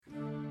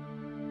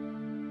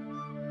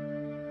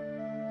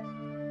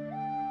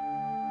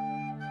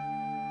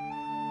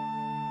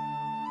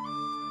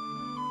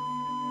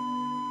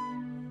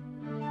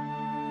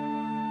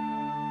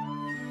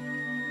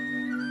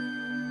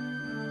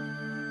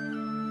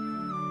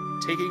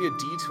taking a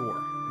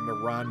detour into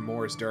Ron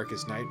Moore's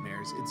darkest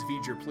nightmares. It's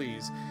Feature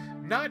Please,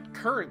 not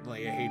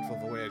currently a hateful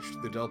voyage to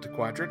the Delta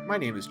Quadrant. My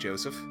name is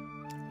Joseph.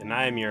 And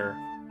I am your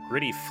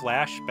gritty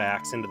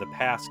flashbacks into the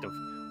past of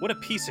what a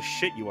piece of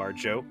shit you are,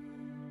 Joe.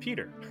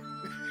 Peter.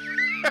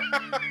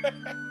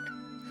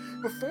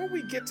 Before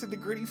we get to the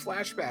gritty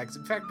flashbacks,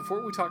 in fact,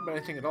 before we talk about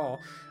anything at all,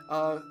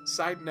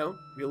 side note,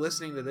 if you're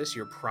listening to this,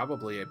 you're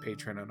probably a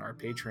patron on our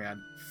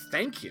Patreon.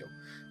 Thank you.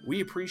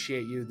 We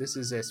appreciate you. This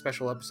is a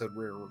special episode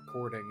we're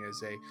recording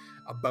as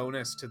a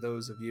bonus to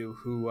those of you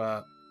who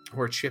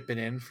are chipping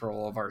in for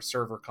all of our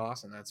server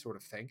costs and that sort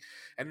of thing.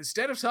 And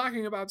instead of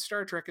talking about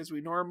Star Trek as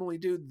we normally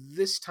do,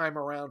 this time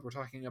around we're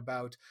talking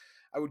about,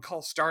 I would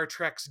call Star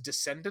Trek's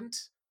descendant,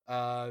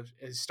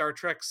 Star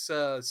Trek's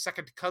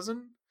second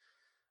cousin,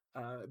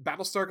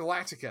 Battlestar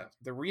Galactica,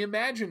 the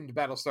reimagined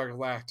Battlestar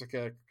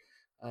Galactica.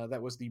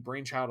 That was the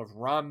brainchild of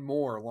Ron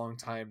Moore,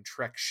 longtime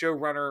Trek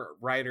showrunner,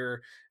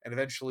 writer, and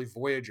eventually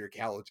Voyager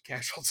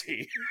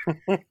casualty.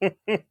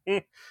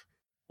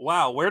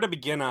 Wow, where to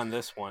begin on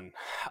this one?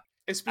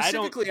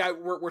 Specifically,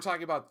 we're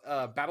talking about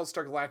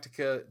Battlestar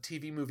Galactica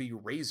TV movie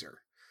Razor.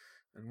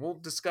 And we'll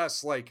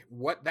discuss like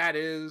what that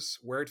is,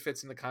 where it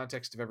fits in the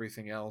context of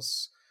everything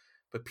else.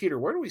 But Peter,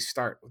 where do we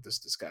start with this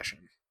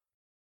discussion?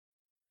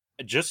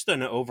 Just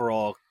an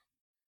overall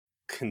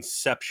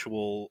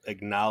conceptual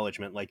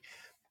acknowledgement, like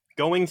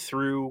going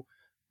through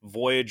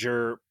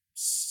Voyager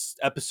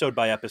episode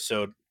by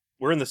episode.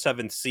 We're in the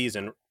 7th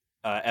season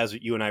as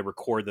you and I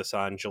record this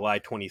on July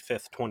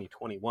 25th,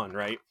 2021,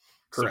 right?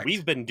 Correct. So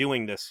we've been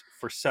doing this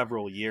for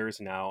several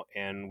years now,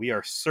 and we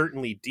are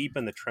certainly deep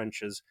in the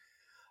trenches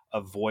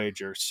of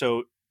Voyager.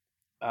 So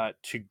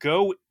to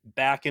go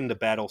back into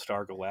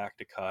Battlestar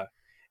Galactica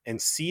and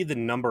see the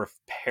number of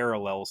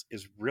parallels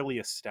is really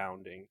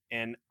astounding.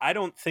 And I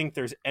don't think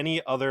there's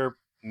any other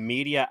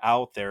media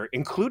out there,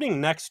 including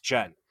Next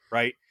Gen,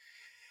 right,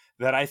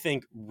 that I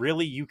think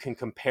really you can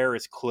compare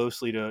as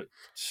closely to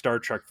Star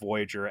Trek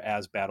Voyager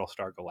as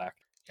Battlestar Galactica.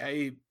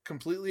 I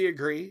completely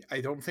agree.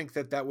 I don't think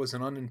that was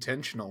an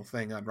unintentional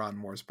thing on Ron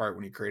Moore's part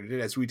when he created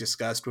it, as we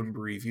discussed when we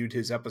reviewed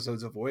his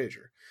episodes of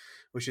Voyager,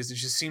 which is it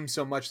just seems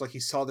so much like he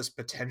saw this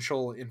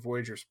potential in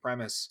Voyager's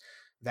premise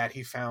that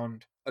he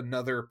found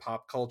another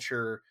pop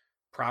culture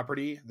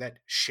property that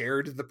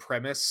shared the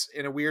premise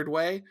in a weird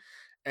way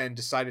and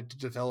decided to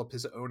develop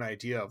his own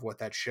idea of what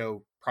that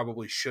show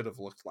probably should have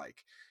looked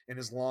like. And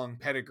his long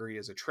pedigree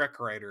as a Trek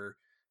writer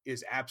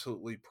is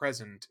absolutely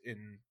present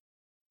in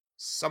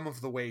some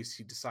of the ways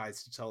he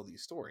decides to tell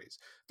these stories.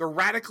 They're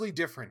radically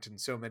different in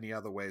so many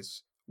other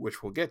ways,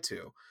 which we'll get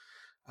to.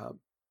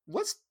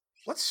 Let's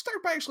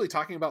start by actually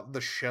talking about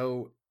the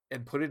show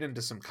and put it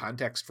into some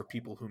context for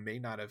people who may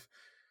not have,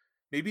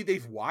 maybe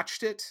they've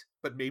watched it,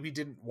 but maybe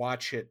didn't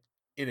watch it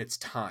in its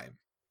time.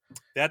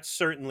 That's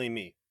certainly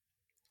me,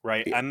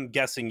 right? Yeah. I'm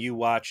guessing you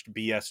watched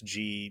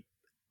BSG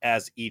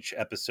as each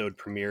episode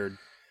premiered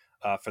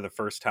for the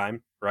first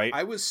time, right?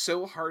 I was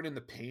so hard in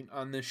the paint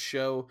on this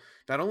show.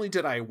 Not only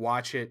did I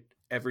watch it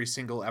every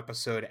single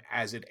episode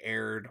as it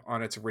aired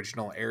on its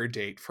original air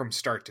date from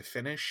start to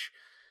finish,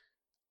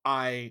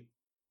 I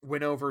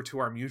went over to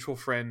our mutual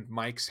friend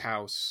Mike's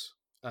house,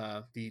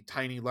 the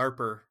tiny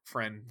LARPer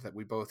friend that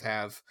we both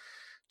have,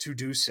 to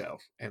do so.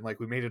 And like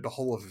we made it a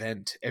whole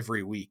event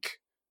every week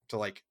to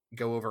like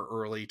go over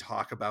early,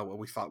 talk about what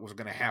we thought was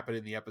going to happen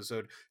in the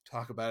episode,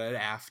 talk about it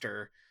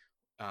after.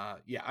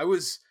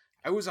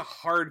 I was a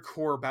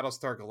hardcore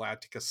Battlestar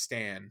Galactica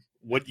stan.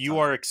 What you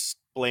are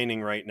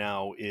explaining right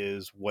now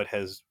is what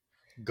has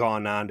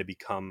gone on to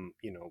become,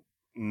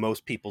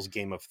 most people's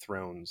Game of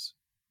Thrones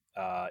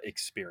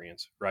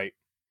experience, right?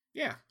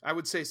 Yeah, I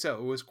would say so.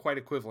 It was quite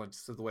equivalent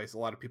to the ways a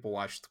lot of people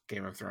watched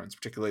Game of Thrones,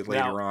 particularly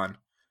later on.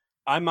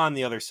 I'm on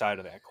the other side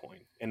of that coin,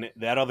 and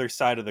that other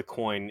side of the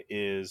coin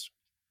is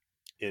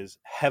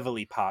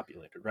heavily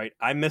populated, right?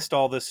 I missed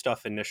all this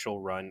stuff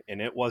initial run,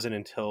 and it wasn't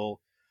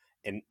until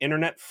an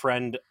internet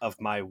friend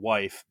of my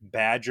wife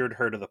badgered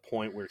her to the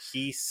point where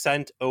he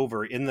sent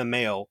over in the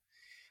mail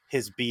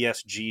his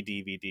BSG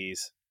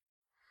DVDs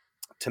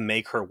to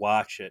make her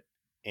watch it.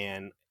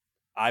 And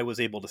I was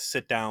able to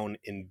sit down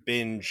and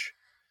binge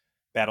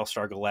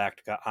Battlestar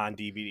Galactica on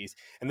DVDs.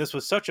 And this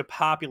was such a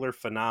popular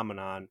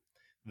phenomenon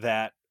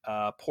that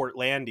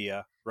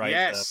Portlandia, right?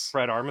 Yes.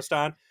 Fred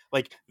Armisen,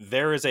 like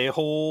there is a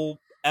whole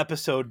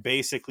episode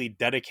basically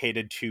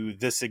dedicated to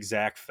this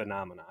exact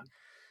phenomenon.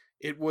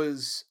 It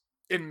was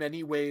in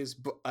many ways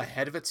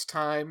ahead of its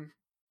time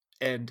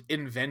and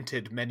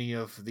invented many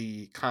of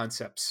the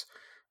concepts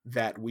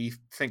that we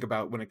think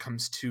about when it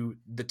comes to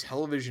the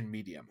television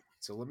medium.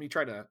 So let me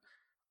try to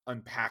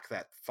unpack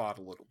that thought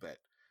a little bit.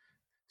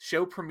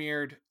 Show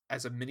premiered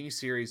as a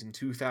miniseries in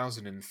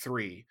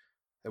 2003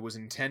 that was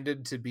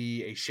intended to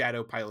be a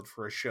shadow pilot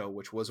for a show,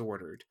 which was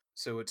ordered.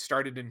 So it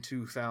started in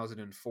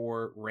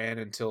 2004, ran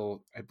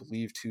until, I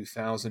believe,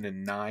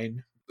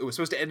 2009. It was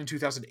supposed to end in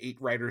 2008.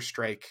 Writer's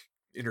strike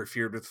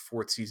interfered with the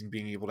 4th season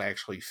being able to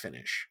actually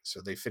finish. So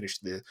they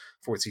finished the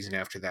 4th season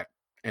after that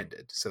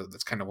ended. So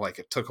that's kind of like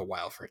it took a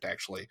while for it to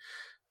actually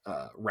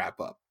wrap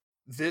up.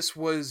 This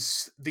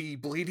was the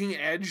bleeding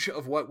edge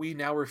of what we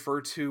now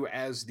refer to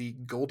as the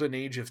golden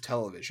age of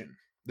television.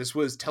 This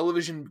was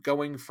television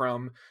going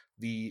from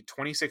the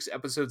 26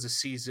 episodes a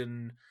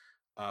season,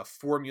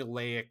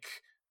 formulaic,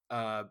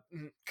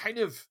 kind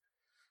of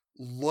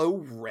low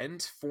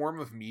rent form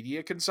of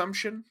media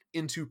consumption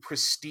into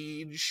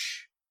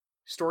prestige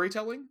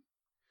storytelling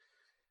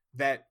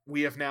that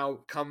we have now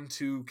come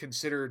to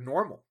consider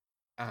normal,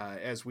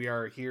 as we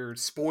are here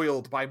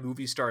spoiled by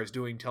movie stars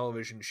doing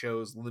television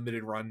shows,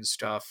 limited run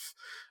stuff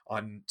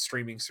on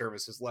streaming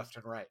services left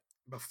and right.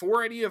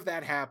 Before any of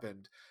that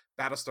happened,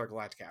 Battlestar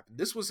Galactica happened.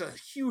 This was a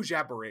huge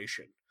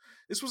aberration.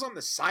 This was on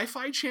the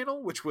Sci-Fi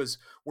Channel, which was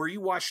where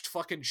you watched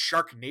fucking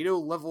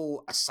Sharknado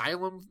level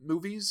Asylum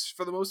movies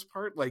for the most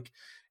part, like,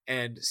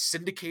 and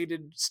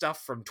syndicated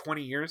stuff from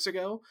 20 years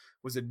ago.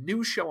 Was a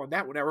new show on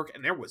that network,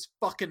 and there was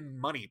fucking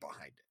money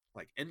behind it.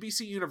 Like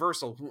NBC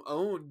Universal, who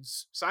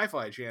owns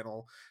Sci-Fi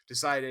Channel,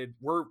 decided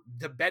we're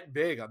to bet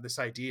big on this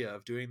idea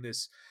of doing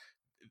this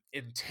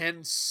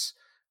intense,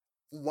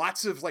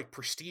 lots of like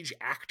prestige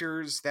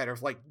actors that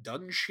have like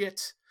done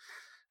shit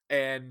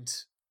and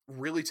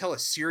really tell a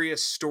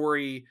serious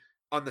story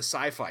on the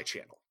Sci-Fi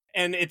Channel.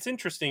 And it's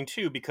interesting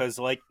too, because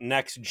like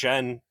Next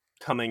Gen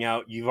coming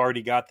out, you've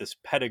already got this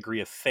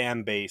pedigree of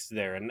fan base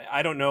there. And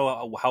I don't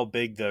know how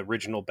big the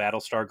original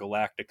Battlestar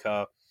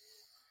Galactica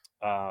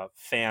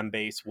fan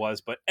base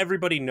was, but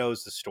everybody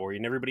knows the story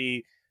and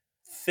everybody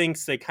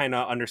thinks they kind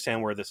of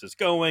understand where this is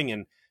going,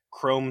 and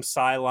chrome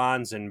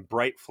Cylons and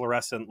bright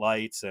fluorescent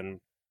lights and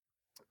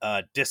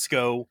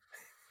disco,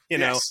 you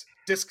know.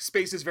 Disc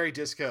space is very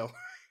disco.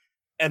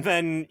 And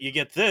then you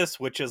get this,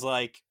 which is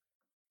like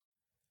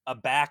a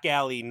back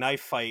alley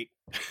knife fight.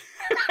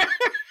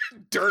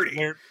 Dirty.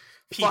 Where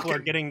people are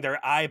getting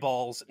their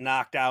eyeballs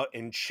knocked out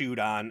and chewed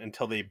on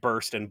until they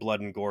burst and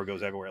blood and gore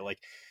goes everywhere. Like,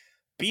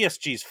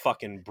 BSG's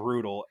fucking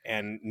brutal,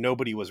 and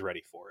nobody was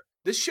ready for it.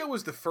 This show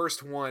was the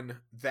first one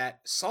that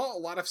saw a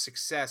lot of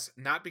success,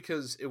 not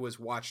because it was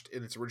watched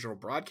in its original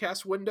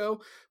broadcast window,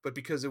 but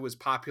because it was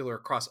popular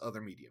across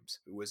other mediums.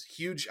 It was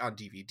huge on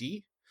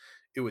DVD.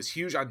 It was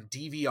huge on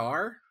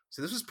DVR.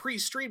 So this was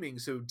pre-streaming,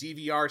 so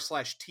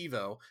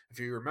DVR/TiVo, if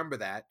you remember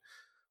that,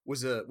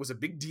 was a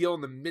big deal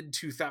in the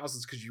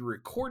mid-2000s because you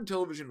record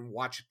television and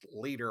watch it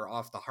later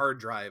off the hard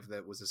drive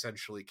that was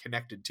essentially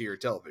connected to your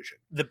television.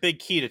 The big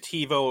key to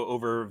TiVo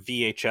over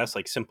VHS,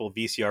 like simple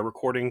VCR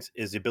recordings,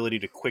 is the ability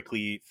to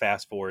quickly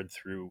fast forward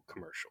through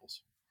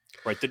commercials,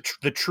 right?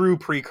 The true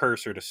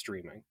precursor to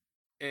streaming.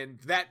 And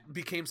that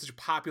became such a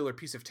popular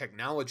piece of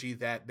technology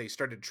that they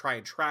started to try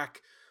and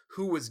track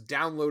who was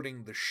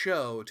downloading the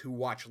show to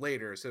watch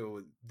later.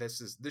 So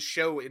this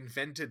show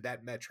invented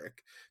that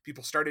metric.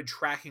 People started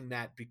tracking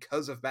that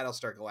because of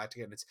Battlestar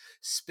Galactica and its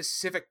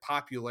specific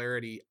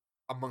popularity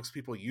amongst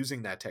people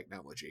using that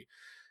technology.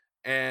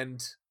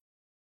 And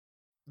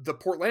the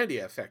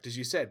Portlandia effect, as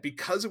you said,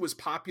 because it was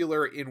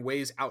popular in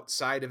ways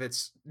outside of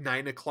its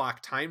 9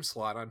 o'clock time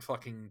slot on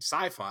fucking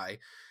Sci-Fi,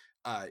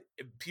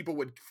 people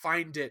would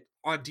find it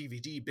on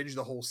DVD, binge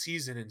the whole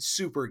season, and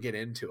super get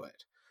into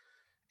it.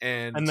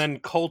 And then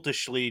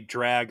cultishly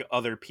drag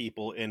other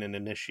people in and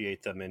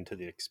initiate them into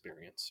the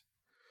experience.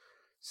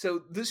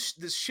 So this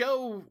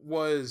show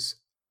was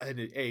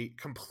a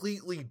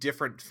completely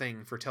different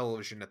thing for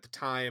television at the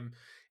time,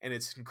 and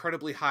it's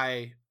incredibly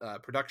high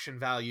production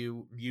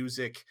value,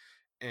 music,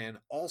 and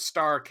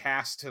all-star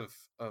cast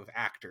of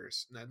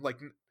actors. Like,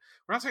 we're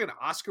not talking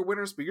Oscar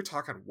winners, but you're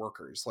talking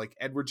workers like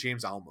Edward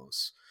James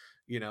Olmos.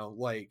 You know,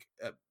 like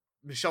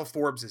Michelle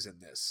Forbes is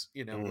in this.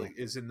 You know, like,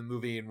 is in the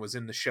movie and was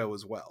in the show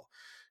as well.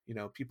 You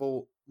know,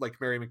 people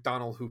like Mary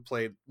McDonnell, who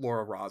played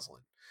Laura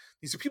Roslin.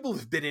 These are people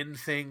who've been in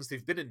things.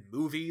 They've been in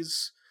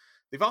movies.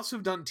 They've also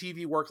done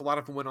TV work. A lot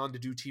of them went on to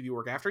do TV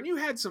work after. And you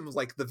had some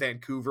like the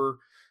Vancouver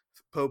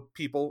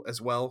people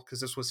as well,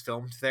 because this was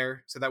filmed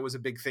there. So that was a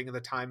big thing at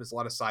the time, is a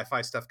lot of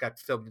sci-fi stuff got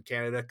filmed in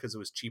Canada because it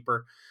was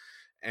cheaper.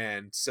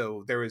 And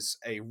so there was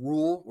a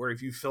rule where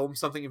if you film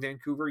something in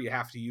Vancouver, you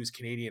have to use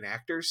Canadian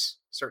actors,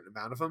 a certain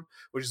amount of them,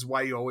 which is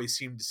why you always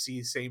seem to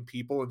see the same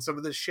people in some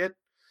of this shit.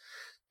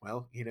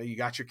 Well, you know, you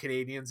got your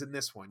Canadians in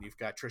this one. You've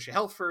got Tricia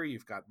Helfer.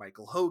 You've got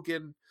Michael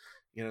Hogan.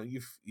 You know,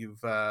 you've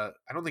I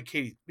don't think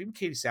Katie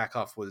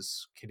Sackhoff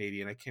was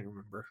Canadian. I can't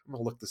remember. I'm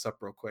gonna look this up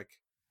real quick.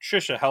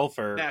 Tricia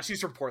Helfer. Nah, she's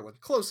from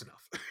Portland. Close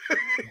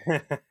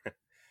enough.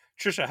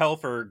 Tricia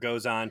Helfer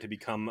goes on to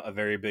become a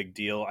very big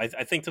deal.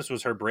 I think this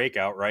was her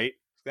breakout, right?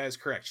 That is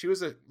correct. She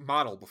was a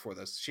model before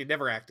this. She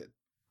never acted.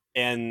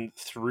 And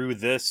through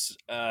this,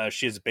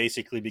 she has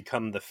basically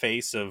become the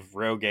face of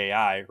Rogue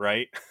AI,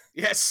 right?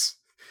 Yes.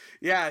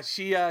 Yeah,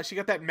 she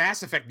got that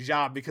Mass Effect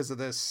job because of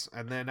this,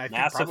 and then I think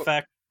Mass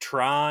Effect,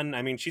 Tron.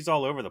 I mean, she's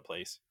all over the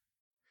place.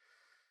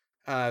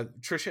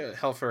 Tricia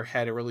Helfer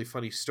had a really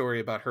funny story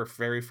about her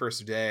very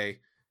first day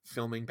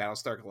filming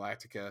Battlestar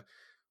Galactica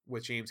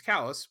with James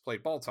Callis,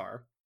 played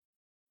Baltar,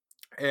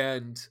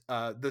 and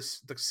the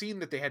scene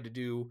that they had to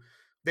do,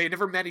 they had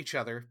never met each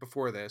other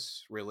before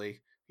this,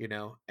 really, you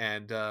know,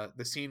 and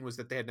the scene was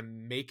that they had to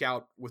make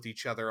out with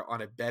each other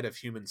on a bed of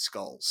human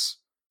skulls.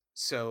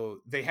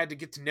 So they had to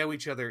get to know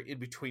each other in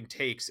between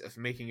takes of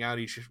making out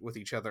with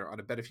each other on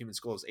a bed of human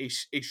skulls. A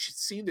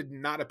scene did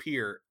not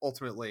appear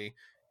ultimately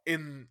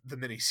in the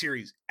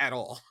miniseries at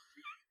all.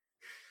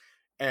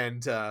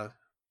 And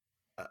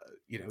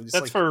it's That's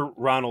like for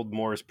Ronald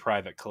Moore's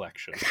private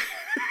collection.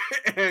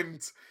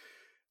 and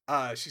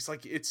she's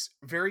like, it's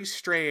very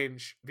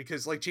strange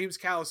because like James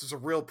Callis is a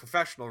real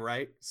professional,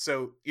 right?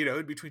 So,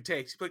 in between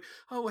takes, he'd be like,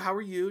 oh, how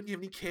are you? Do you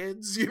have any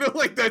kids?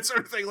 Like that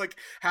sort of thing, like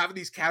having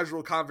these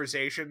casual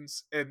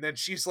conversations. And then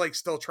she's like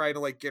still trying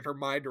to like get her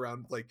mind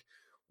around like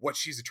what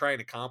she's trying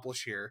to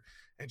accomplish here.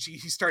 And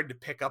he's starting to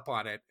pick up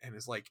on it and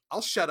is like,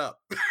 I'll shut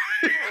up.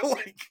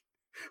 Like,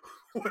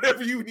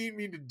 whatever you need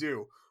me to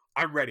do,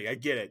 I'm ready. I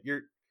get it.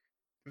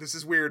 This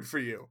is weird for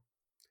you.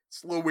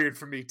 It's a little weird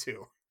for me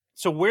too.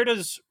 So where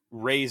does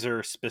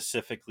Razor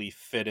specifically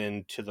fit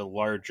into the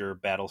larger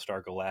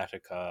Battlestar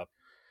Galactica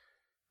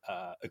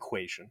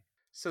equation?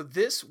 So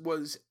this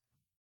was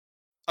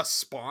a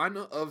spawn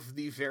of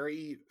the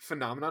very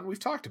phenomenon we've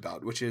talked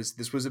about, which is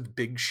this was a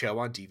big show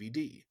on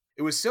DVD.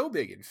 It was so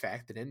big, in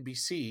fact, that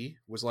NBC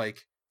was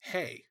like,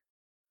 hey,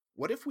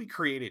 what if we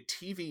create a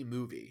TV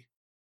movie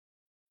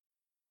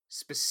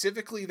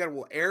specifically that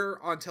will air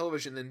on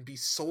television and be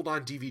sold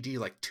on DVD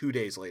like 2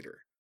 days later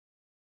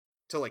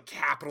to like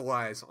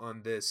capitalize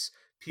on this?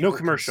 No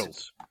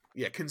commercials.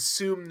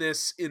 Consume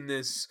this in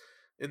this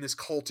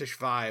cultish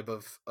vibe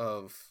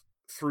of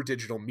through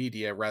digital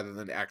media rather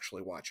than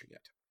actually watching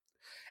it.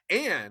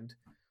 And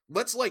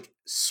let's like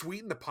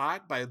sweeten the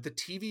pot by the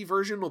TV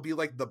version will be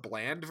like the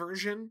bland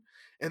version,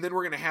 and then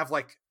we're gonna have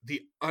like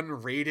the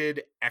unrated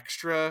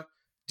extra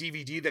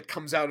DVD that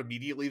comes out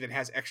immediately that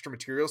has extra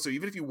material. So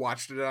even if you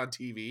watched it on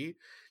TV,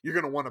 you're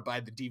gonna want to buy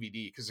the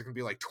DVD because there's gonna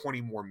be like 20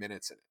 more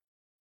minutes in it.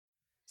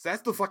 So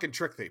that's the fucking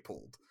trick they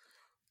pulled.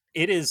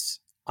 It is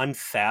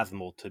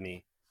unfathomable to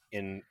me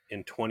in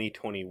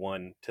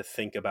 2021 to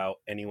think about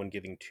anyone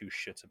giving two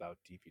shits about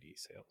DVD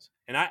sales.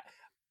 And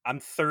I'm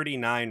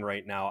 39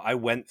 right now. I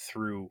went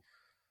through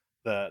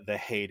the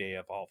heyday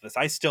of all of this.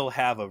 I still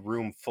have a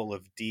room full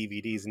of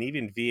DVDs and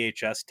even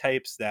VHS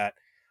tapes that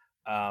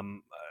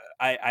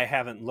I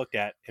haven't looked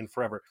at in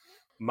forever.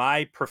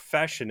 My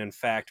profession, in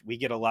fact, we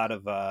get a lot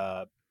of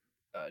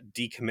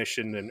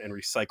decommissioned and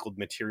recycled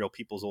material,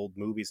 people's old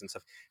movies and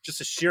stuff.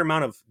 Just a sheer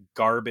amount of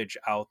garbage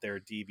out there,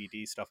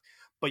 DVD stuff.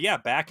 But yeah,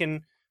 back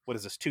in, what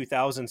is this,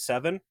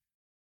 2007?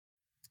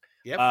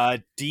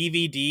 Yep.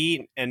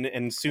 DVD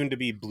and soon to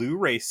be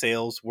Blu-ray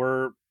sales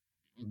were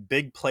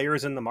big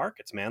players in the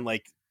markets, man.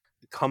 Like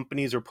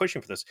companies were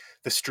pushing for this.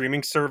 The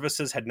streaming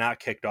services had not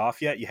kicked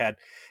off yet. You had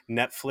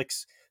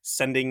Netflix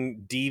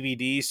sending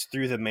DVDs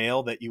through the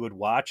mail that you would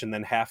watch and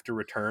then have to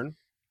return.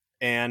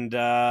 And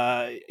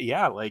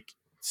like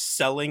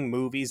selling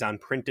movies on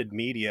printed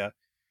media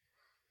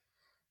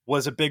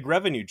was a big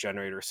revenue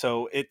generator.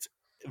 So it's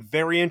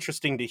very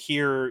interesting to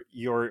hear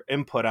your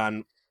input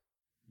on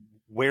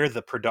where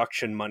the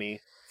production money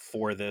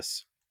for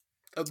this.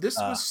 Oh, this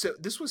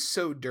was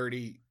so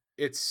dirty.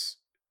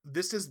 That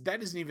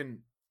doesn't even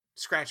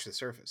scratch the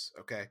surface.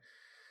 Okay.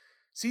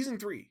 Season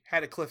 3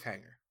 had a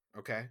cliffhanger.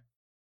 Okay.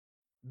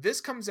 This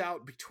comes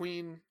out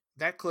between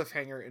that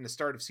cliffhanger and the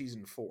start of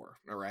season 4.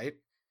 All right.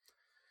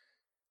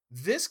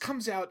 This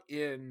comes out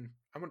in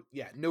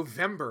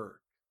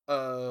November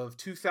of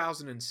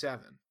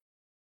 2007.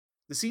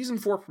 The season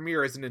 4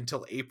 premiere isn't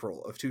until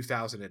April of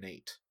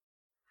 2008.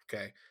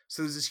 Okay,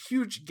 so there's this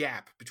huge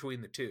gap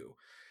between the two,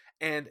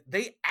 and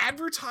they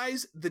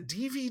advertise the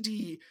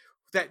DVD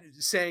that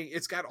saying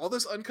it's got all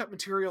this uncut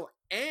material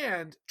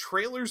and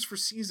trailers for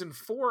season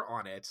 4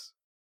 on it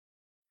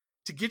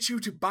to get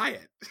you to buy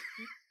it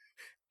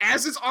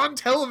as it's on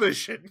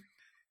television.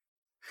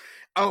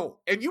 Oh,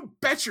 and you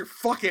bet your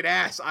fucking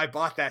ass I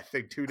bought that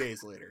thing 2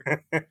 days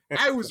later.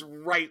 I was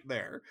right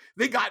there.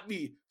 They got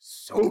me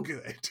so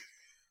good.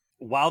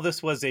 While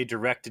this was a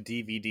direct to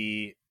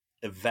DVD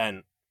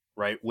event,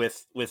 right,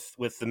 with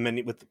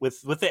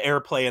the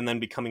airplay and then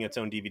becoming its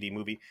own DVD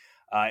movie,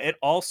 it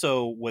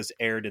also was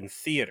aired in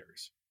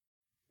theaters.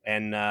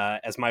 And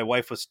as my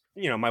wife was,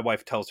 my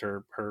wife tells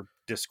her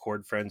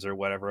Discord friends or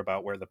whatever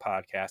about where the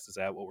podcast is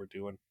at, what we're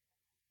doing,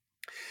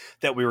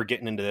 that we were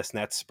getting into this, and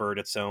that spurred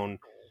its own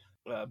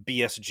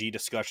BSG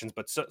discussions.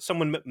 But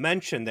someone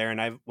mentioned there, and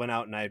I went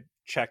out and I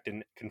checked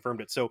and confirmed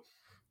it. So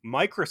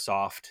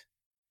Microsoft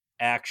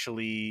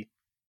actually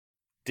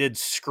did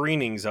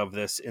screenings of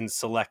this in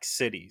select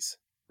cities,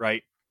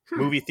 right?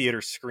 Movie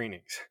theater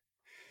screenings.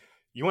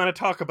 You want to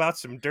talk about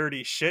some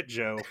dirty shit,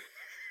 Joe?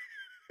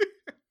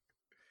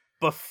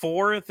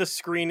 Before the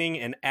screening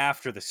and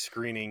after the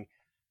screening,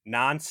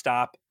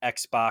 nonstop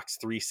Xbox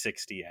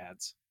 360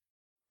 ads,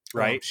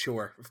 right? Oh,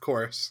 sure, of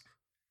course.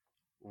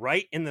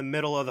 Right in the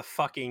middle of the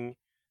fucking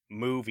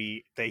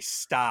movie, they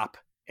stop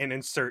and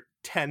insert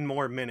 10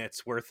 more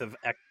minutes worth of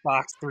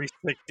Xbox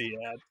 360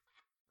 ads,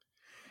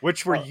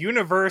 which were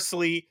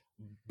universally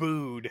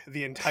booed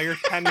the entire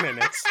 10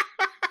 minutes.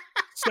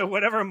 So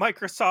whatever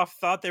Microsoft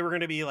thought they were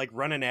going to be like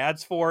running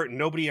ads for,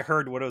 nobody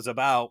heard what it was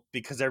about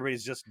because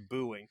everybody's just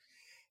booing.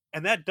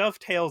 And that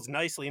dovetails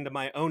nicely into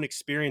my own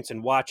experience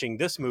in watching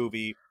this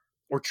movie,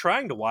 or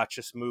trying to watch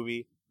this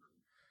movie,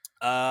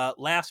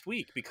 last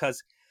week,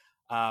 because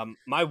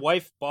my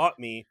wife bought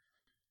me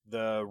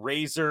the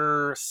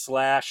Razor /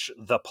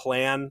 The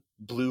Plan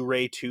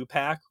Blu-ray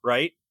 2-pack,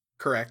 right?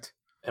 Correct.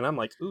 And I'm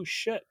like, ooh,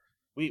 shit.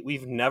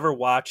 We've never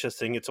watched this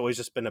thing. It's always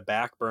just been a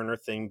back burner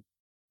thing,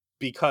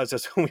 because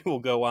as we will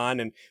go on,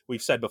 and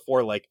we've said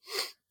before, like,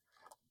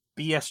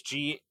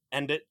 BSG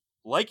ended,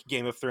 like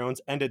Game of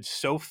Thrones, ended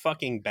so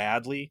fucking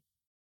badly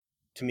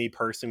to me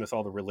personally, with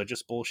all the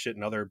religious bullshit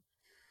and other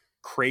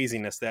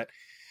craziness, that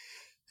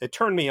it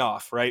turned me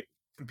off, right?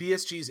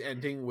 BSG's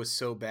ending was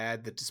so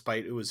bad that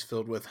despite it was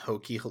filled with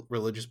hokey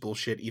religious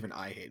bullshit, even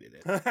I hated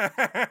it.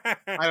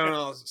 I don't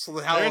know. So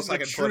how There's else I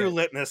the can put true it?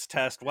 litmus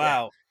test.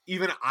 Wow. Yeah,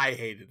 even I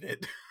hated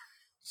it.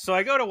 So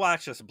I go to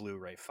watch this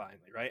Blu-ray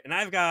finally, right? And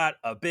I've got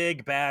a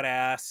big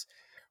badass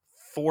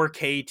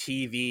 4K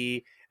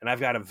TV, and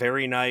I've got a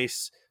very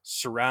nice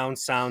surround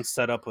sound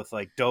setup with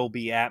like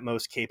Dolby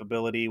Atmos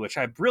capability, which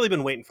I've really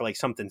been waiting for, like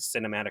something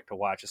cinematic to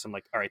watch. So I'm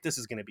like, all right, this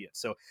is going to be it.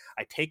 So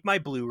I take my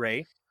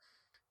Blu-ray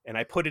and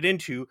I put it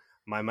into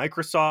my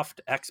Microsoft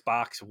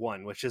Xbox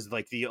One, which is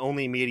like the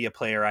only media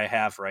player I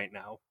have right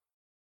now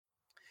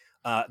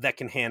that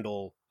can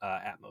handle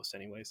Atmos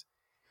anyways.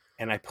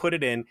 And I put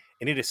it in,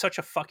 and it is such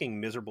a fucking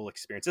miserable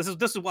experience. This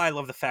is why I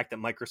love the fact that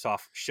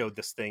Microsoft showed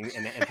this thing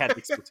and had the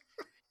experience.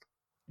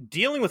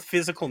 Dealing with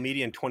physical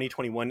media in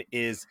 2021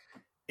 is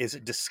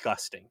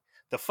disgusting.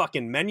 The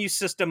fucking menu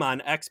system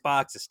on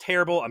Xbox is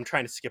terrible. I'm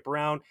trying to skip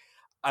around.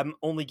 I'm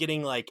only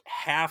getting like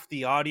half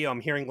the audio.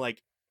 I'm hearing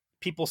like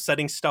people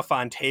setting stuff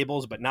on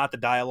tables, but not the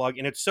dialogue.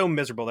 And it's so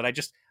miserable that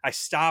I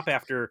stop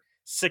after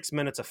 6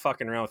 minutes of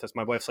fucking around with this.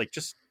 My wife's like,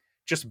 just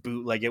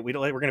bootleg it. We're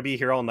going to be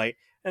here all night.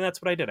 And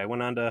that's what I did. I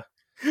went on to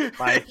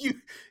my you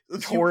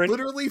torrent.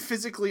 Literally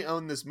physically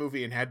owned this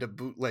movie and had to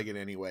bootleg it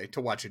anyway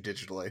to watch it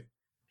digitally.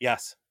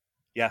 Yes.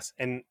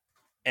 And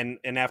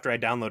after I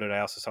downloaded it, I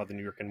also saw the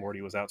New York and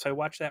Morty was out. So I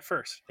watched that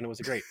first, and it was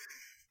great.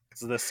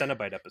 It's the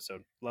Cenobite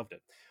episode. Loved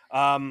it.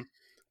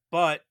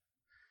 But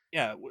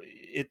yeah,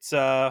 it's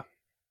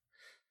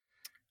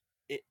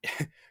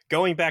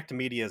going back to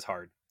media is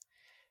hard.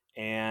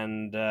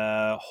 And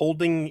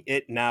holding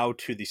it now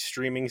to the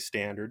streaming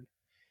standard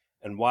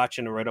and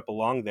watching it right up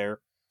along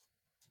there,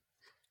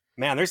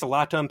 man, there's a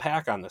lot to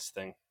unpack on this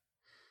thing.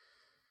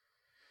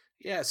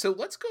 Yeah, so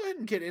let's go ahead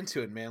and get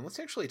into it, man. Let's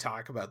actually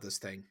talk about this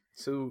thing.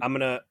 So I'm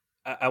gonna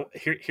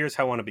here's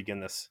how I want to begin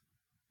this,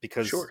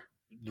 because sure.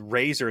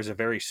 Razor is a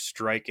very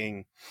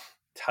striking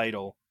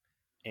title,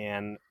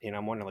 and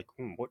I'm wondering like,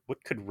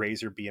 what could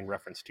Razor be in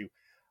reference to?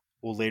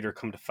 We'll later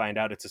come to find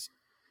out it's this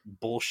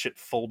bullshit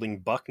folding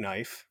buck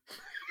knife.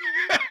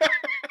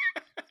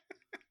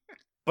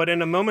 But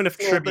in a moment of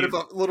tribute,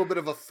 a little bit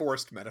of a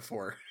forced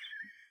metaphor.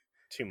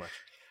 Too much.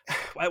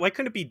 Why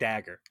couldn't it be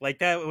dagger? Like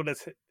that would have.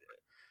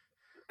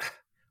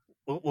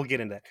 We'll get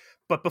into that.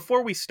 But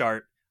before we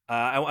start,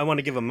 I want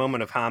to give a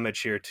moment of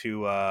homage here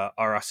to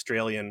our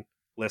Australian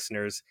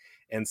listeners.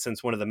 And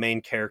since one of the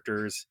main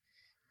characters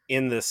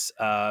in this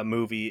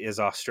movie is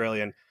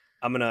Australian,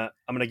 I'm gonna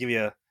give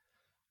you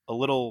a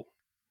little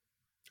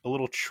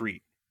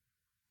treat.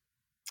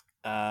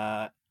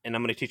 And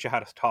I'm going to teach you how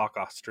to talk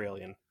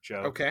Australian,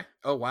 Joe. Okay.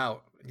 Oh,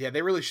 wow. Yeah,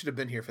 they really should have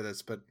been here for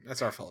this, but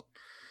that's our fault.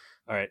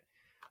 All right.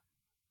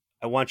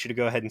 I want you to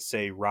go ahead and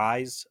say,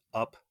 rise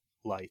up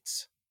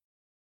lights.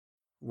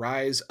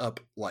 Rise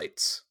up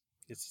lights.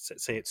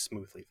 Say it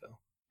smoothly, though.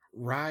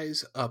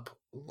 Rise up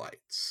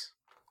lights.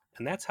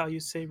 And that's how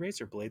you say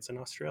razor blades in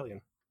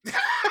Australian.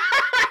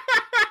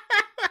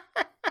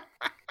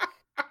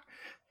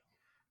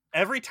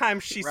 Every time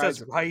she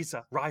says, rise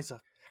up.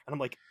 And I'm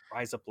like,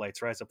 rise up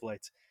lights.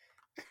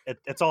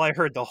 It's all I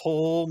heard the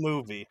whole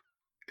movie.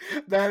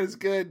 That is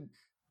good.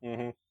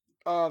 Mm-hmm.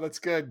 Oh, that's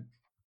good.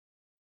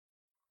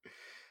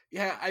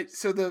 Yeah,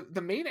 so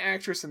the main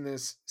actress in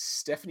this,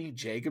 Stephanie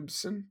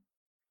Jacobson,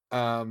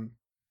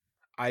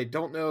 I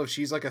don't know if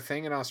she's like a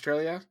thing in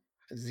Australia.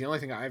 It's the only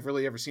thing I've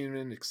really ever seen her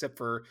in, except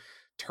for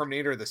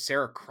Terminator: The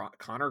Sarah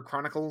Connor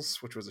Chronicles,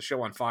 which was a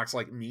show on Fox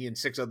like me and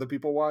 6 other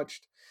people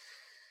watched.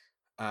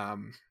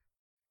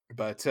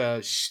 But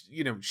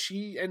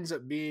she ends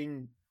up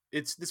being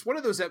it's one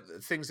of those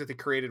things that they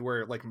created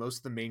where like most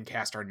of the main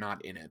cast are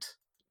not in it.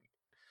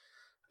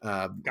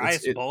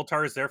 Gaius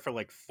Baltar is there for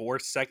like 4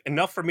 seconds,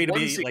 enough for me to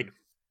be like,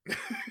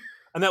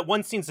 and that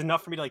one scene's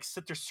enough for me to like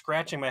sit there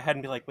scratching my head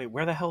and be like, wait,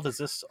 where the hell does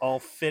this all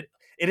fit?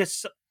 It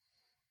is.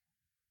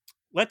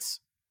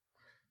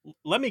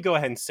 Let me go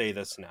ahead and say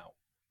this now.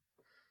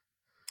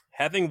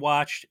 Having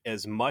watched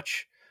as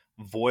much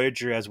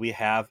Voyager as we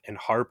have and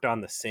harped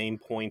on the same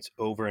points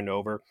over and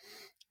over,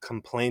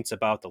 complaints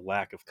about the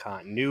lack of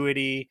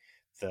continuity,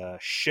 the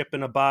ship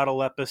in a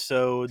bottle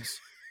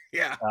episodes,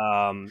 yeah,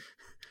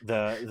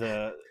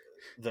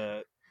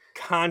 the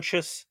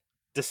conscious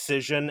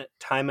decision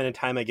time and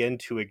time again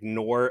to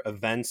ignore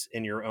events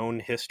in your own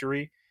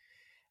history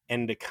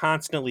and to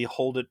constantly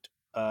hold it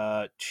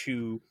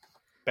to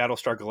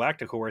Battlestar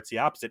Galactica, where it's the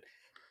opposite.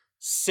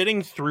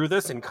 Sitting through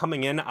this and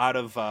coming in out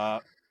of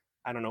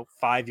I don't know,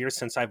 5 years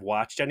since I've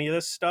watched any of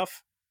this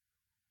stuff.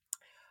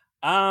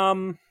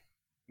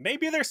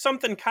 Maybe there's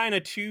something kind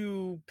of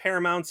to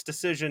Paramount's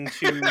decision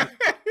to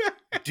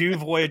do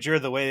Voyager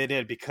the way they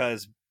did,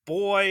 because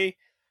boy,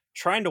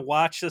 trying to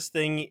watch this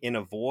thing in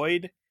a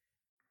void,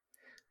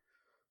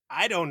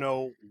 I don't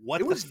know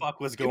what the fuck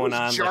was going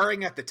on.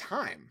 Jarring at the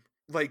time.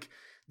 Like,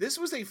 this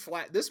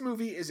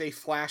movie is a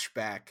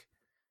flashback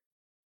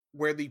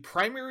where the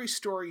primary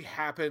story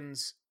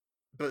happens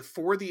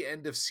before the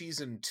end of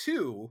season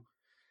 2,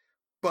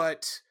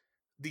 but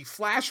the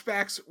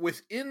flashbacks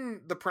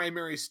within the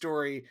primary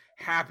story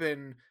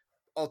happen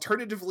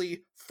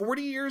alternatively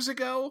 40 years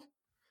ago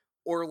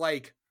or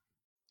like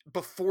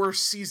before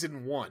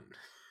season 1.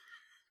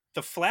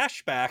 The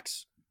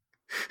flashbacks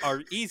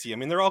are easy. I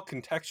mean, they're all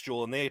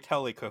contextual and they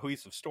tell a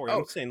cohesive story.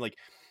 I'm saying, like,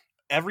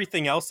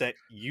 everything else that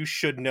you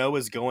should know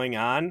is going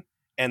on,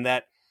 and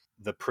that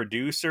the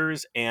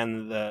producers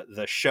and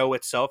the show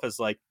itself is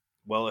like,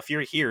 well, if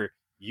you're here,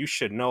 you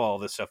should know all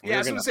this stuff. Yeah, I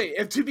was gonna say,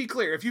 to be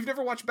clear, if you've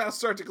never watched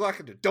Battlestar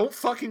Galactica, don't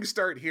fucking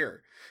start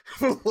here.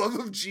 For the love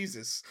of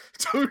Jesus,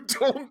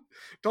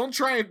 don't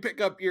try and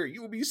pick up here.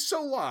 You will be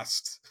so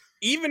lost.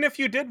 Even if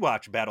you did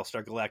watch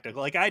Battlestar Galactica,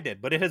 like I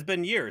did, but it has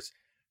been years,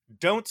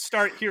 don't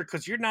start here,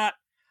 because you're not.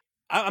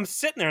 I'm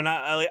sitting there,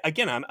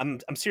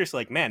 and I'm seriously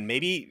like, man,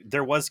 maybe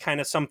there was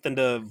kind of something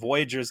to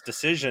Voyager's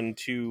decision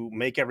to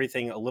make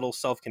everything a little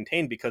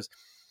self-contained, because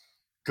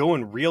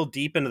going real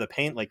deep into the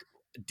paint, like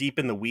deep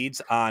in the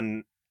weeds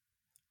on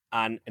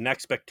an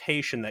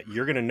expectation that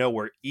you're going to know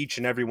where each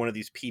and every one of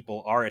these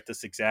people are at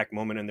this exact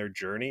moment in their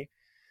journey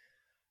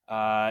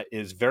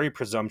is very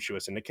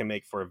presumptuous, and it can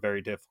make for a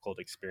very difficult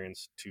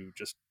experience to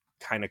just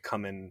kind of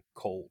come in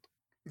cold.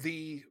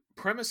 The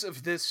premise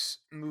of this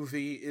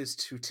movie is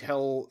to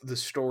tell the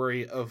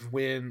story of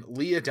when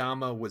Lee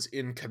Adama was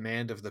in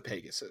command of the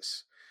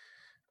Pegasus.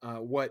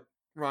 What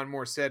Ron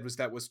Moore said was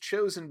that was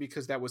chosen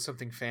because that was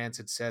something fans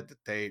had said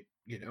that they,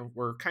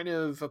 were kind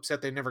of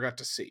upset they never got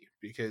to see,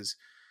 because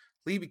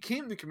Lee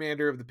became the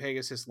commander of the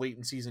Pegasus late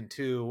in season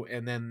 2,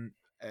 and then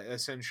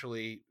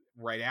essentially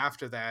right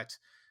after that,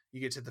 you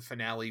get to the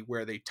finale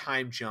where they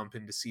time jump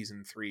into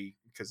season 3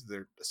 because of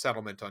their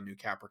settlement on New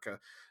Caprica.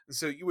 And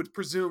so you would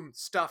presume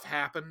stuff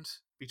happened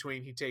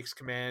between he takes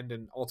command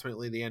and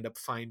ultimately they end up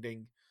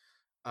finding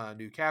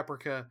New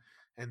Caprica.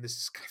 And this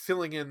is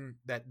filling in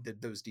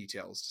those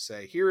details to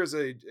say, here is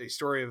a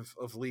story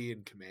of Lee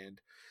in command.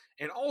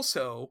 And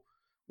also,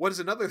 what is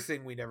another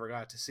thing we never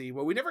got to see?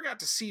 Well, we never got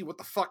to see what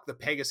the fuck the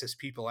Pegasus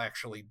people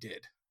actually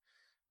did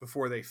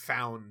before they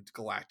found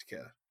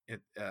Galactica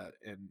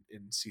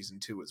in season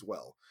 2 as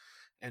well.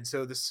 And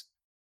so this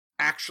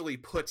actually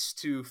puts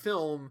to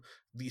film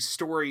the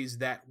stories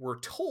that were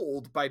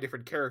told by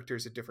different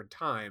characters at different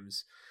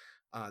times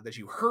that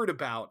you heard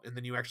about, and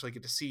then you actually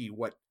get to see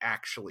what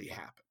actually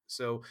happened.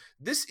 So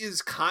this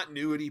is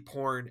continuity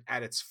porn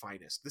at its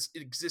finest. This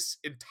exists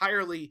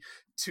entirely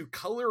to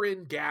color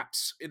in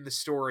gaps in the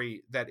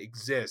story that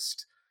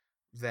exist,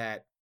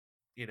 that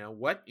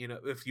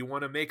if you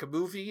want to make a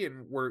movie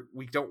and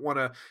we don't want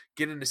to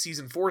get into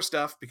season 4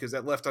 stuff because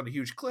that left on a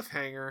huge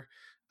cliffhanger,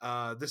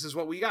 this is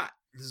what we got.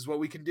 This is what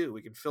we can do.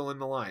 We can fill in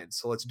the lines.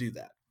 So let's do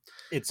that.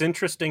 It's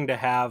interesting to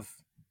have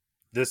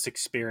this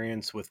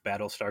experience with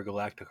Battlestar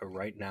Galactica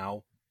right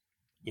now,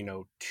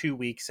 2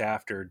 weeks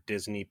after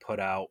Disney put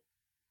out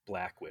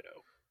Black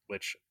Widow,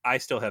 which I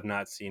still have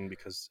not seen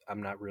because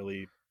I'm not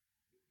really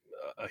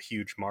a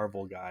huge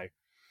Marvel guy.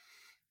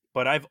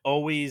 But I've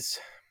always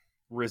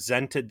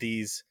resented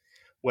these,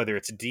 whether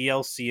it's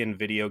DLC in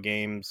video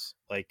games,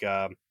 like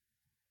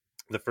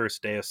the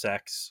first Deus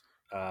Ex,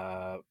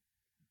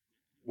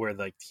 where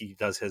like he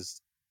does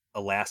his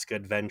Alaska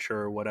adventure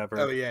or whatever.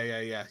 Oh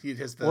yeah. He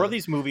has or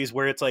these movies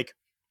where it's like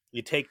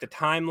you take the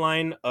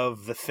timeline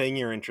of the thing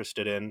you're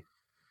interested in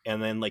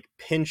and then like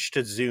pinch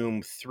to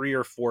zoom 3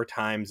 or 4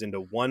 times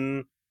into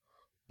one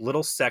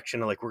little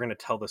section of like, we're going to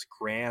tell this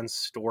grand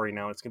story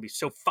now. And it's going to be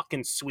so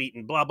fucking sweet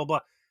and blah, blah,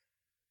 blah.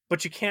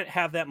 But you can't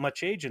have that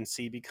much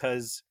agency,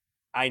 because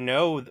I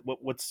know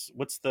what's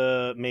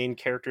the main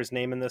character's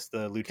name in this?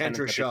 The lieutenant.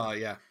 Kendra Shaw,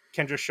 yeah.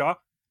 Kendra Shaw.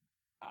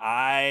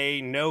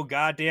 I know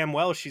goddamn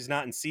well she's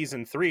not in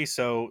season 3,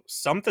 so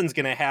something's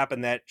going to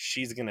happen that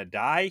she's going to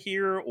die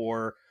here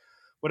or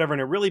whatever.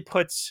 And it really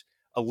puts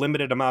a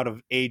limited amount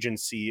of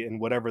agency in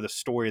whatever the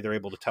story they're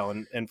able to tell.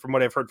 And from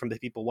what I've heard from the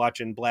people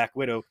watching Black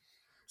Widow,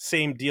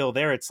 same deal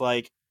there. It's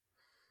like,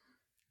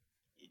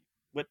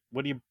 what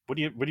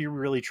are you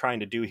really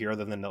trying to do here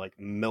other than to like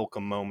milk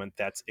a moment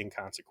that's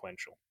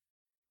inconsequential?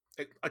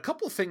 A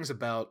couple things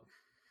about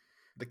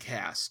the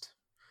cast.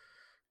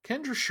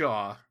 Kendra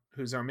Shaw,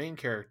 who's our main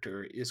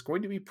character, is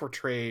going to be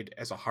portrayed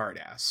as a hard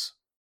ass.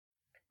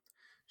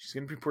 She's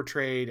going to be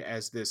portrayed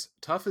as this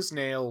tough as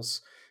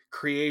nails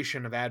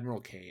creation of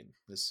Admiral Kane,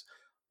 this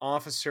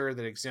officer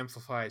that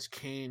exemplifies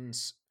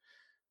Kane's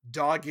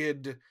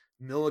dogged,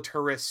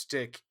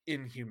 militaristic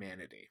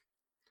inhumanity.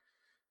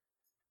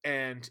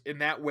 And in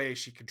that way,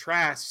 she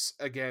contrasts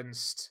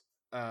against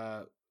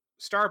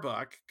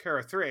Starbuck,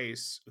 Kara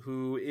Thrace,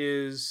 who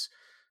is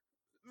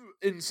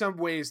in some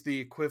ways the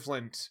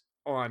equivalent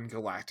on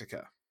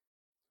Galactica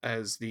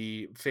as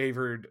the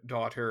favored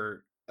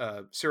daughter,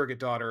 surrogate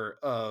daughter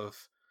uh,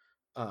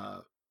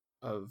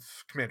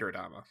 of Commander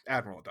Adama,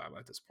 Admiral Adama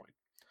at this point.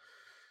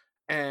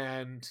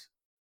 And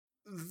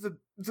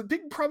the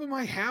big problem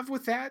I have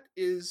with that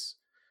is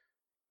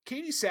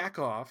Katie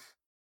Sackhoff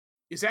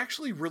is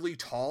actually really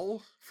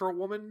tall for a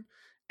woman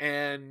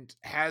and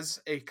has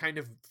a kind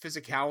of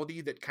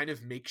physicality that kind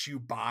of makes you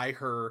buy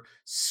her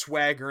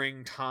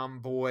swaggering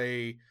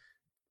tomboy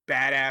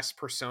badass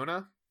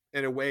persona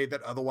in a way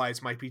that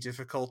otherwise might be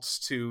difficult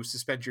to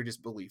suspend your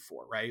disbelief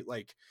for, right?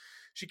 Like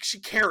she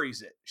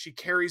carries it. She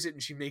carries it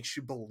and she makes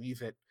you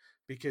believe it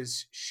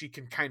because she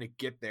can kind of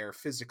get there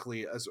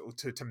physically as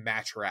to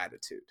match her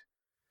attitude.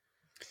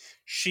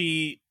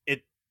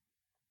 It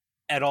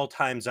at all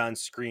times on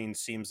screen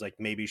seems like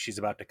maybe she's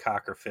about to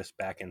cock her fist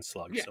back and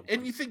slug someone.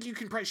 And you think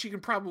she can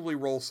probably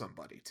roll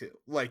somebody too.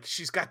 Like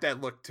she's got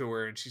that look to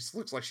her, and she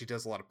looks like she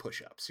does a lot of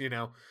push-ups, you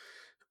know.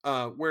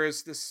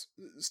 Whereas this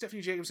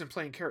Stephanie Jacobson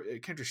playing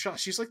Kendra Shaw,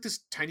 she's like this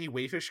tiny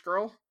waifish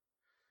girl,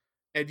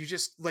 and you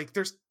just like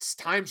there's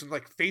times when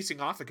like facing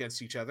off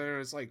against each other,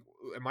 and it's like,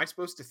 am I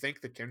supposed to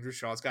think that Kendra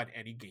Shaw's got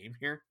any game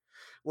here?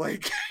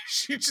 Like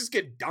she just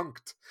get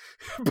dunked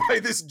by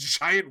this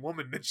giant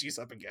woman that she's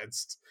up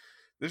against.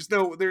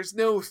 There's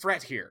no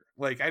threat here.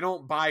 Like I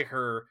don't buy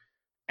her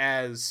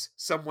as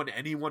someone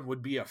anyone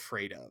would be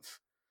afraid of.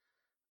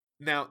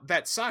 Now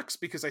that sucks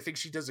because I think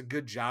she does a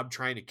good job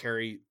trying to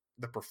carry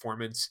the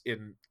performance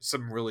in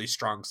some really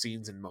strong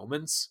scenes and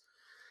moments,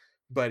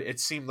 but it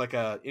seemed like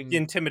the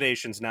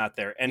intimidation's not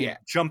there. And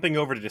jumping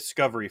over to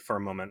Discovery for a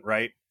moment,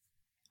 right?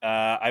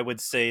 I would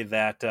say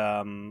that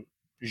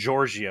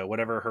Georgia,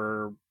 whatever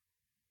her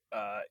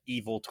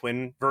evil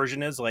twin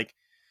version is, like,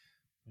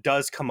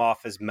 does come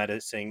off as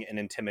menacing and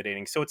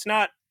intimidating. So it's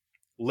not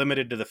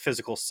limited to the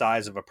physical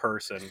size of a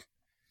person.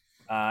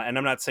 And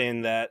I'm not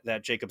saying that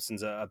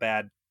Jacobson's a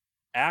bad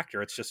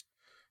actor. It's just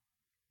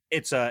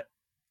it's a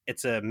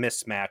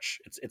mismatch.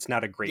 It's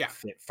not a great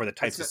fit for the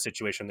types of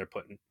situation they're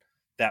putting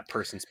that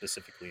person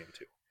specifically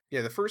into.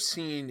 Yeah, the first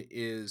scene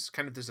is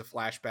kind of, there's a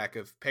flashback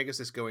of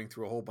Pegasus going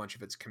through a whole bunch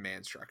of its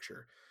command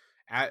structure.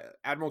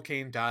 Admiral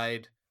Kane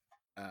died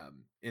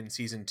in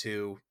season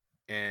 2,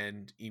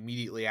 and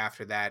immediately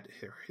after that,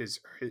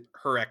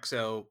 her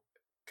XO,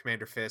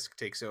 Commander Fisk,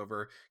 takes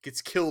over,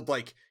 gets killed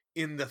like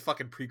in the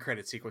fucking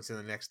pre-credit sequence in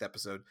the next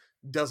episode,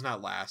 does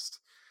not last.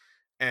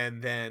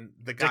 And then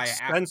the guy Dick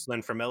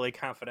Spencelin from LA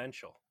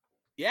Confidential.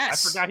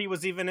 Yes. I forgot he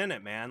was even in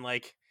it, man.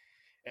 Like,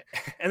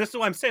 and this is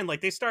what I'm saying.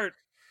 Like, they start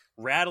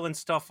rattling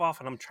stuff off,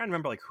 and I'm trying to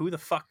remember like who the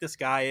fuck this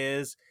guy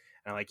is.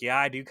 And I'm like, yeah,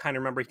 I do kind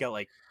of remember he got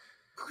like,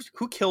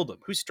 who killed him?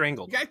 Who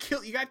strangled him?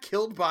 You got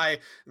killed by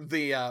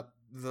the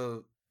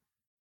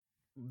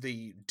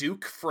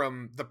Duke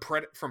from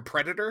from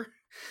Predator.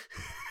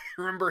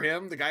 Remember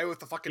him? The guy with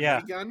the fucking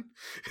minigun?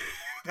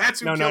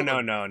 That's who killed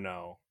him.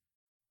 No.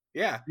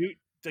 Yeah.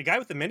 The guy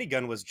with the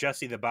minigun was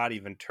Jesse the Body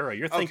Ventura.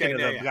 You're thinking of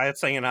the guy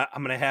that's saying, I'm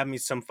going to have me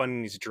some fun,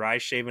 and he's dry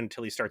shaven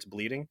until he starts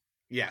bleeding?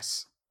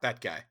 Yes,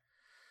 that guy.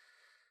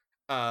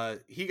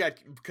 He got,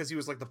 because he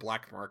was like the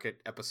Black Market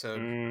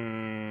episode.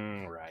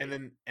 Right.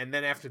 And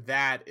then after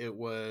that, it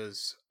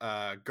was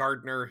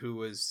Gardner, who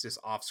was this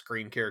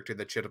off-screen character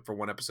that showed up for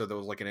one episode that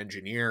was like an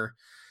engineer,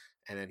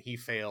 and then he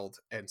failed.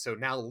 And so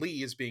now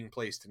Lee is being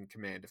placed in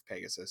command of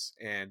Pegasus,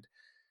 and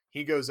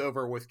he goes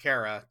over with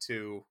Kara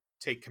to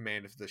take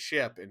command of the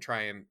ship and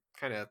try and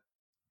kind of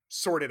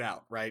sort it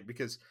out, right?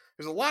 Because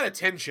there's a lot of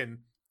tension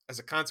as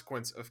a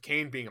consequence of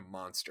Kane being a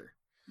monster.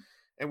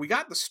 And we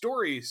got the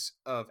stories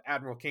of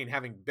Admiral Kane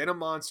having been a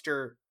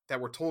monster that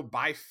were told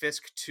by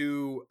Fisk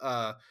to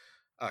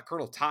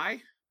Colonel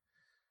Ty,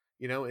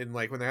 you know, in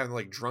like when they're having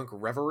like drunk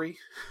revelry,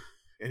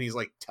 and he's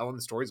like telling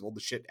the stories of all the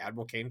shit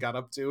Admiral Kane got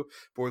up to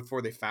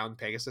before they found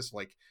Pegasus,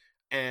 like,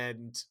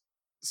 and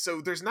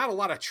so there's not a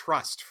lot of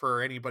trust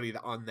for anybody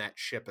on that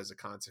ship as a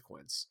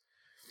consequence.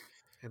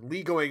 And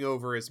Lee going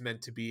over is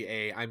meant to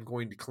be I'm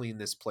going to clean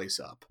this place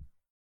up.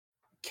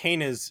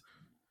 Kane is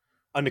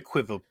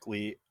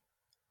unequivocally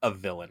a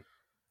villain,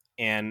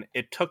 and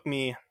it took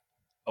me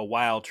a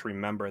while to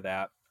remember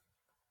that,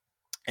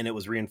 and it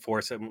was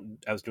reinforced.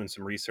 I was doing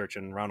some research,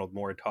 and Ronald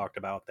Moore talked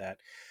about that.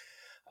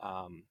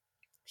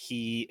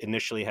 He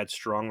initially had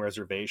strong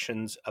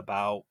reservations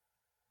about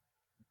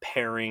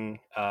pairing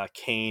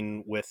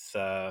Kane with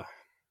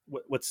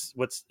what's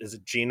is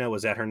it Gina?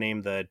 Was that her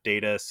name? The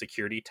data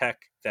security tech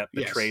that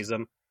betrays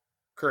him.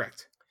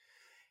 Correct.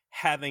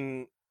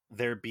 Having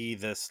there be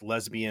this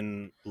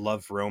lesbian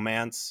love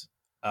romance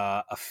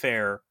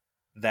affair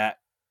that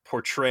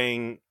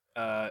portraying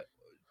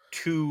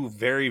two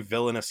very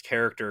villainous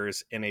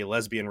characters in a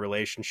lesbian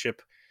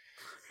relationship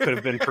could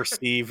have been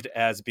perceived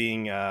as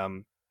being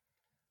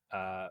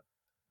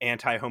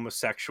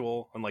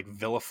anti-homosexual and like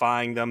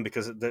vilifying them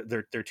because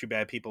they're two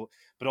bad people.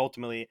 But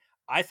ultimately,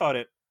 I thought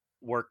it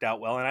worked out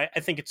well, and I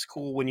think it's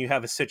cool when you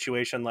have a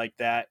situation like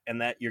that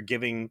and that you're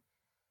giving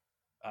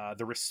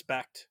the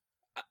respect.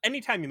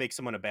 Anytime you make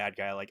someone a bad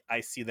guy, like, I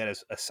see that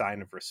as a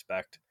sign of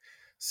respect.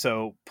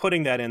 So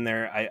putting that in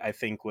there, I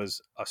think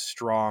was a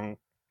strong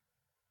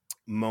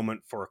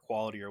moment for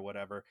equality or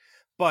whatever.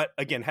 But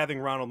again, having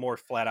Ronald Moore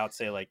flat out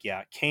say like,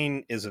 yeah,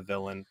 Kane is a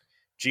villain,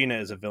 Gina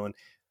is a villain.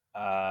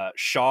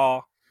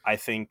 Shaw, I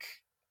think,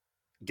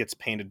 gets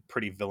painted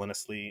pretty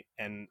villainously,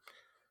 and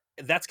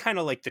that's kind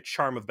of like the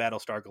charm of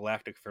Battlestar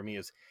Galactica for me,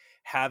 is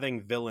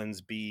having villains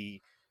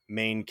be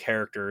main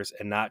characters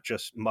and not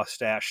just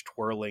mustache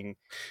twirling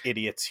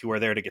idiots who are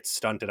there to get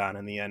stunted on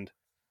in the end.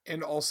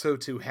 And also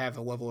to have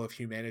a level of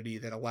humanity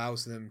that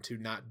allows them to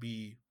not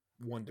be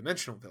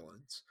one-dimensional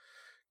villains.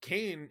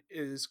 Kane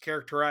is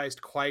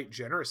characterized quite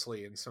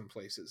generously in some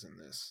places in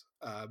this.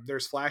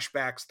 There's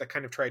flashbacks that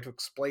kind of try to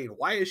explain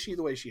why is she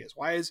the way she is.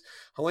 Why is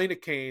Helena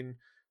Kane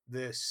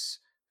this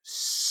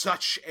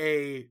such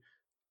a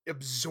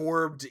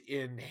absorbed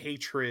in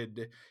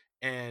hatred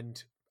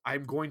and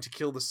I'm going to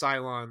kill the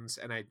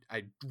Cylons and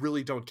I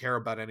really don't care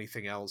about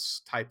anything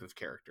else type of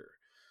character.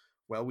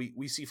 Well,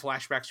 we see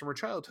flashbacks from her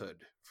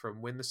childhood,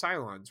 from when the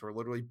Cylons were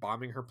literally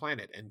bombing her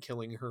planet and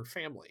killing her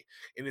family.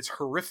 And it's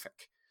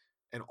horrific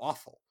and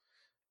awful.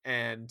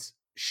 And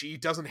she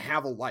doesn't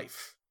have a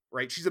life,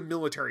 right? She's a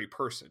military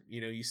person.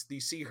 You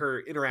see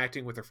her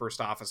interacting with her first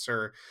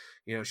officer.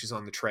 She's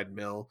on the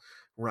treadmill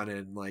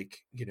running like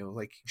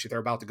they're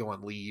about to go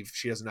on leave.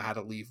 She doesn't know how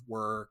to leave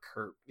work.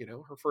 Her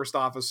first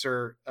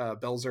officer,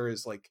 Belzer,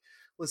 is like,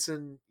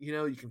 listen,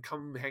 you can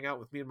come hang out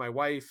with me and my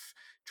wife,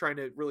 trying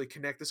to really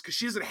connect this, because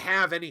she doesn't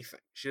have anything.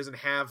 She doesn't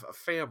have a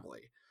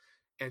family,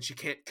 and she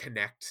can't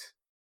connect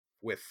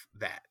with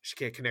that. She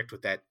can't connect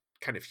with that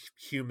kind of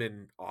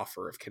human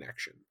offer of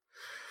connection.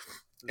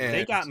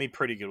 They got me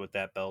pretty good with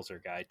that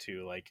Belzer guy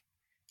too. Like,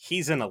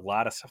 he's in a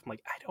lot of stuff. I'm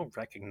like, I don't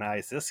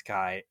recognize this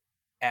guy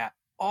at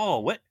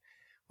all. What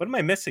am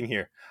I missing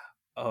here?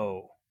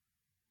 Oh,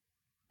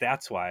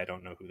 that's why I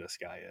don't know who this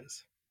guy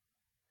is.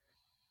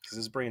 Because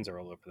his brains are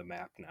all over the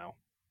map now.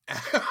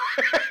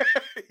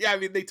 Yeah, I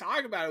mean, they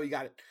talk about it. We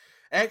got it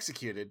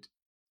executed.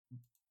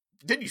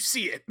 Didn't you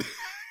see it?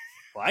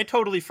 Well, I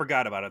totally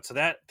forgot about it. So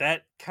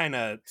that kind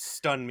of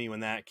stunned me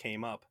when that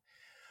came up.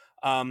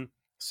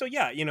 So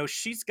yeah,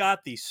 she's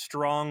got these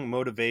strong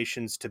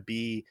motivations to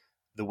be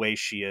the way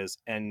she is,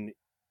 and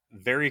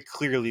very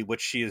clearly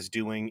what she is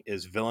doing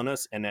is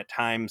villainous and at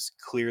times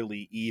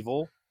clearly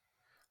evil.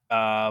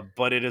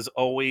 But it is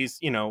always,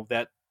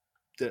 that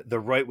the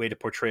right way to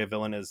portray a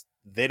villain is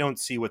they don't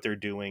see what they're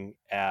doing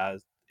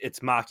as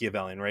it's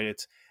Machiavellian, right?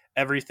 It's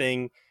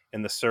everything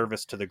in the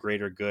service to the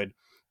greater good.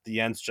 The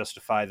ends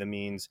justify the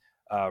means.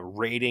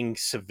 Raiding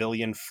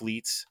civilian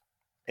fleets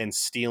and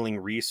stealing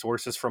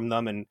resources from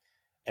them and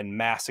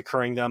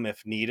massacring them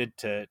if needed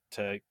to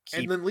keep,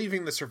 and then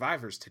leaving the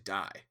survivors to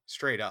die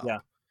straight up. Yeah.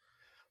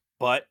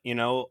 But,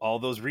 all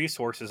those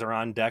resources are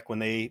on deck when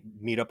they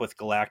meet up with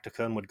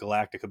Galactica, and would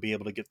Galactica be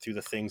able to get through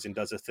the things and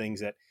does the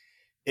things that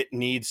it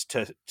needs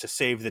to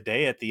save the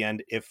day at the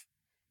end if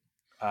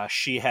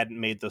she hadn't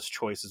made those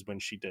choices when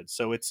she did.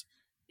 So it's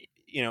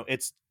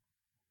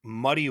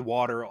muddy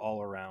water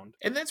all around.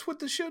 And that's what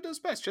the show does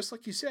best, just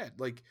like you said.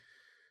 Like,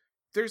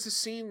 there's a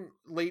scene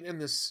late in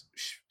this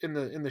in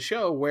the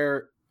show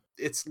where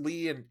it's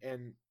Lee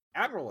and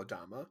Admiral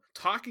Adama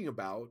talking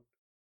about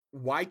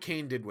why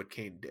Kane did what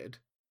Kane did,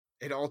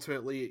 and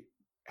ultimately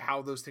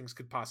how those things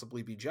could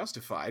possibly be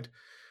justified,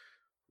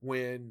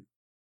 when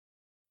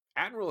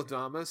Admiral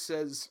Adama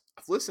says,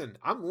 listen,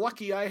 I'm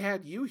lucky I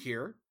had you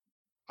here.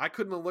 I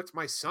couldn't have looked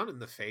my son in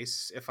the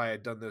face if I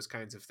had done those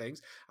kinds of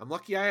things. I'm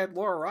lucky I had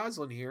Laura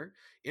Roslin here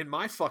in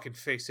my fucking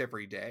face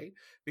every day,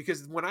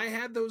 because when I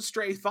had those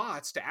stray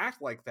thoughts to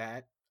act like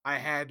that, I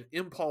had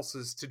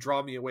impulses to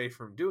draw me away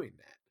from doing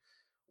that.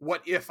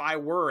 What if I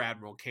were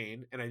Admiral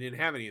Kane and I didn't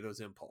have any of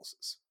those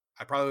impulses?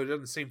 I probably would have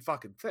done the same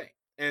fucking thing.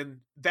 And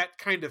that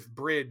kind of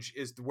bridge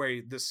is the way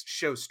this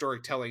show's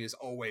storytelling is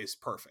always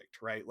perfect,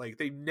 right? Like,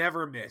 they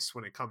never miss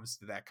when it comes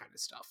to that kind of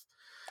stuff.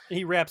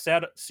 He wraps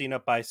that scene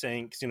up by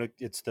saying,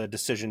 it's the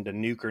decision to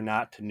nuke or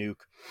not to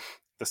nuke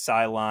the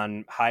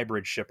Cylon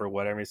hybrid ship or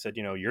whatever. He said,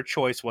 your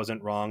choice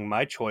wasn't wrong.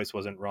 My choice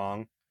wasn't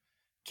wrong.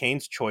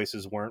 Kane's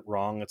choices weren't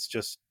wrong. It's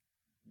just,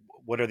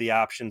 what are the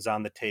options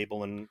on the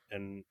table,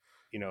 and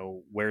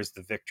where's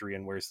the victory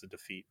and where's the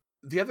defeat?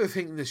 The other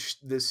thing this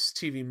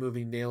TV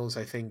movie nails,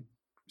 I think,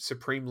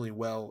 supremely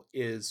well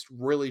is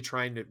really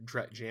trying to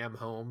jam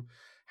home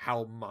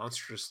how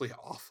monstrously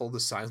awful the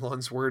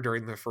Cylons were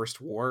during the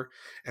First War,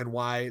 and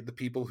why the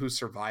people who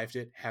survived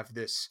it have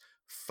this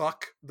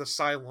fuck the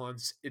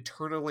Cylons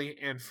eternally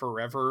and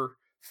forever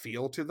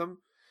feel to them.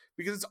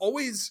 Because it's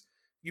always,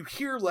 you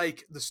hear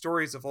like the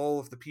stories of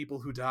all of the people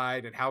who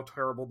died and how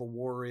terrible the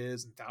war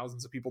is, and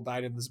thousands of people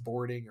died in this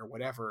boarding or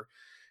whatever.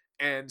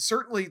 And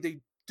certainly they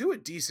do a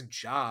decent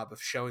job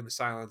of showing the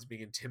Cylons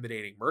being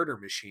intimidating murder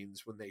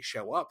machines when they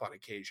show up on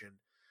occasion.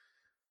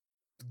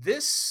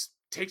 This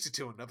takes it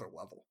to another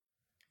level,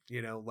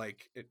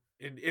 like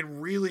in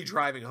really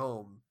driving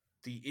home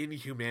the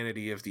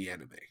inhumanity of the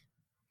enemy.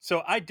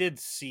 So I did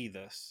see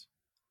this,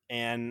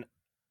 and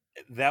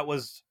that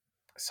was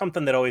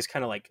something that always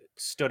kind of like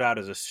stood out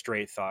as a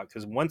straight thought,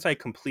 because once I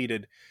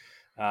completed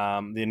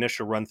the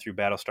initial run through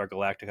Battlestar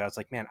Galactica, I was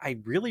like, man, I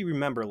really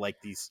remember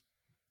like these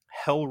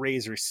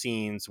Hellraiser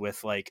scenes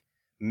with like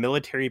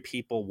military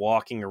people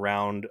walking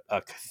around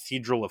a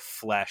cathedral of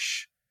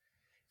flesh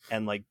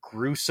and like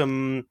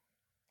gruesome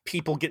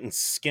people getting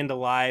skinned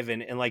alive,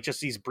 and like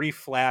just these brief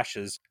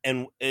flashes.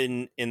 And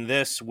in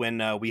this,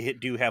 when we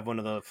do have one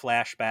of the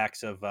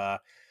flashbacks of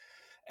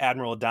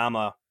Admiral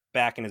Adama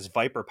back in his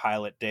Viper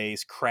pilot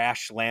days,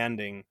 crash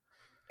landing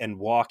and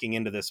walking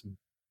into this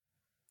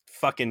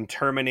fucking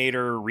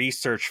Terminator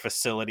research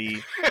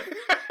facility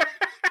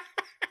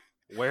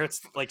where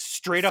it's like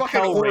straight up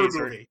Fucking horror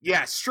Hellraiser. movie.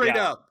 Yeah, straight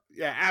Yeah. up.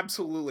 Yeah,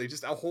 absolutely.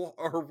 Just a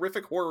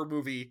horrific horror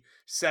movie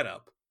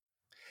setup.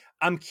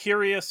 I'm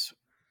curious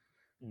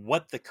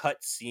what the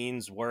cut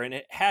scenes were, and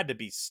it had to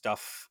be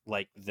stuff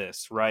like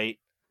this, right?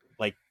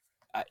 Like,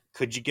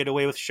 could you get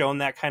away with showing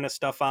that kind of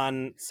stuff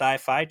on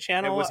Sci-Fi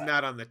Channel? It was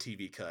not on the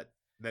TV cut.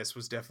 This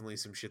was definitely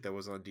some shit that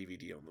was on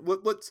DVD only.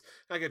 Let's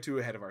not get too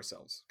ahead of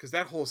ourselves, because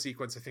that whole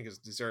sequence I think is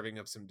deserving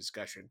of some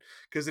discussion,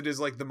 because it is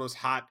like the most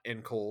hot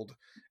and cold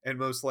and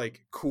most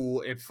like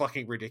cool and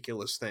fucking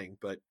ridiculous thing.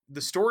 But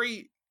the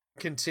story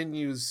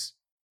continues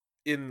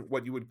in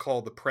what you would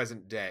call the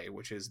present day,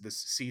 which is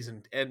this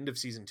end of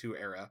season 2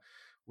 era,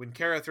 when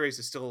Kara Thrace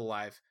is still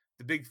alive.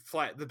 The big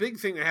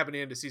thing that happened at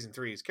the end of season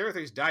 3 is Kara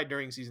Thrace died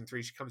during season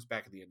 3. She comes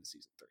back at the end of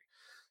season 3,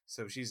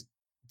 so she's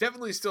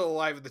definitely still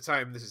alive at the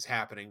time this is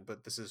happening.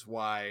 But this is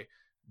why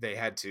they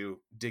had to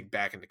dig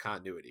back into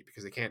continuity,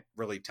 because they can't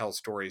really tell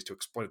stories to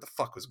explain what the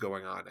fuck was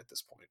going on at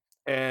this point.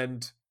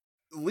 And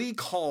Lee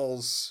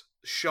calls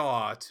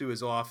Shaw to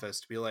his office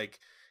to be like,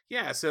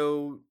 yeah,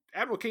 so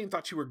Admiral Kane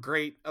thought you were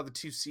great. Other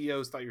two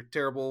CEOs thought you were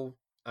terrible.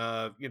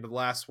 The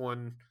last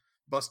one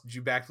busted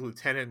you back to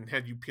lieutenant and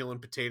had you peeling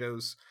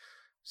potatoes.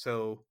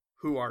 So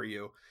who are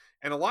you?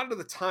 And a lot of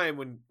the time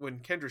when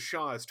Kendra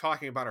Shaw is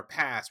talking about her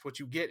past, what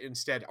you get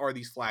instead are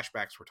these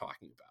flashbacks we're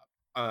talking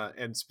about.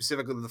 And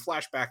specifically the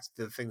flashbacks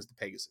to the things the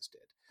Pegasus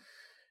did.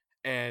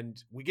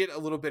 And we get a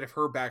little bit of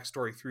her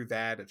backstory through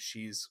that. If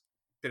she's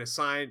been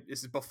assigned,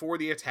 this is before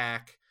the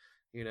attack,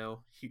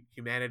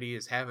 humanity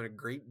is having a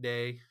great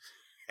day,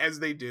 as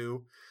they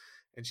do.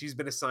 And she's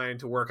been assigned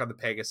to work on the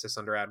Pegasus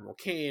under Admiral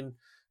Kane,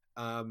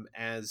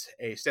 as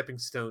a stepping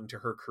stone to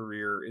her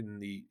career in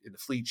the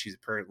fleet. She's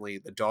apparently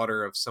the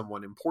daughter of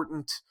someone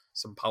important,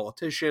 some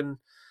politician,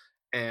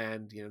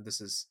 and this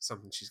is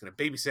something she's going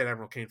to babysit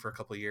Admiral Kane for a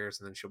couple of years,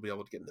 and then she'll be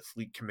able to get in the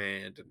fleet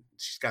command, and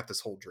she's got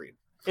this whole dream.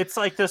 It's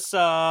like this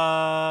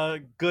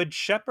Good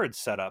Shepherd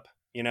setup,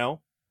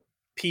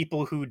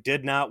 people who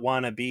did not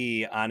want to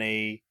be on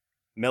a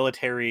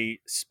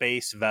military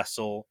space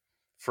vessel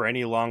for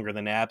any longer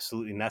than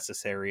absolutely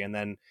necessary, and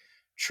then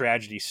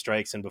tragedy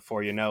strikes, and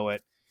before you know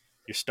it,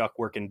 you're stuck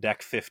working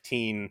deck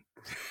 15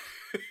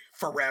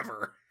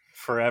 forever.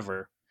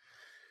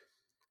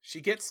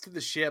 She gets to the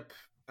ship.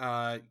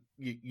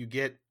 You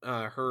get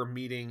her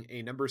meeting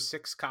a number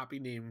 6 copy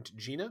named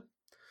Gina,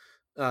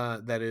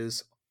 that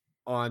is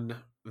on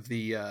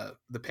the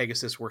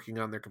Pegasus, working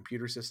on their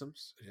computer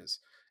systems. It is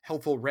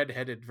helpful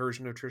redheaded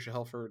version of Tricia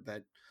Helfer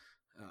that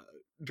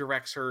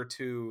directs her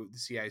to the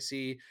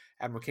CIC.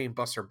 Admiral Kane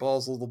busts her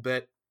balls a little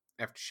bit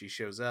after she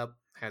shows up,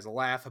 has a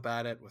laugh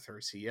about it with her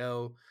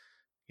CO,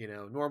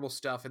 normal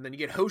stuff. And then you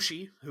get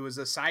Hoshi, who is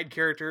a side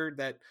character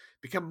that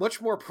become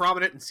much more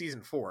prominent in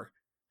season 4.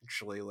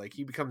 Actually, like,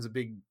 he becomes a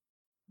big,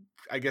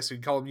 I guess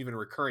we'd call him even a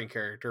recurring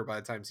character by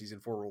the time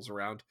season 4 rolls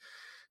around,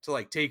 to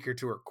like take her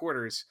to her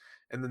quarters.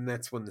 And then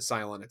that's when the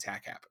Cylon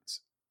attack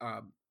happens.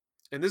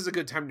 And this is a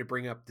good time to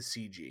bring up the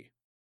CG.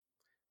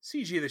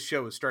 CG of the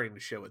show is starting to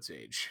show its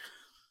age.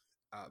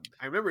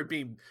 I remember it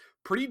being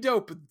pretty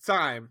dope at the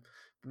time.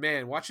 But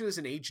man, watching this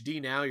in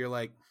HD now, you're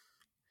like,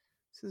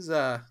 this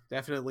is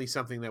definitely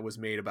something that was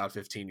made about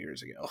 15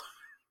 years ago.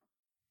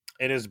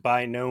 It is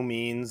by no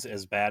means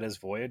as bad as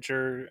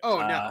Voyager.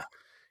 Oh, no.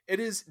 It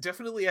is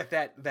definitely at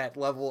that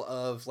level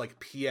of like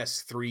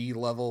PS3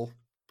 level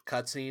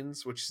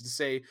cutscenes, which is to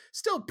say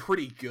still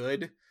pretty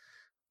good,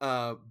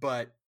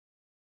 but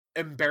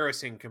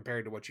embarrassing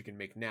compared to what you can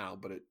make now.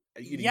 But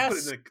you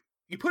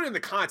put it in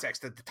the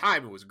context at the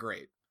time, it was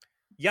great.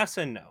 Yes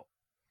and no.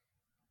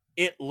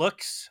 It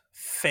looks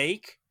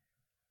fake,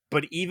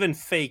 but even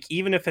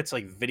if it's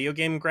like video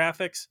game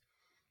graphics,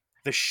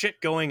 the shit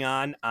going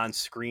on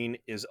screen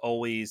is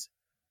always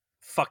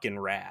fucking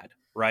rad,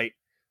 right?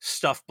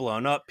 Stuff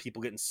blown up,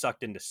 people getting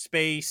sucked into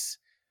space,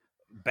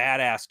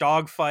 badass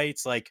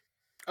dogfights, like,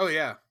 oh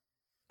yeah,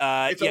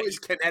 it's always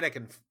kinetic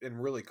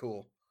and really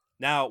cool.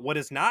 Now, what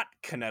is not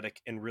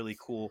kinetic and really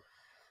cool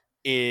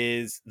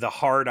is the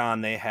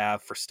hard-on they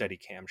have for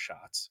Steadicam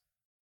shots.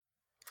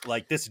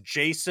 Like this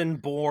Jason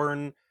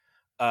Bourne,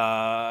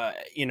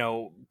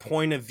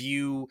 point of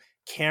view,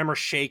 camera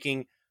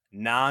shaking,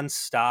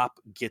 nonstop,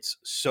 gets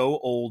so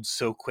old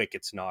so quick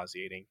it's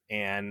nauseating,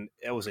 and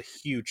it was a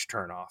huge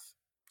turnoff.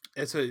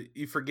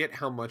 You forget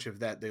how much of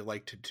that they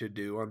like to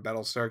do on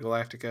Battlestar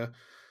Galactica,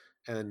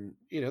 and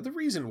the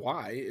reason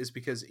why is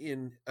because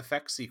in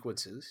effect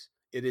sequences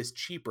it is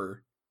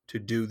cheaper to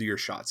do your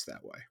shots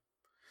that way,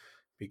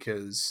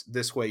 because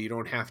this way you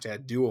don't have to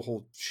do a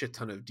whole shit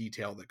ton of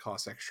detail that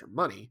costs extra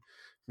money,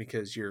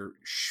 because you're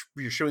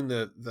showing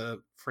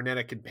the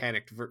frenetic and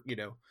panicked, you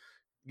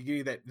give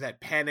you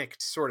that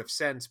panicked sort of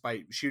sense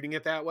by shooting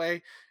it that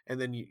way, and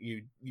then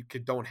you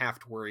don't have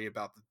to worry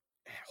about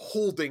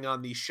holding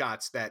on these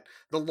shots that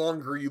the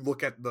longer you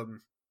look at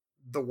them,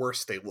 the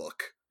worse they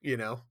look.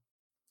 So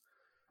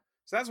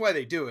that's why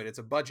they do it. It's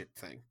a budget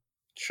thing.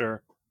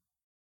 Sure.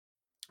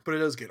 But it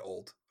does get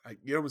old.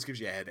 It almost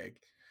gives you a headache.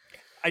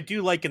 I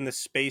do like in the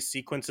space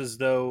sequences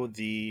though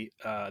the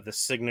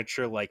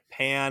signature like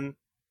pan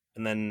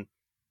and then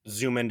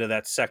zoom into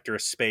that sector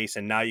of space,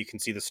 and now you can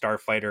see the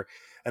starfighter,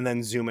 and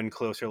then zoom in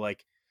closer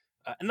like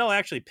and they'll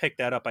actually pick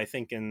that up I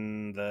think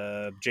in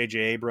the J.J.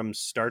 Abrams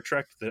Star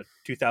Trek, the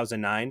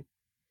 2009.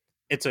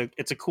 It's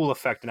a cool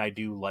effect, and I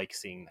do like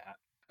seeing that.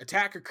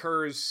 Attack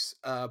occurs.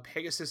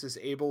 Pegasus is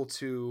able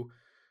to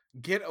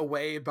get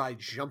away by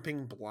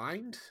jumping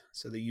blind.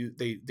 So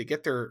they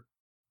get their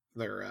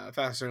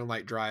faster than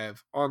light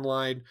drive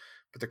online,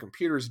 but the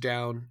computer's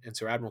down, and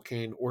so Admiral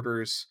Kane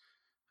orders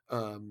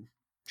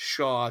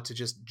Shaw to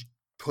just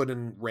put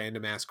in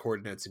random ass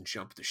coordinates and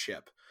jump the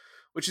ship,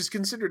 which is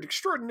considered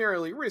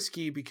extraordinarily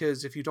risky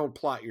because if you don't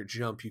plot your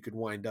jump, you could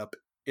wind up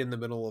in the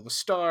middle of a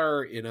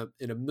star, in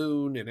a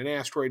moon, in an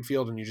asteroid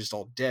field, and you're just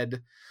all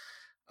dead.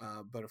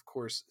 But of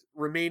course,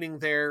 remaining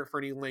there for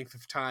any length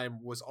of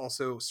time was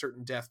also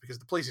certain death because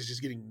the place is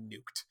just getting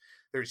nuked.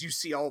 You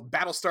see all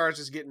Battlestars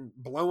just getting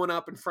blown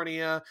up in front of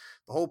you.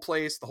 The whole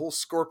place, the whole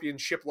Scorpion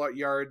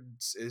shipyard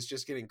is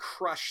just getting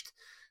crushed.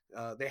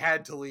 They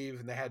had to leave,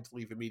 and they had to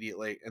leave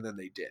immediately, and then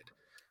they did.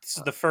 This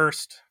is the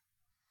first,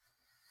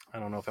 I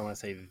don't know if I want to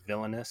say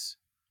villainous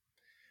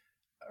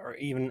or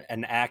even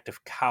an act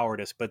of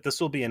cowardice, but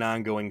this will be an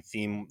ongoing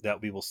theme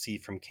that we will see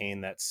from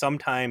Kane, that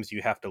sometimes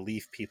you have to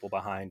leave people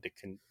behind to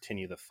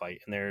continue the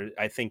fight. And there,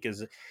 I think,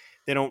 is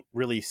they don't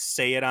really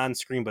say it on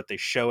screen, but they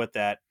show it,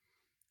 that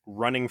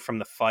running from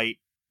the fight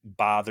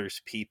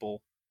bothers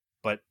people,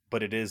 but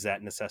it is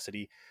that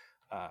necessity.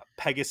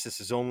 Pegasus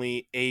is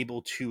only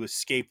able to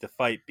escape the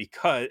fight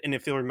because, and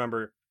if you'll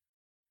remember,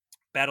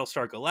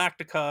 Battlestar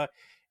Galactica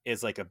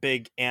is like a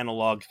big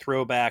analog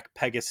throwback.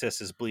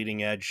 Pegasus is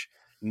bleeding edge,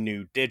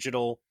 new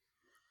digital.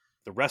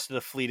 The rest of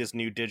the fleet is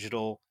new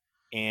digital,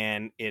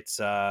 and it's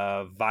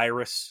a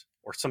virus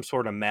or some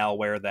sort of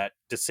malware that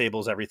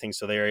disables everything,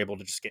 so they are able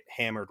to just get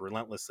hammered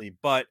relentlessly.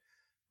 But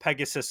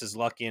Pegasus is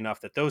lucky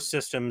enough that those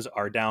systems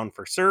are down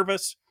for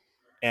service,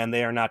 and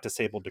they are not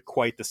disabled to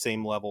quite the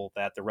same level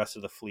that the rest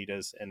of the fleet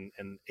is, and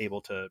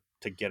able to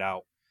get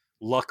out,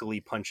 luckily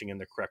punching in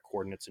the correct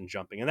coordinates and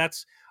jumping. And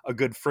that's a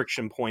good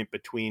friction point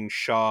between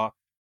Shaw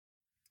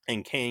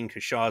and Kane,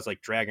 because Shaw is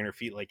like dragging her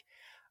feet like,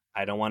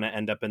 I don't want to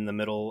end up in the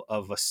middle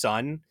of a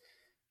sun.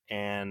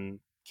 And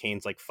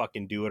Kane's like,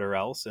 fucking do it or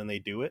else. And they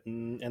do it,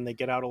 and they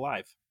get out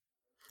alive.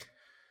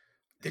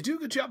 They do a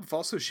good job of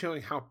also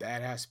showing how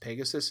badass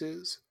Pegasus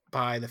is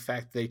by the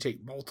fact they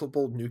take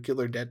multiple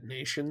nuclear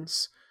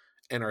detonations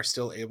and are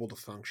still able to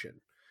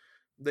function.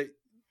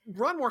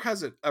 Ron Moore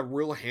has a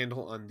real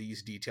handle on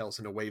these details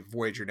in a way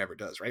Voyager never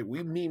does, right?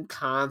 We meme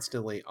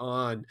constantly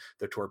on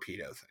the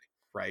torpedo thing,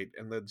 right?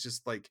 And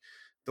just like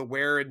the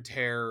wear and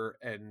tear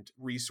and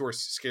resource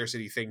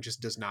scarcity thing just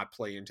does not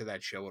play into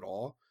that show at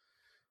all.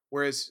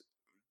 Whereas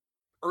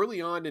early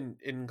on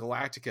in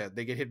Galactica,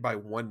 they get hit by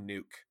one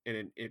nuke,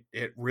 and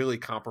it really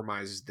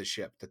compromises the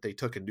ship that they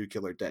took a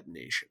nuclear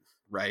detonation,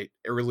 right?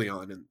 Early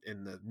on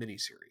in the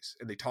miniseries.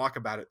 And they talk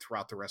about it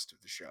throughout the rest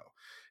of the show.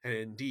 And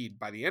indeed,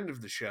 by the end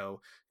of the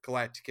show,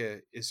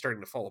 Galactica is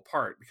starting to fall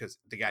apart because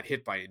they got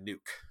hit by a nuke.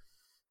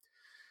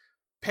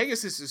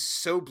 Pegasus is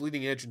so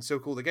bleeding edge and so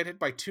cool. They got hit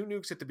by 2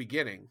 nukes at the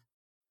beginning,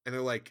 and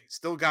they're like,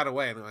 still got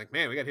away. And they're like,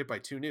 man, we got hit by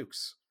 2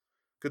 nukes.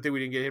 Good thing we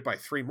didn't get hit by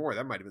 3 more.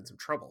 That might have been some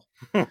trouble.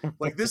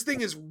 Like, this thing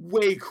is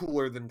way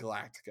cooler than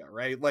Galactica,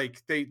 right?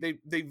 Like, they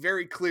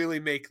very clearly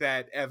make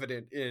that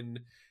evident in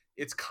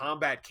its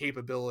combat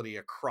capability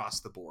across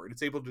the board.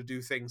 It's able to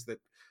do things that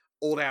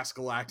old-ass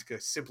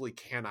Galactica simply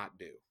cannot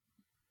do.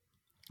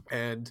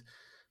 And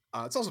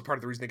it's also part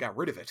of the reason they got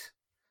rid of it,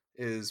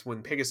 is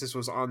when Pegasus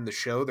was on the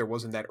show, there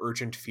wasn't that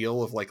urgent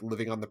feel of, like,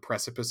 living on the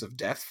precipice of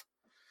death.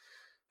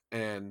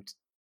 And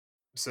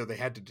so they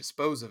had to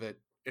dispose of it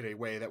in a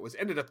way that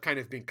ended up kind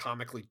of being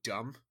comically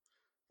dumb,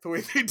 the way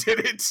they did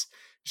it,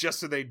 just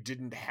so they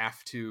didn't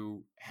have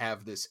to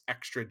have this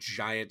extra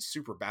giant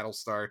super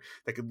Battlestar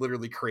that could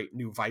literally create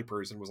new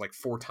Vipers and was like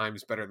 4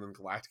 times better than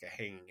Galactica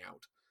hanging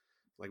out.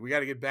 Like, we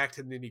got to get back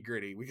to the nitty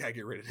gritty. We got to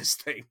get rid of this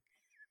thing.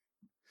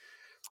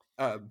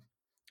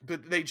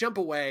 But they jump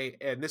away,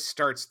 and this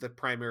starts the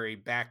primary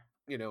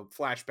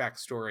flashback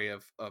story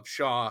of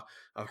Shaw,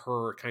 of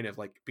her kind of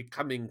like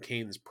becoming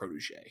Kane's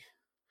protege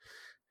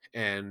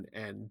and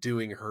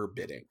doing her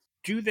bidding.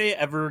 Do they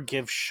ever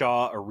give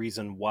Shaw a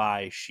reason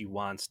why she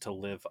wants to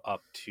live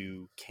up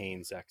to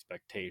Kane's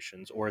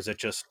expectations? Or is it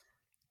just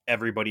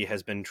everybody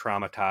has been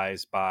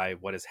traumatized by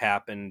what has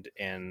happened,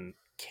 and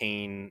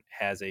Kane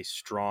has a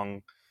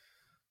strong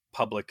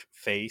public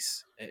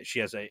face?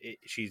 She's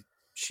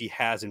she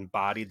has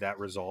embodied that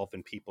resolve,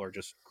 and people are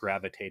just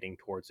gravitating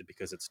towards it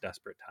because it's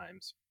desperate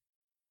times.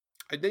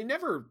 They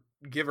never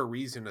give a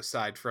reason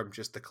aside from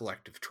just the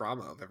collective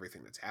trauma of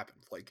everything that's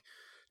happened. Like,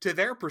 to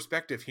their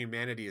perspective,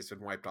 humanity has been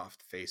wiped off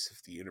the face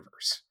of the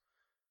universe.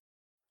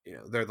 You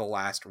know, they're the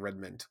last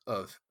remnant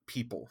of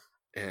people,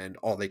 and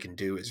all they can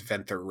do is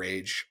vent their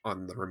rage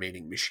on the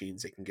remaining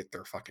machines they can get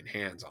their fucking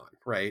hands on,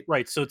 right?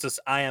 Right. So it's this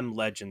I Am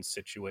Legend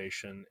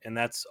situation. And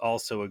that's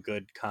also a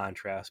good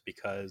contrast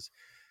because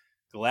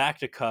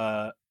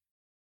Galactica,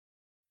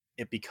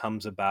 it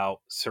becomes about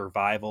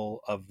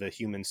survival of the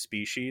human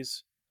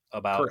species,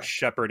 about Correct.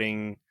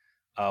 shepherding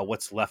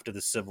what's left of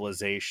the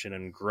civilization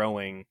and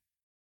growing,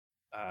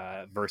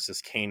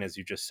 versus Kane, as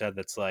you just said,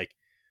 that's like,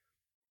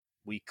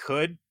 we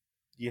could,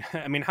 yeah.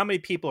 I mean, how many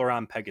people are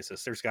on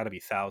Pegasus? There's got to be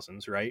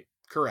thousands, right?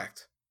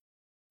 Correct.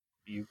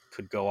 You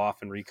could go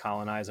off and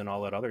recolonize and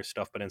all that other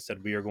stuff, but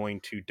instead we are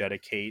going to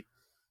dedicate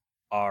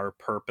our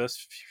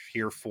purpose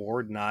here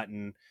forward, not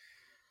in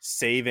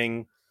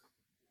saving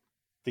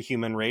the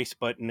human race,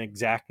 but in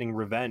exacting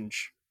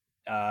revenge,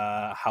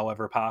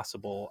 however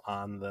possible,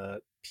 on the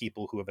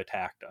people who have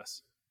attacked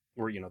us,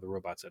 or, you know, the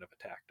robots that have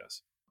attacked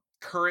us.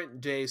 Current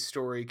day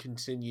story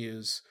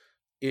continues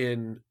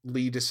in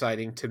Lee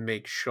deciding to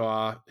make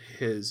Shaw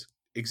his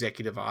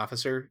executive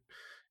officer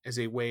as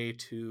a way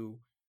to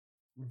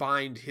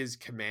bind his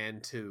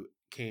command to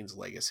Kane's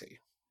legacy.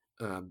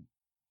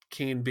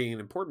 Kane being an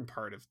important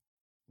part of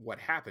what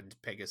happened to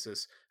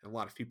Pegasus, and a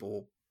lot of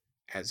people,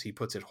 as he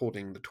puts it,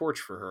 holding the torch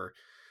for her.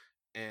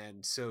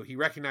 And so he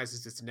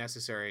recognizes it's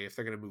necessary if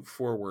they're going to move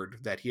forward,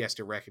 that he has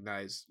to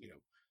recognize, you know,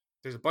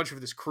 there's a bunch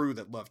of this crew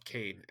that loved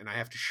Kane, and I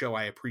have to show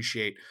I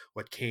appreciate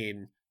what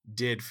Kane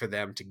did for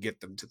them to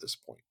get them to this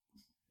point.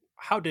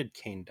 How did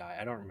Kane die?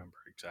 I don't remember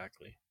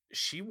exactly.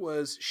 She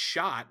was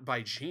shot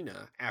by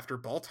Gina after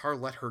Baltar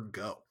let her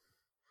go.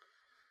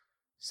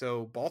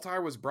 So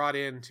Baltar was brought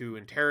in to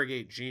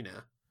interrogate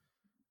Gina,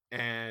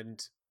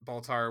 and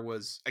Baltar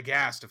was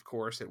aghast, of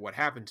course, at what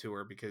happened to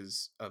her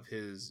because of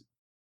his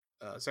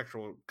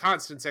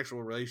constant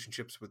sexual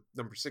relationships with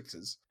number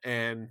sixes,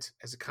 and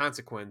as a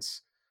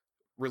consequence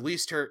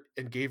released her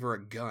and gave her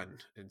a gun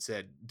and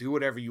said, do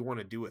whatever you want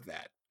to do with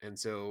that. And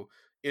so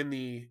in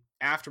the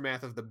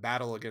aftermath of the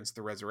battle against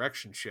the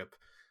resurrection ship,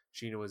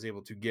 Gina was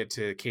able to get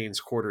to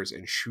Kane's quarters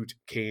and shoot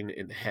Kane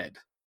in the head.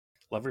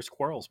 Lovers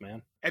quarrels,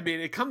 man. I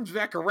mean, it comes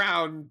back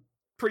around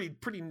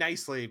pretty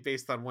nicely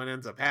based on what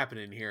ends up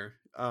happening here.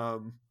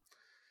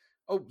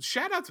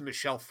 Shout out to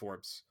Michelle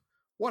Forbes.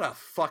 What a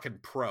fucking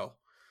pro.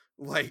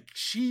 Like,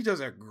 she does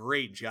a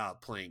great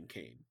job playing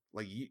Kane.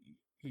 Like,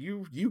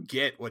 you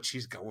get what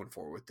she's going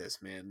for with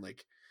this, man.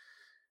 Like,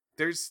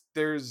 there's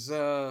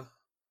a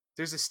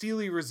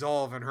steely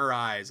resolve in her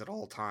eyes at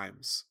all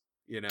times,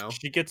 you know.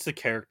 She gets the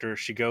character,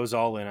 she goes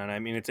all in on it. I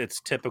mean,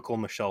 it's typical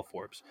Michelle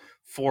Forbes.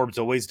 Forbes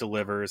always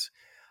delivers.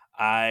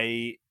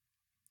 I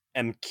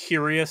am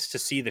curious to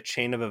see the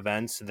chain of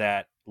events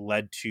that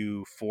led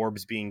to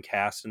Forbes being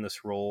cast in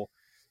this role,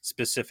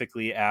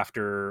 specifically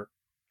after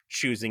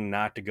choosing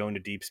not to go into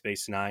Deep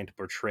Space Nine to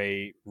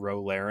portray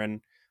Ro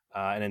Laren,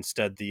 and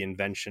instead the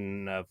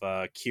invention of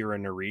Kira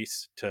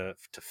Nerys to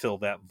fill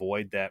that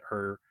void that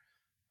her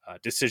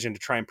decision to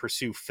try and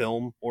pursue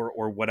film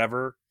or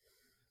whatever.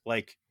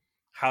 Like,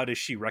 how does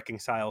she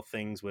reconcile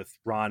things with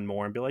Ron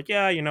Moore and be like,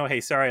 yeah, you know,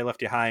 hey, sorry I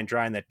left you high and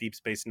dry in that Deep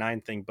Space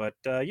Nine thing, but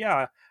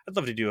yeah, I'd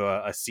love to do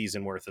a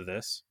season worth of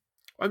this.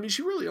 I mean,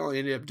 she really only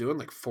ended up doing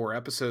like 4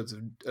 episodes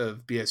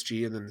of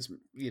BSG, and then this,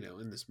 you know,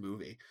 in this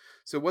movie.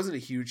 So it wasn't a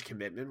huge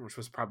commitment, which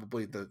was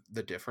probably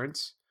the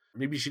difference.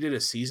 Maybe she did a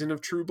season of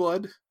True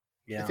Blood,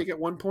 Yeah. I think, at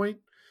one point.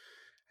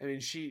 I mean,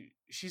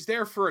 she's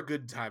there for a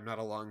good time, not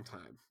a long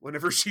time,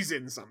 whenever she's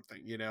in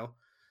something, you know?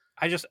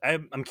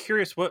 I'm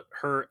curious what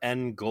her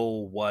end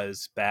goal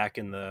was back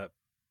in the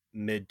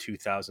mid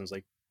 2000s.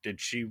 Like, did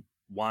she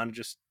want to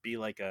just be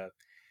like a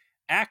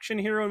action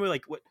hero? And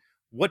like,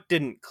 what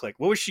didn't click?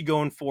 What was she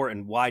going for,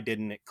 and why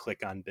didn't it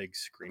click on big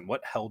screen?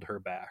 What held her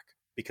back?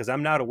 Because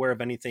I'm not aware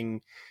of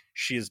anything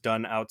she has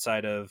done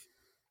outside of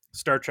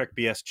Star Trek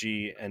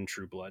BSG and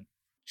True Blood.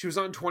 She was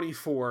on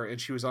 24, and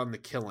she was on The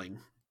Killing,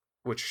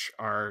 which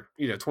are,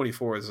 you know,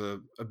 24 is a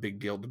big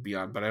deal to be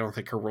on, but I don't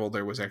think her role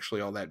there was actually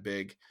all that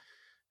big.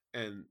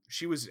 And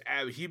she was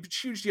a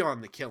huge deal on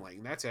The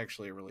Killing. That's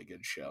actually a really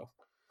good show.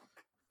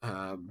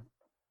 And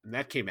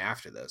that came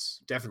after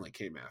this. Definitely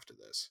came after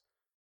this.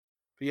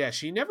 But yeah,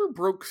 she never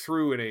broke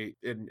through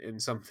in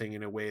something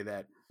in a way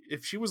that,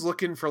 if she was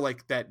looking for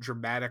like that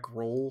dramatic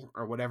role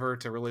or whatever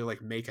to really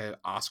like make an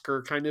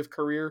Oscar kind of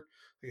career,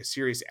 like a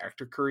serious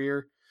actor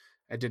career,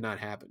 that did not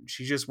happen.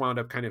 She just wound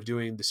up kind of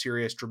doing the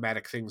serious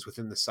dramatic things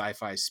within the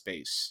sci-fi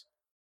space.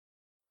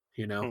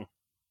 You know?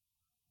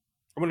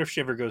 I wonder if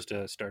she ever goes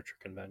to Star Trek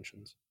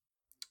conventions.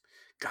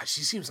 God,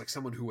 she seems like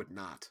someone who would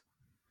not.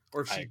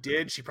 Or if she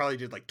did, she probably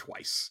did like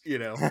twice, you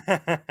know?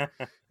 And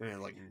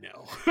I'm like,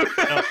 no.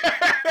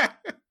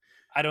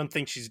 I don't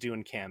think she's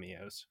doing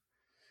cameos.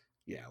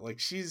 Yeah, like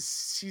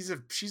she's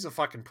a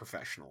fucking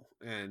professional,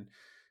 and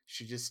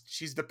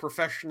she's the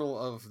professional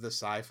of the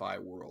sci-fi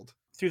world.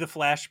 through the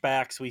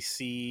flashbacks, we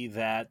see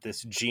that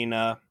this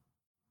Gina,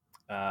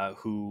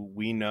 who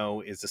we know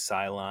is a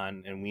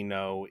Cylon and we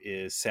know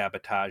is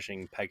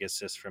sabotaging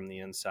Pegasus from the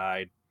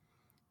inside,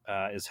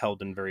 is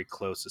held in very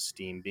close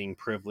esteem, being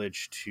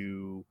privileged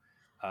to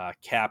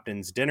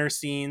captain's dinner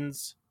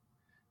scenes,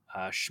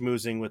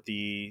 schmoozing with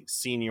the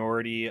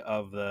seniority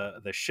of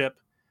the ship,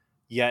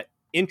 yet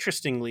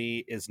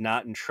interestingly is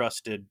not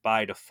entrusted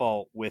by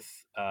default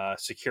with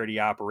security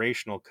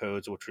operational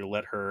codes, which will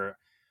let her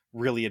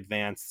really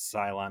advance the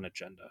Cylon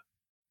agenda.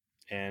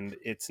 And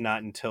it's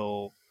not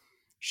until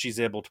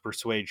she's able to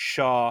persuade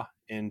Shaw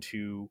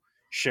into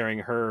sharing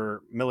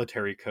her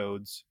military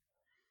codes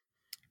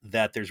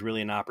that there's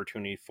really an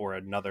opportunity for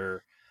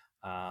another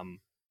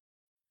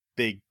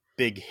big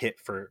hit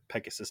for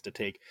Pegasus to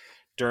take.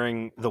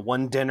 During the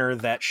one dinner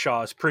that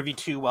Shaw is privy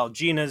to while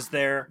Gina's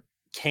there,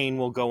 Kane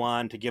will go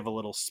on to give a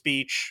little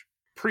speech.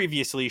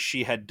 Previously,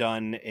 she had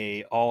done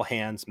a all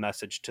hands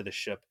message to the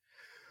ship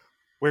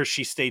where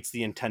she states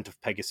the intent of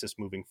Pegasus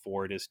moving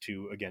forward is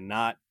to, again,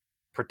 not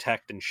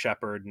protect and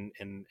shepherd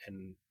and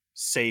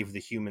save the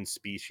human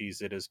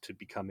species. It is to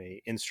become an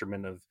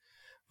instrument of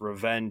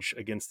revenge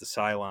against the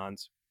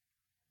Cylons.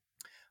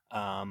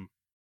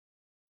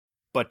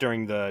 But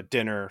during the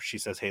dinner, she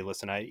says, "Hey,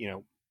 listen, I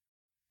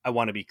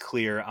want to be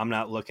clear. I'm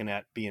not looking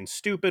at being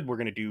stupid. We're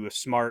going to do a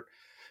smart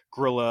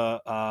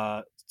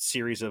guerrilla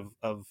series of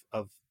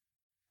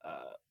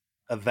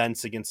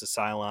events against the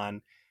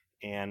Cylon,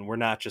 and we're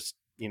not just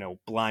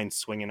blind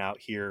swinging out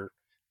here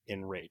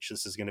in rage.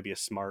 This is going to be a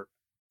smart,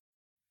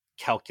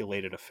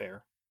 calculated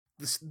affair."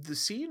 The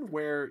scene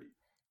where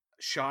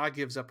Shaw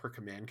gives up her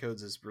command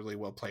codes is really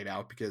well played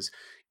out because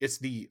it's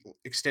the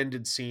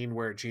extended scene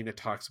where Gina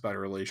talks about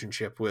her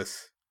relationship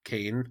with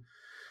Kane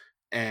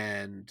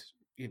and,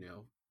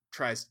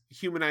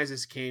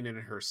 humanizes Kane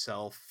and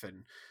herself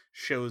and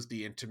shows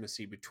the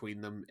intimacy between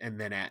them, and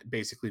then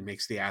basically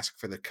makes the ask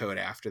for the code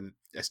after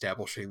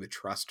establishing the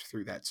trust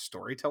through that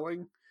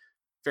storytelling.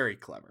 Very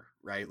clever,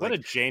 right? What a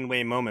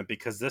Janeway moment,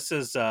 because this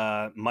is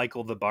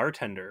Michael the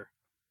bartender,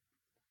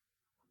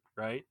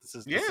 right? This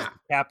is the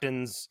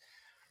captain's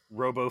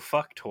robo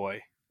fuck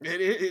toy.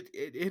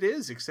 It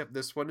is, except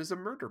this one is a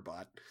murder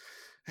bot.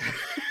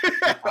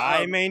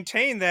 I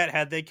maintain that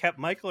had they kept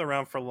Michael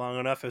around for long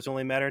enough, it was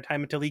only a matter of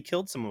time until he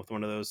killed someone with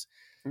one of those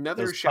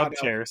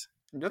chairs.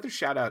 Another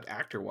shout out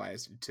actor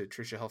wise to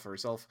Tricia Helfer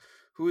herself,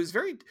 who is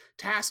very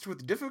tasked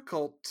with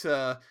difficult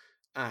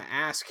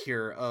ask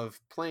here of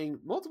playing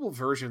multiple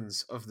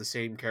versions of the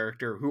same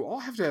character who all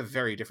have to have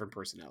very different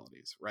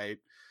personalities, right?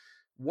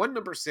 One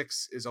number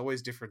 6 is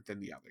always different than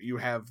the other. You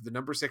have the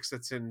number 6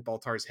 that's in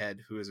Baltar's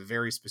head, who is a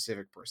very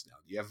specific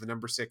personality. You have the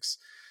number 6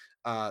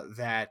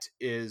 that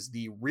is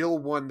the real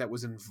one that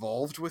was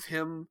involved with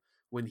him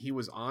when he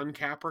was on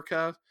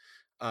Caprica,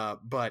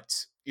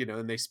 but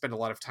and they spend a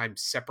lot of time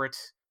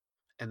separate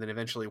and then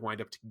eventually wind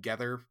up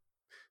together,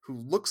 who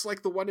looks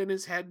like the one in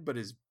his head but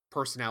is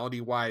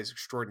personality wise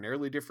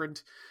extraordinarily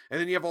different. And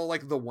then you have all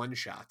like the one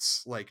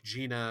shots like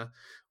Gina,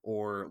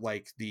 or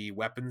like the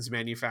weapons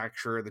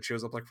manufacturer that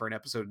shows up like for an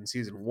episode in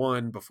season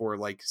 1 before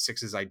like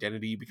 6's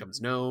identity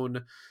becomes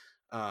known,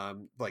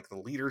 like the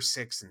leader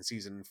 6 in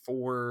season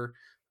 4.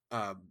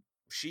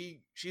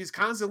 She's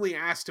constantly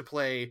asked to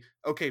play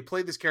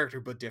this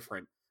character but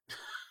different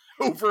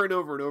over and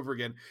over and over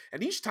again,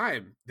 and each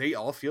time they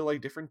all feel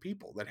like different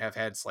people that have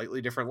had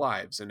slightly different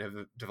lives and have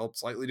developed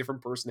slightly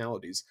different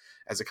personalities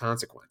as a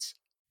consequence.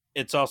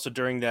 It's also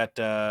during that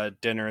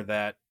dinner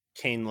that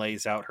Kane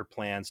lays out her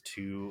plans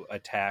to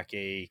attack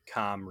a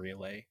comm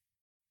relay,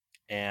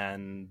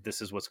 and this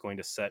is what's going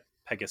to set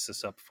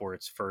Pegasus up for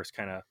its first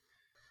kind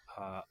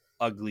of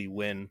ugly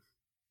win,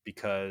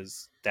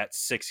 because that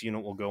 6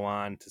 unit will go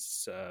on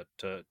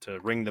to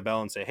ring the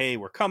bell and say, "Hey,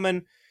 we're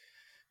coming,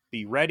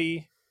 be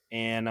ready,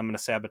 and I'm going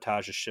to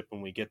sabotage a ship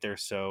when we get there,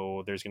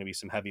 so there's going to be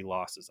some heavy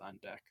losses on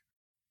deck."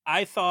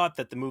 I thought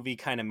that the movie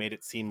kind of made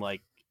it seem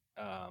like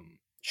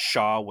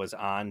Shaw was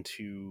on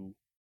to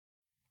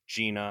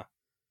Gina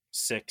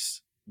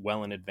 6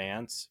 well in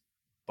advance,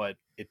 but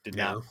it did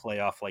not play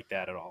off like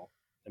that at all.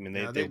 I mean,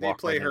 they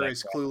play her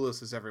as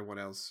clueless as everyone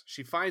else.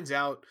 She finds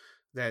out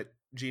that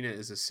Gina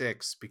is a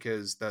 6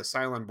 because the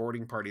Cylon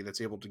boarding party that's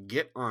able to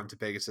get onto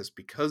Pegasus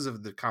because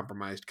of the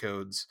compromised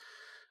codes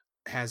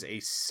has a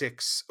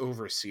 6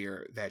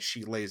 overseer that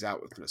she lays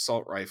out with an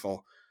assault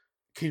rifle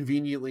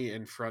conveniently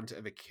in front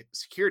of a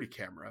security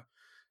camera,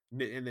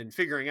 and then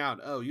figuring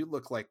out, "Oh, you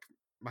look like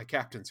my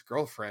captain's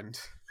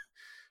girlfriend,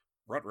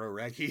 Rutro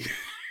Raggy."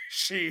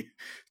 She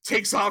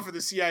takes off of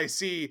the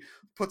CIC,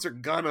 puts her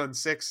gun on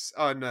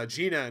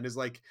Gina, and is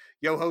like,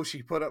 "Yo ho,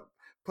 she put up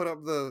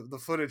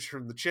the footage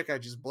from the chick I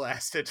just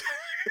blasted."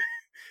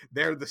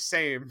 They're the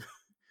same.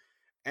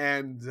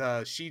 And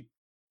she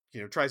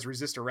tries to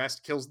resist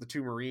arrest, kills the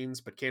 2 Marines,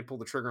 but can't pull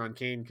the trigger on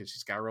Kane because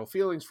she's got real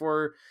feelings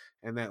for her,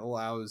 and that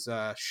allows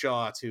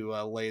Shaw to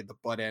lay the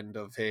butt end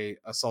of a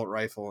assault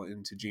rifle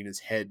into Gina's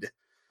head,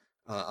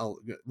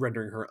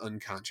 rendering her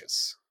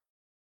unconscious.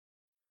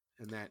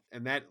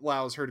 And that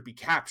allows her to be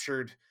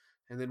captured,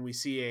 and then we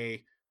see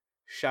a,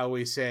 shall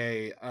we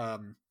say,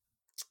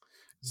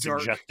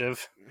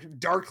 suggestive,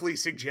 darkly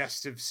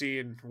suggestive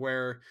scene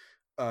where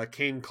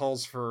Kane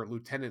calls for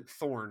Lieutenant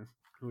Thorne,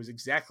 who is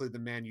exactly the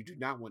man you do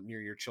not want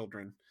near your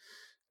children,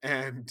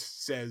 and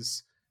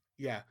says,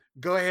 yeah,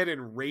 go ahead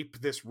and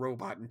rape this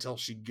robot until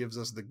she gives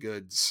us the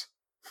goods.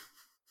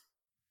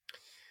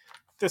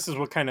 This is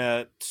what kind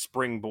of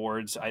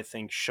springboards, I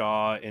think,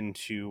 Shaw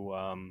into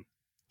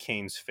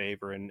Kane's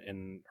favor,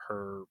 and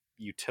her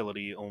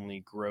utility only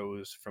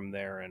grows from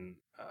there, and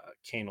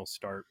Kane will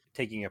start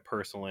taking a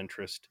personal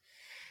interest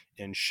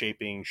in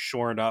shaping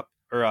Shaw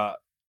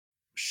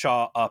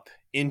up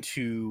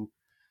into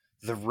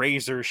the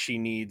razor she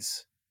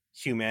needs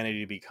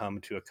humanity to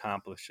become to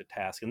accomplish a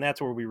task. And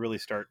that's where we really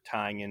start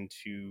tying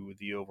into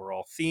the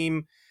overall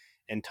theme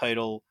and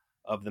title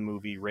of the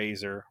movie,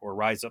 Razor, or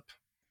Rise Up,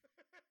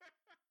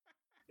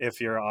 if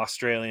you're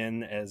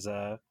Australian, as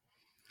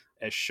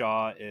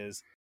Shaw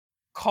is.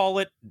 Call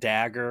it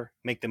Dagger.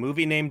 Make the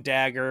movie named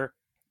Dagger.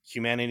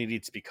 Humanity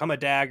needs to become a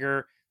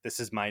dagger. This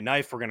is my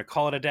knife. We're going to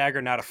call it a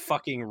dagger, not a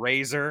fucking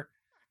razor.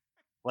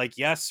 Like,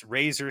 yes,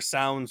 razor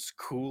sounds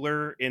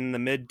cooler in the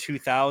mid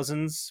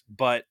 2000s,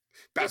 but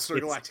Battlestar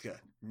Galactica,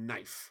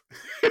 knife.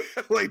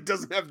 Like,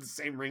 doesn't have the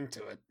same ring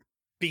to it.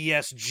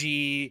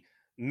 BSG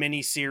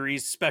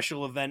miniseries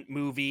special event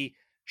movie,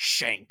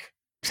 shank.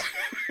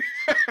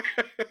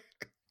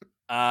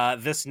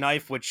 This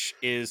knife, which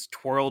is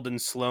twirled in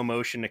slow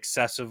motion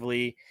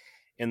excessively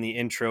in the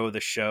intro of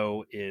the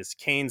show, is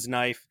Kane's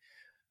knife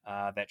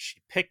that she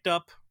picked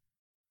up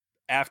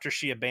after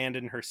she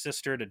abandoned her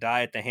sister to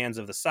die at the hands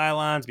of the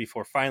Cylons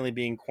before finally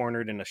being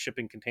cornered in a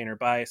shipping container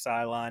by a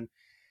Cylon.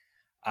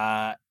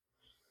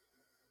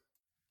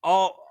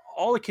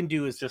 All it can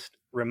do is just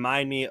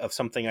remind me of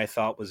something I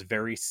thought was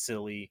very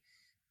silly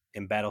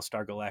in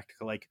Battlestar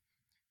Galactica. Like,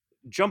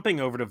 jumping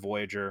over to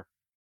Voyager,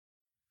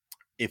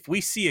 if we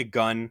see a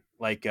gun,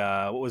 like,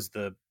 what was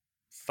the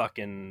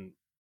fucking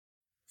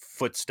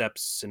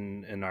footsteps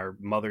in our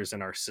mothers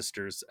and our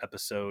sisters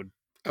episode?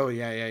 Oh,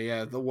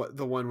 yeah. The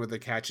one with the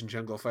catch and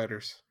jungle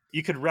fighters.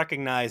 You could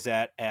recognize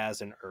that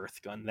as an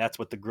Earth gun. That's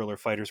what the Griller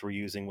fighters were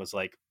using, was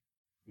like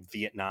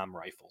Vietnam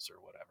rifles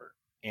or whatever.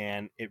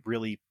 And it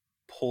really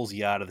pulls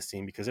you out of the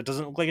scene because it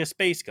doesn't look like a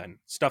space gun.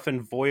 Stuff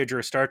in Voyager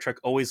or Star Trek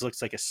always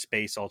looks like a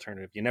space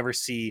alternative. You never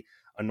see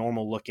a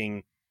normal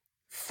looking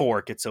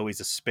fork. It's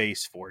always a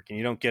space fork. And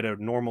you don't get a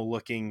normal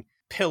looking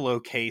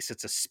pillowcase.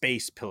 It's a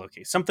space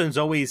pillowcase. Something's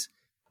always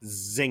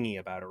zingy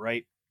about it,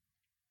 right?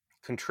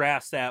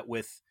 Contrast that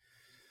with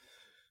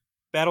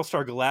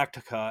Battlestar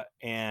Galactica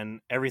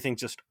and everything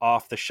just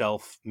off the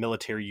shelf,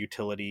 military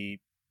utility,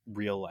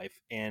 real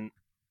life. And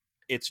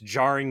it's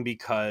jarring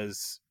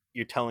because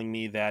you're telling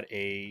me that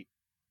a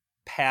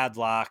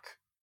padlock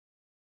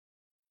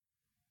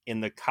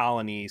in the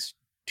colonies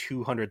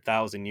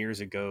 200,000 years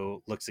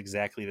ago looks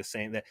exactly the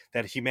same,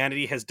 that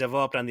humanity has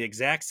developed on the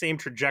exact same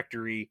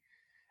trajectory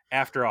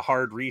after a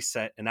hard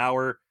reset, and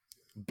our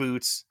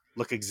boots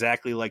look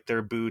exactly like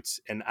their boots,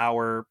 and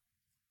our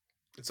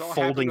it's all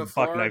folding happened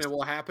before, buck knives. and it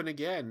will happen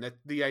again. That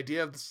the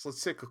idea of the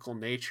cyclical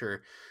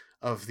nature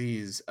of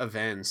these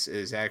events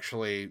is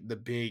actually the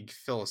big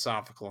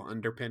philosophical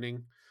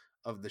underpinning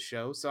of the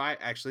show. So I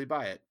actually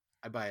buy it.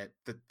 I buy it.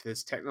 That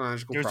this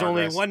technological There's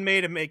progress. only one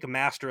way to make a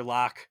master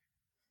lock.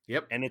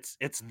 Yep. And it's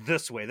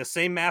this way. The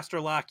same master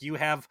lock you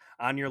have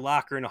on your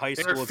locker in high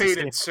school. They're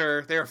fated,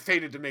 sir. They're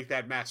fated to make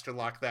that master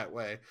lock that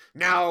way.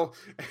 Now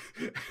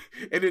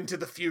and into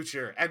the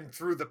future and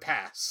through the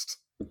past.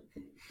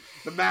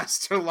 The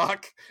master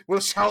lock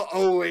shall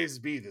always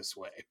be this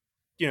way.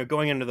 You know,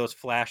 going into those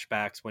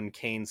flashbacks when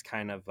Kane's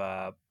kind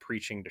of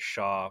preaching to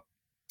Shaw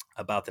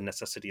about the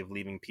necessity of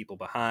leaving people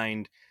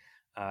behind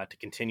to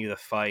continue the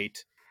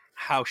fight,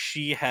 how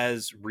she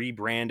has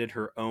rebranded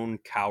her own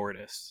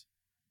cowardice,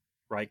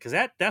 right?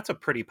 Because that's a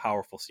pretty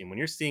powerful scene. When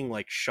you're seeing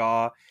like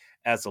Shaw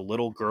as a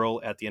little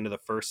girl at the end of the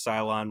first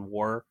Cylon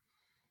War,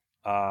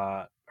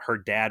 her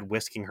dad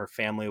whisking her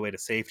family away to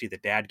safety, the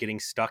dad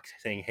getting stuck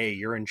saying, hey,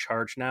 you're in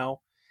charge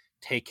now,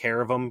 take care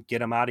of them, get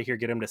them out of here,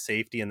 get them to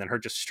safety, and then her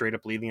just straight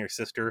up leaving her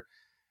sister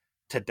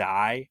to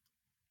die.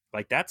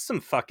 Like, that's some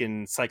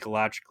fucking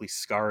psychologically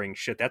scarring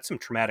shit. That's some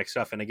traumatic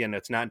stuff. And again,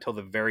 it's not until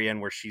the very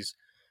end where she's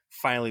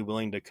finally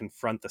willing to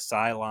confront the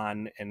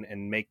Cylon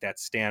and make that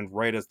stand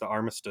right as the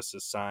armistice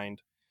is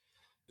signed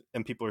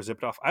and people are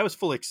zipped off. I was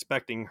fully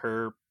expecting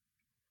her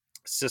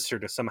sister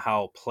to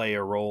somehow play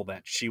a role,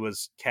 that she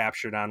was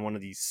captured on one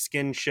of these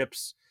skin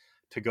ships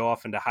to go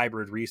off into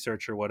hybrid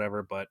research or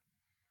whatever, but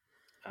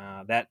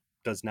that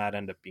does not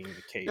end up being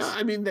the case. No,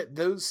 I mean, that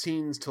those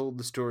scenes told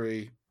the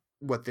story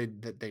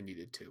that they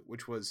needed to,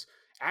 which was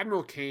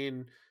Admiral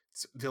Kane's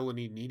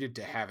villainy needed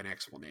to have an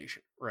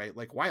explanation, right?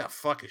 Like, why the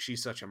fuck is she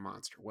such a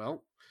monster?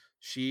 Well,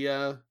 she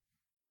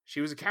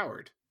was a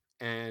coward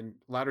and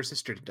allowed her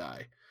sister to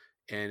die,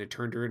 and it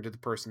turned her into the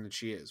person that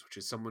she is, which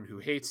is someone who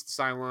hates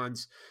the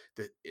Cylons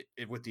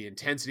with the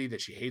intensity that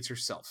she hates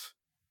herself,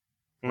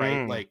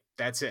 right? Like,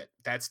 that's it.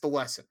 That's the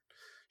lesson.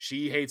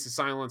 She hates the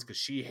Cylons because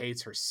she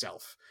hates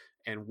herself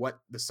and what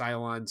the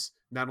Cylons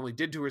not only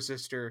did to her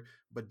sister,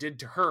 but did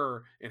to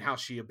her and how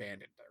she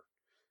abandoned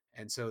her.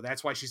 And so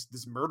that's why she's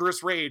this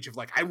murderous rage of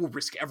like, I will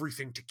risk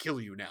everything to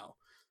kill you now.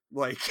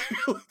 Like,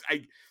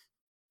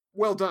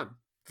 well done.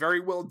 Very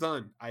well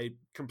done. I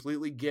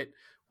completely get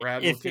where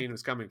Admiral Kane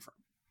was coming from.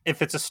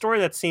 If it's a story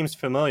that seems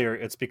familiar,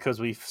 it's because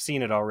we've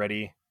seen it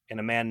already in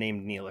A Man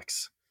Named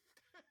Neelix.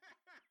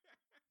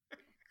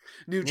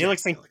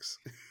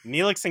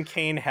 Neelix and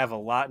Kane have a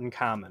lot in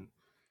common.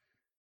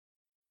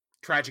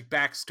 Tragic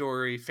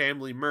backstory,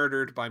 family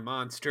murdered by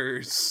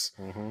monsters.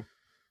 Mm-hmm.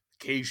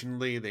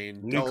 Occasionally they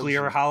indulge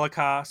nuclear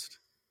holocaust.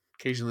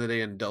 Occasionally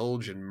they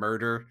indulge in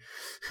murder.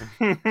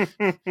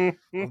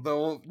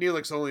 Although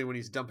Neelix only when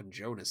he's dumping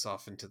Jonas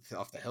off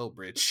the Hell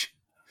Bridge.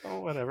 Oh,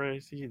 whatever.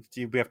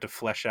 We have to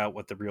flesh out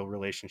what the real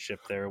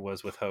relationship there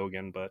was with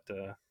Hogan, but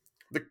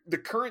the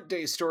current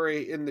day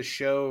story in the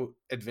show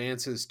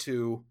advances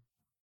to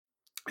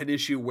an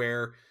issue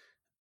where,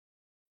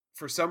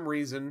 for some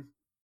reason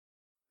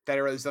that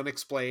is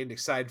unexplained,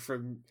 aside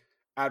from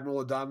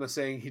Admiral Adama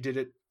saying he did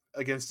it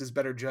against his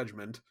better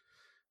judgment,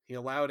 he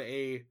allowed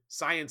a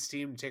science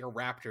team to take a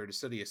raptor to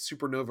study a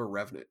supernova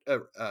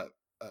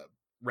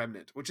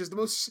remnant, which is the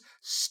most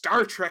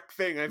Star Trek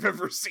thing I've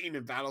ever seen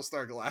in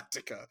Battlestar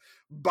Galactica,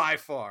 by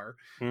far.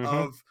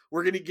 Of,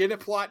 we're going to get a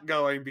plot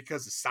going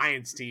because the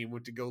science team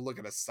went to go look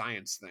at a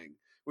science thing,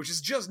 which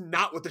is just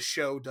not what the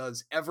show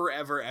does ever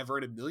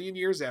in a million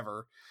years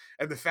ever.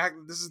 And the fact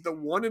that this is the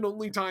one and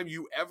only time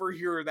you ever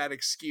hear that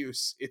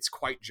excuse, it's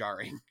quite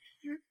jarring.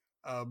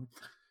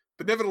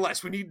 But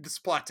nevertheless, we need this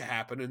plot to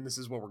happen, and this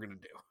is what we're going to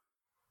do.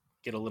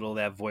 Get a little of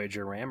that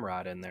Voyager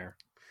ramrod in there.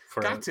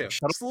 Got to.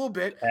 Just a little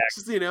bit.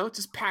 Just,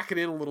 just pack it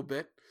in a little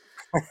bit.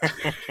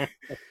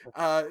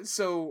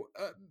 So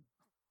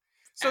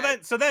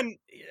then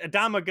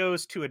Adama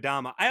goes to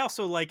Adama. I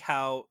also like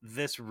how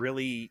this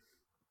really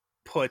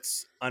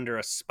puts under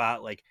a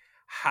spot like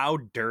how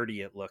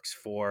dirty it looks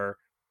for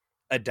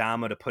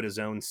Adama to put his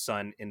own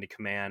son into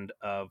command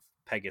of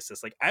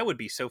Pegasus. Like, I would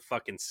be so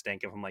fucking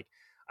stank if I'm like,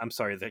 I'm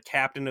sorry, the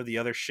captain of the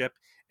other ship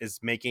is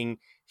making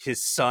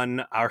his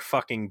son our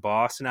fucking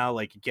boss now.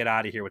 Like, get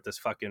out of here with this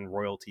fucking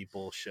royalty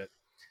bullshit.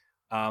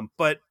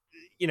 But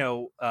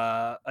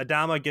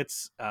Adama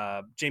gets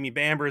Jamie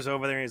Bambers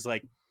over there and he's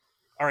like,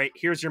 all right,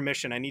 here's your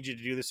mission. I need you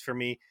to do this for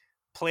me.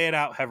 Play it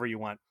out however you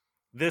want.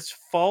 This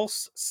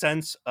false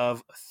sense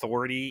of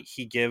authority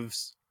he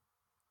gives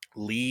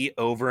Lee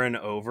over and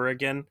over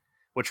again,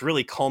 which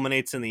really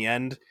culminates in the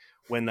end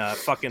when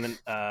fucking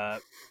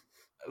Admiral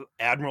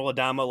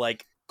Adama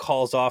like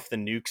calls off the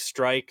nuke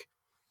strike,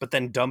 but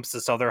then dumps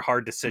this other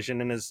hard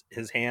decision in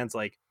his hands.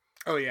 Like,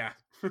 oh yeah,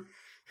 a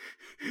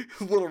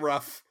little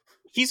rough.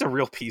 He's a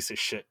real piece of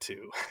shit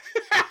too.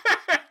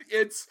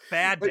 It's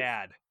bad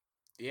dad.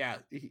 Yeah,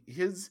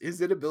 his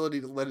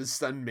inability to let his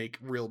son make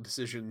real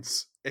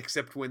decisions,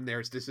 except when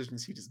there's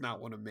decisions he does not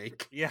want to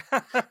make. Yeah.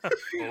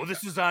 Oh,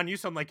 this is on you.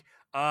 So I'm like,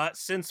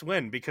 since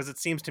when? Because it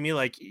seems to me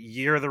like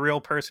you're the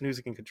real person who's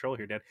in control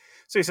here, Dad.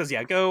 So he says,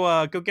 yeah,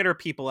 go get our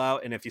people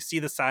out, and if you see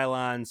the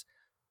Cylons,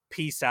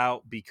 peace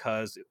out,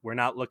 because we're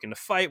not looking to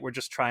fight. We're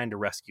just trying to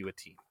rescue a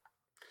team.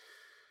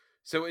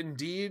 So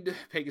indeed,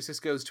 Pegasus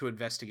goes to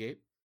investigate.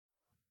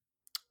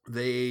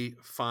 They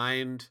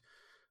find...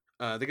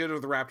 they go to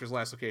the Raptor's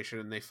last location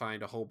and they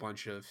find a whole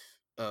bunch of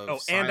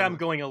and I'm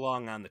going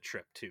along on the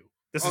trip too.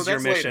 This is your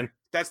mission. Later.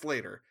 That's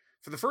later.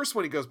 For the first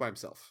one, he goes by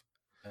himself.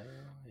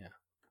 Yeah.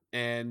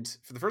 And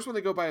for the first one,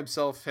 they go by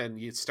himself, and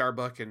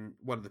Starbuck and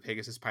one of the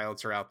Pegasus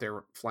pilots are out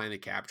there flying the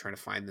cap trying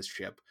to find this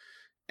ship.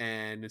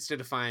 And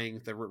instead of finding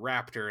the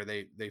Raptor,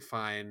 they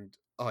find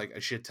like a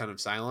shit ton of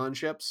Cylon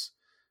ships.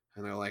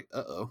 And they're like,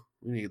 uh-oh,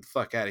 we need to get the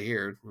fuck out of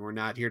here. We're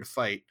not here to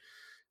fight.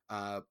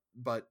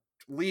 But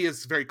Lee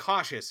is very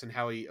cautious in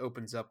how he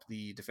opens up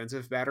the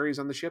defensive batteries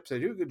on the ships. They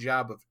do a good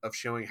job of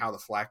showing how the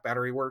flak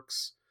battery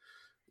works,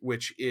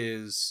 which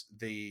is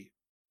the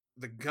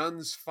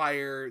guns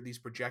fire these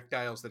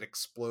projectiles that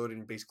explode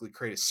and basically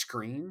create a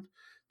screen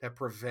that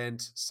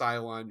prevent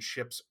Cylon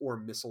ships or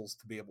missiles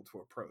to be able to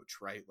approach,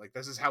 right? Like,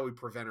 this is how we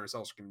prevent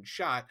ourselves from getting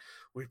shot.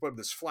 We put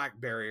this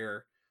flak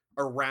barrier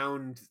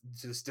around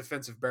this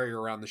defensive barrier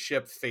around the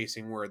ship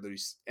facing where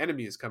the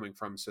enemy is coming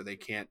from so they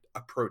can't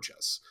approach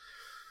us.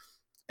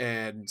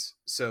 And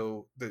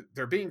so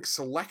they're being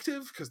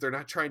selective because they're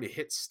not trying to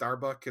hit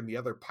Starbuck and the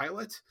other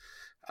pilot,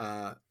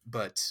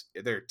 but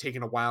they're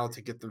taking a while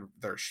to get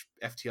their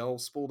FTL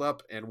spooled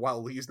up. And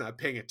while Lee's not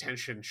paying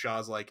attention,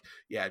 Shaw's like,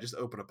 yeah, just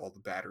open up all the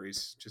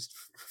batteries. Just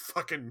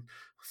fucking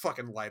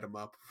light them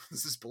up.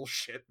 This is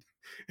bullshit.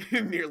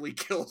 It nearly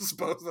kills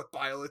both the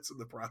pilots in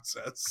the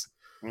process.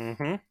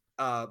 Mm-hmm.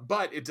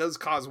 But it does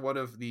cause one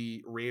of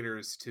the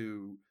raiders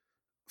to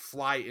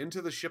fly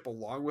into the ship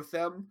along with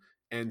them.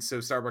 And so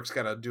Starbuck's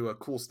got to do a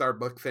cool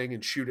Starbuck thing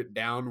and shoot it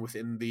down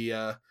within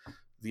the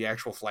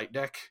actual flight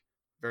deck.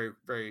 Very,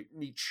 very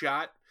neat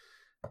shot.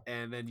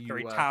 And then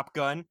very Top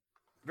Gun.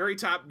 Very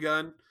Top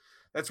Gun.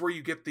 That's where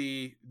you get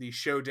the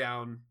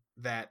showdown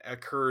that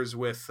occurs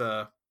with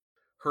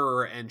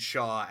her and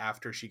Shaw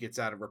after she gets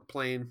out of her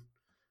plane,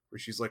 where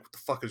she's like, "What the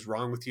fuck is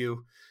wrong with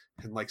you?"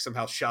 And like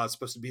somehow Shaw is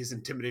supposed to be as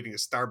intimidating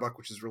as Starbuck,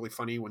 which is really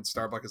funny when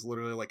Starbuck is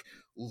literally like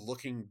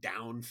looking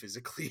down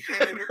physically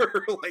at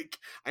her, like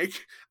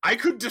I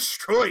could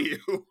destroy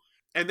you.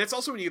 And that's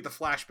also when you get the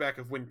flashback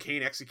of when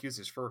Kane executes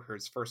his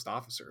first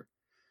officer.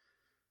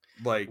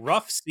 Like,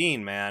 rough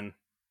scene, man.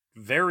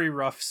 Very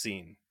rough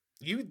scene.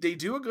 They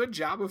do a good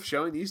job of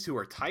showing these two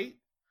are tight,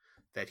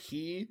 that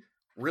he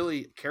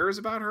really cares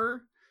about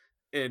her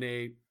in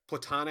a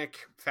platonic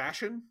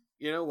fashion.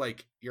 You know,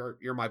 like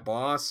you're my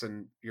boss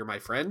and you're my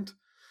friend,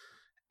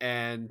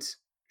 and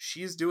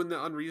she's doing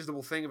the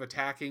unreasonable thing of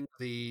attacking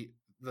the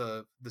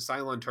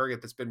Cylon target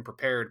that's been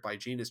prepared by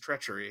Gina's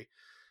treachery,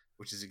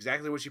 which is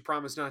exactly what she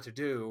promised not to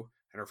do.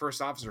 And her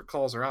first officer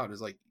calls her out and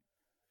is like,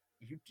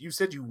 "You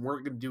said you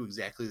weren't going to do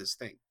exactly this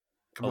thing.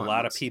 Come on." A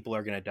lot of people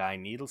are going to die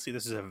needlessly.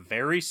 This is a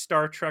very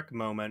Star Trek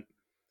moment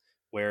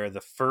where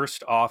the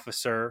first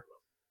officer,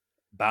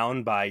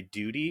 bound by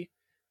duty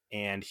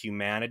and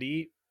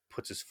humanity,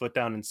 puts his foot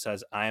down and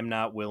says, "I am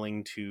not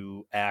willing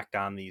to act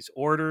on these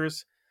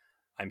orders.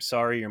 I'm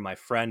sorry, you're my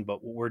friend,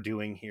 but what we're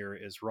doing here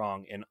is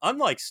wrong." And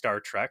unlike Star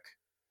Trek,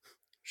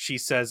 she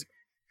says,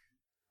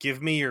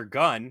 "Give me your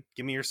gun,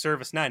 give me your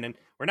Service 9." And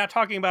we're not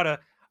talking about a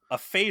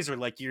phaser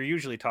like you're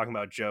usually talking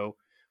about, Joe,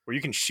 where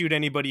you can shoot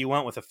anybody you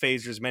want with a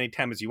phaser as many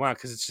times as you want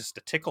because it's just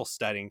a tickle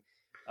setting.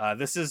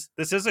 This is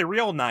a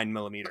real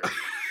 9mm.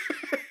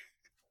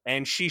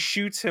 And she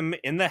shoots him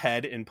in the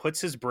head and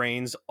puts his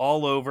brains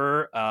all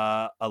over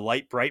a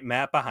light, bright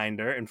map behind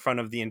her in front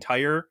of the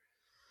entire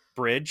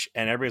bridge.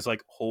 And everybody's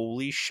like,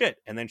 holy shit.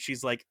 And then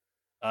she's like,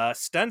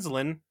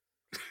 Stenzlin,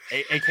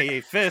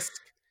 aka Fisk,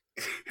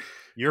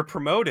 you're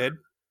promoted.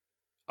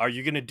 Are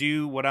you going to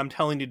do what I'm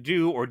telling you to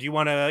do? Or do you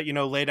want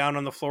to, lay down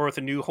on the floor with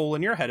a new hole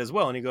in your head as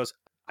well? And he goes,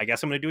 I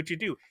guess I'm going to do what you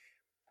do.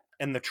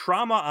 And the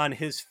trauma on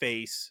his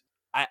face,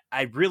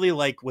 I really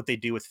like what they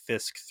do with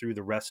Fisk through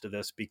the rest of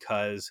this,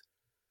 because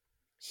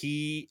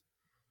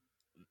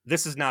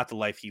this is not the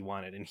life he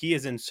wanted. And he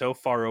is in so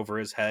far over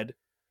his head,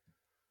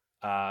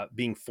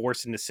 being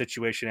forced into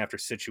situation after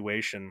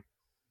situation,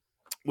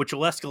 which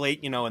will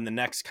escalate, in the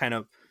next kind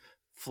of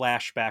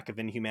flashback of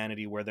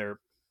Inhumanity where they're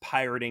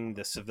pirating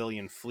the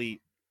civilian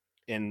fleet,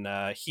 and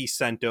he's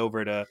sent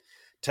over to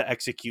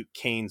execute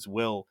Kane's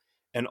will.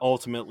 And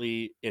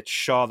ultimately it's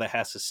Shaw that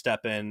has to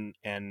step in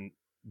and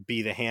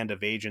be the hand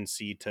of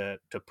agency to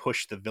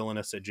push the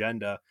villainous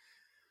agenda,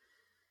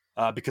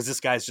 because this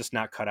guy's just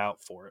not cut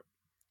out for it.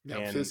 No,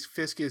 and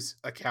Fisk is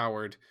a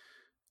coward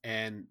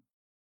and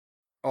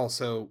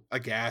also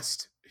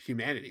aghast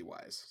humanity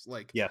wise.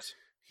 Like, yes,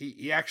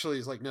 he actually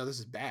is like, no, this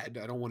is bad.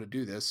 I don't want to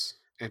do this.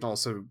 And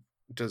also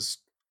does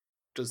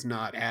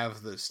not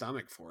have the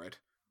stomach for it.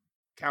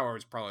 Coward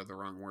is probably the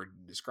wrong word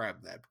to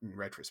describe that in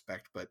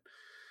retrospect, but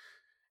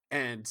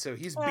and so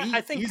he's beat.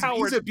 I think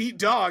he's a beat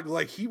dog.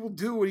 Like, he will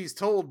do what he's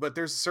told, but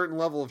there's a certain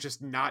level of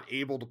just not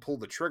able to pull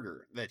the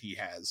trigger that he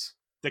has.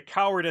 The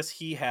cowardice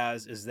he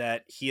has is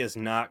that he is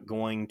not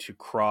going to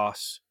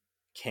cross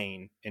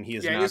Kane, and he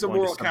is not. He has a going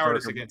moral to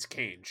cowardice against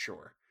Kane,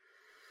 sure,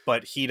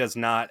 but he does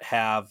not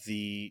have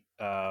the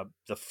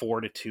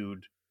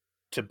fortitude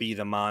to be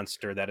the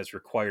monster that is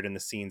required in the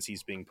scenes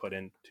he's being put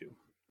into.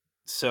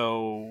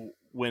 So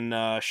when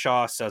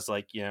Shaw says,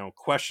 like,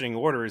 questioning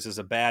orders is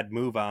a bad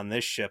move on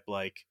this ship,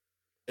 like,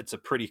 it's a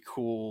pretty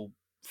cool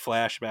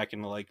flashback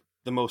into like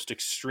the most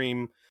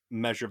extreme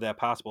measure of that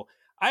possible.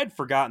 I had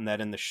forgotten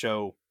that in the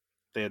show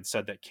they had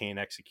said that Kane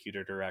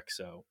executed her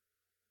XO.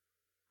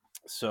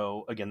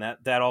 So again,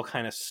 that all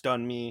kind of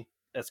stunned me.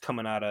 That's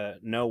coming out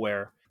of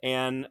nowhere.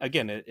 And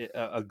again,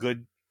 a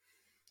good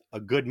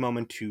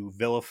moment to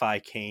vilify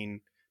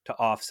Kane to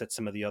offset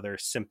some of the other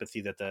sympathy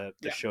that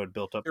the show had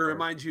built up. It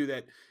reminds you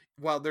that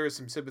while there is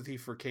some sympathy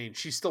for Kane,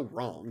 she's still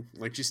wrong.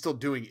 Like, she's still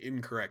doing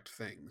incorrect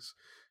things.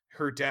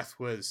 Her death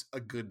was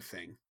a good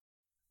thing.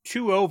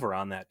 2 over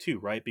on that too,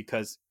 right?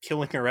 Because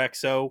killing her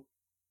XO,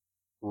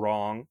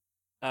 wrong.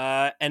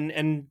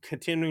 And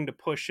continuing to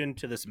push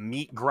into this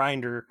meat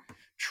grinder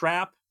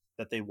trap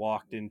that they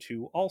walked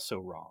into, also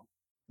wrong.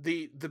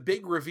 The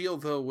big reveal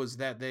though was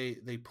that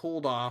they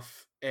pulled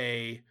off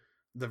the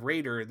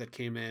raider that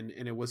came in,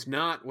 and it was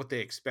not what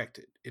they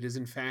expected. It is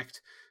in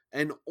fact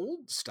an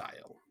old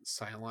style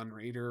Cylon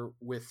raider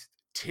with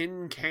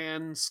tin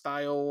can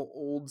style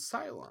old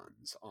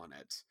Cylons on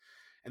it.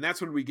 And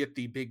that's when we get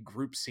the big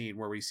group scene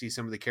where we see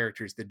some of the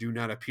characters that do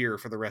not appear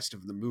for the rest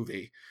of the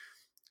movie,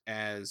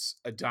 as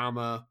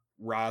Adama,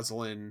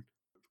 Roslin,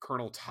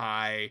 Colonel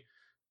Ty,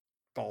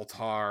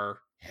 Baltar,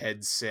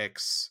 Head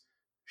Six,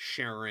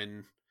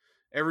 Sharon.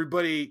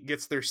 Everybody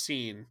gets their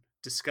scene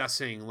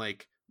discussing,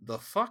 like, the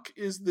fuck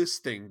is this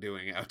thing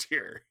doing out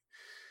here?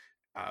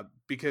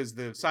 Because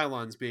the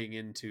Cylons being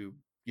into,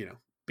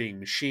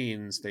 being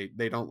machines,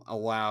 they don't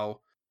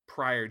allow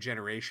prior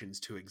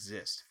generations to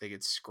exist. They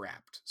get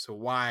scrapped. So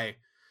why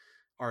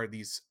are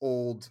these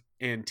old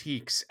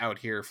antiques out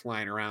here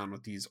flying around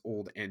with these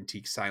old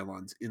antique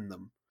Cylons in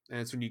them? And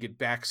that's when you get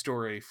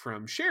backstory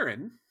from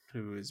Sharon,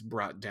 who is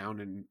brought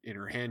down in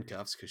her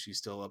handcuffs because she's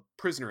still a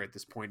prisoner at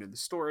this point in the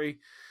story.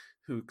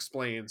 who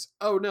explains,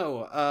 "Oh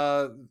no,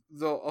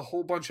 a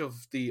whole bunch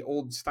of the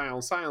old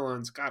style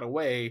Cylons got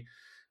away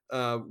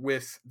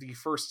with the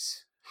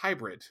first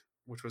hybrid,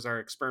 which was our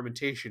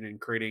experimentation in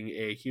creating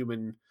a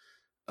human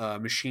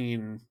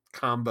machine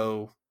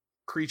combo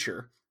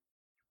creature,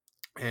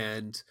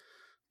 and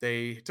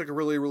they took a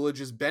really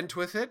religious bent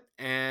with it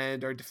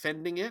and are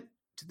defending it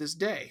to this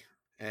day.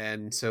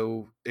 And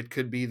so it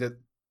could be that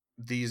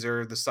these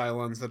are the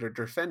Cylons that are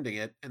defending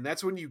it, and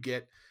that's when you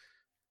get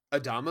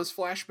Adama's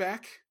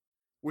flashback,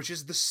 which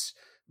is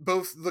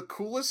both the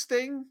coolest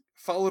thing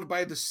followed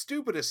by the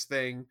stupidest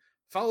thing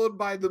followed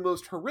by the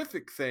most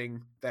horrific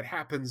thing that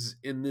happens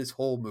in this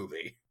whole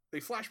movie. They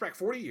flash back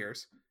 40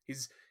 years.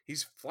 He's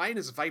flying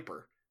his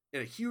Viper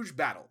in a huge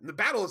battle. And the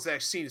battle is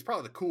that scene is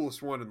probably the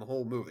coolest one in the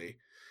whole movie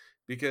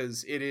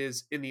because it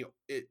is in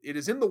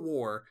the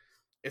war.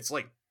 It's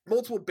like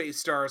multiple base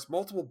stars,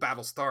 multiple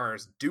battle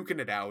stars duking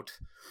it out.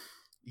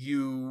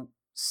 You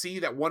see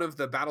that one of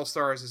the battle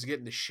stars is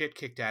getting the shit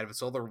kicked out of it,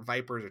 so all the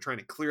Vipers are trying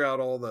to clear out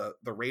all the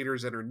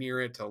raiders that are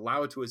near it to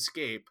allow it to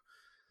escape.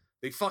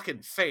 They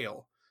fucking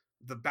fail.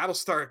 The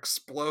Battlestar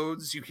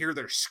explodes. You hear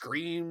their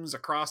screams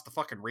across the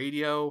fucking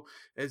radio.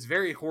 It's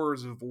very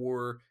Horrors of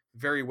War,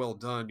 very well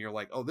done. You're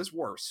like, oh, this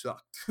war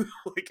sucked.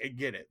 Like, I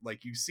get it.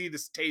 Like, you see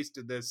this taste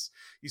of this.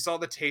 You saw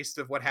the taste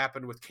of what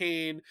happened with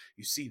Kane.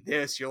 You see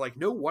this. You're like,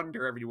 no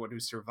wonder everyone who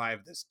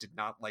survived this did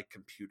not like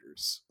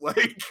computers.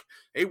 Like,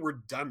 they were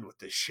done with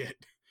this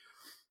shit.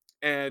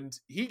 And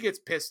he gets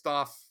pissed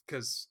off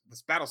because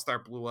this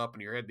Battlestar blew up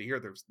and you had to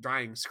hear their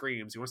dying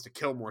screams. He wants to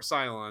kill more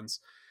Cylons.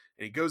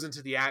 And he goes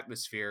into the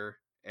atmosphere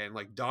and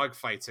like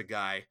dogfights a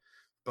guy,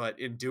 but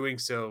in doing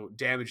so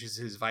damages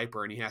his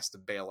Viper and he has to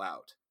bail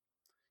out.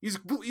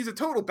 He's a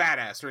total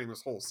badass during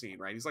this whole scene,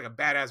 right? He's like a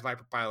badass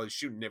Viper pilot. He's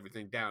shooting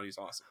everything down. He's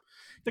awesome.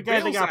 The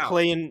guy they got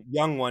playing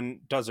Young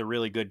One does a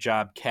really good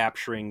job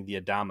capturing the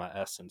Adama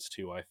essence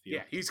too, I feel.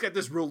 Yeah, he's got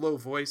this real low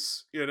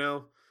voice, you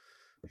know?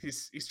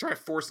 He's trying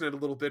forcing it a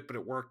little bit, but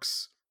it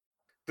works.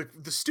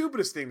 The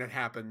stupidest thing that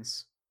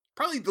happens,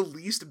 probably the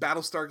least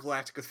Battlestar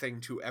Galactica thing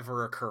to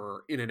ever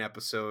occur in an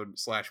episode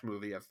 /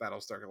 movie of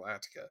Battlestar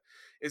Galactica,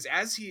 is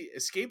as he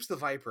escapes the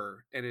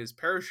Viper and is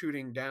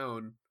parachuting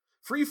down,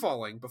 free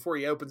falling before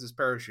he opens his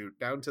parachute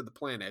down to the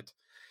planet,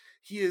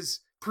 he is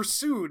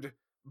pursued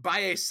by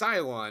a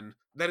Cylon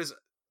that is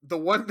the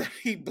one that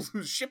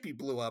ship he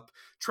blew up,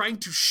 trying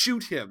to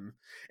shoot him.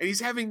 And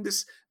he's having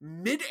this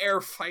mid-air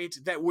fight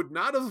that would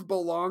not have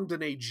belonged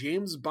in a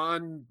James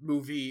Bond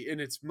movie in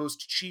its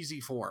most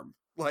cheesy form.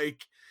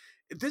 Like,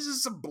 this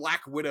is some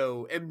Black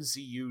Widow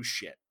MCU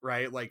shit,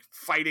 right? Like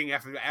fighting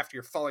after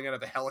you're falling out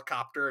of a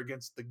helicopter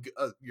against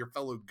your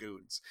fellow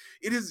goons.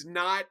 It is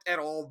not at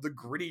all the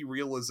gritty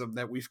realism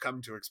that we've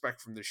come to expect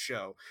from this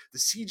show. The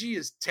CG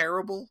is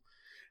terrible.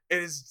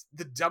 It is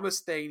the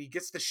dumbest thing. He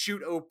gets the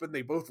chute open.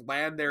 They both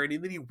land there,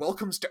 and then he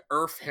welcomes to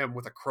Earth him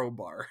with a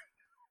crowbar.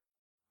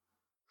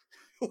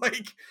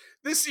 Like,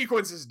 this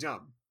sequence is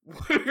dumb.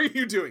 What are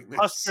you doing?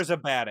 Husker's a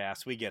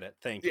badass. We get it.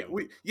 Thank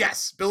you.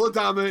 Yes, Bill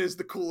Adama is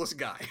the coolest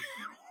guy.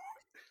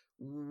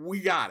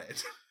 We got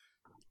it.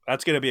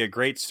 That's going to be a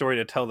great story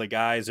to tell the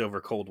guys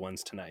over Cold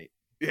Ones tonight.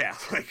 Yeah,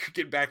 like,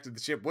 get back to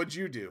the ship. What'd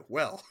you do?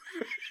 Well,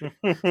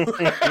 let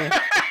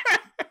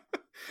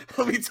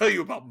me tell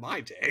you about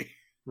my day.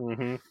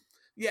 Mm-hmm.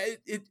 Yeah,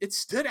 it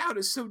stood out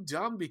as so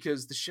dumb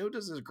because the show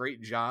does a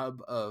great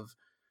job of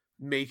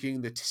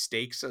making the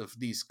stakes of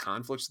these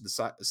conflicts,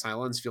 the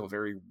Cylons, feel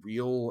very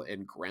real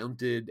and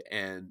grounded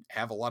and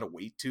have a lot of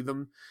weight to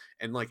them.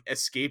 And like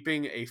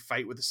escaping a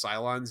fight with the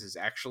Cylons is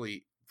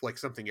actually like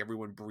something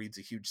everyone breathes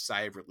a huge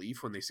sigh of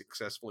relief when they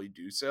successfully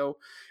do so.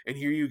 And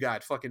here you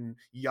got fucking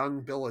young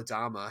Bill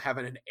Adama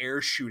having an air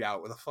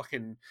shootout with a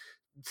fucking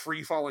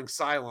free falling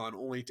Cylon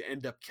only to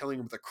end up killing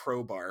him with a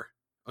crowbar.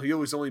 He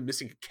was only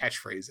missing a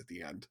catchphrase at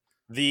the end.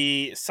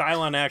 The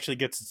Cylon actually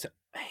gets its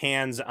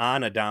hands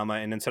on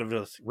Adama, and instead of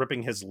just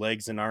ripping his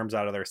legs and arms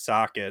out of their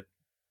socket,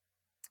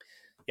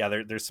 yeah,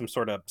 there's some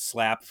sort of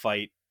slap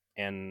fight,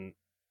 and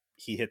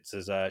he hits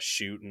his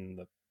chute, and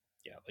like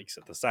you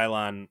said, the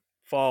Cylon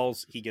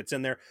falls. He gets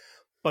in there,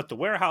 but the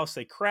warehouse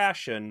they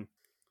crash in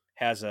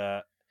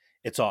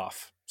it's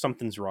off.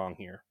 Something's wrong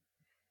here.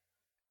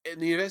 In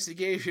the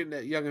investigation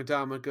that young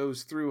Adama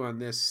goes through on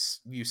this,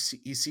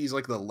 he sees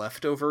like the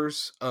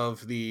leftovers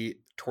of the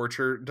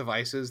torture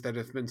devices that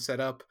have been set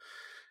up.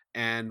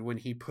 And when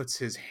he puts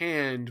his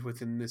hand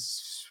within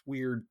this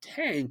weird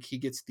tank, he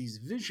gets these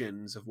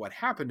visions of what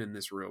happened in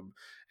this room.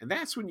 And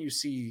that's when you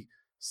see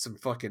some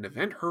fucking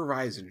Event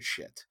Horizon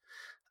shit.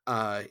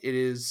 It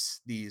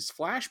is these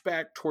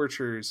flashback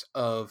tortures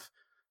of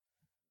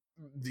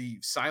the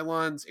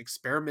Cylons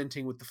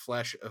experimenting with the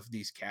flesh of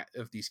these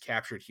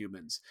captured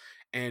humans,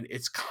 and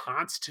it's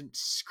constant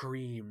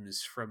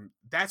screams from.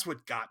 That's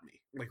what got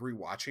me, like,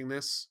 rewatching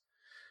this.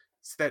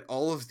 It's that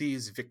all of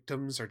these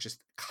victims are just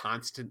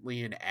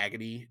constantly in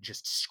agony,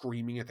 just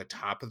screaming at the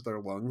top of their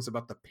lungs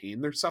about the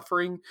pain they're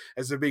suffering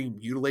as they're being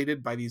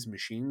mutilated by these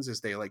machines as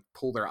they like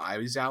pull their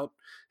eyes out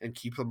and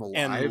keep them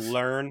alive and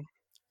learn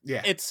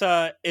Yeah. It's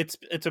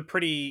it's a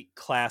pretty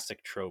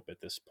classic trope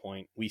at this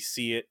point. We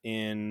see it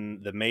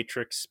in the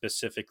Matrix,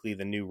 specifically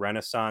the new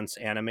Renaissance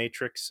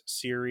Animatrix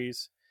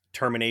series,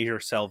 Terminator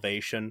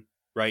Salvation,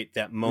 right?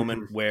 That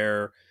moment Mhm.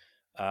 where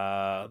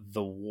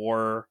the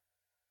war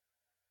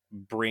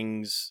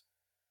brings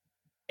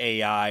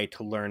AI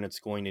to learn it's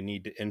going to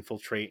need to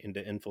infiltrate, and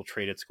to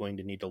infiltrate it's going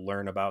to need to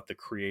learn about the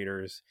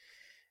creators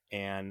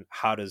and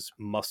how does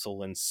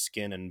muscle and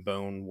skin and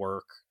bone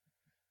work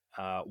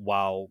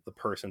while the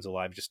person's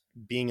alive, just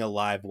being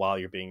alive while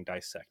you're being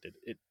dissected.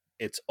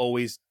 It's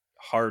always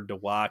hard to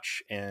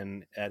watch,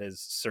 and that is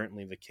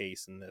certainly the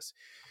case in this.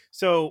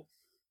 So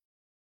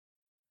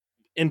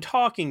in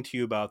talking to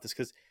you about this,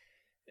 because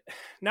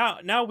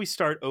now we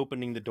start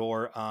opening the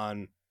door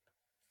on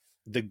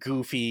the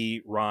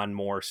goofy Ron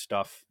Moore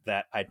stuff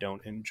that I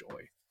don't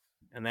enjoy.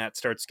 And that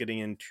starts getting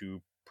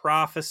into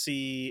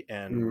prophecy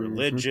and Mhm.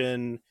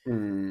 religion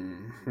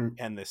Mhm.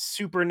 and the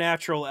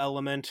supernatural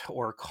element,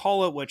 or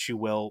call it what you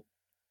will.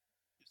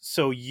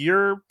 So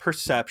your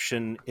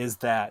perception is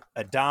that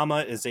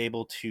Adama is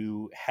able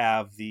to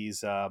have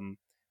these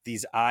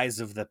eyes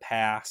of the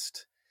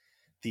past,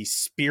 these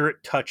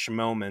spirit touch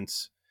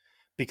moments,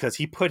 because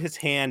he put his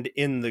hand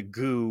in the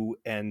goo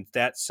and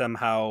that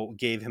somehow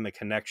gave him a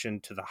connection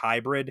to the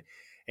hybrid,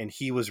 and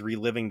he was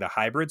reliving the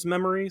hybrid's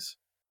memories.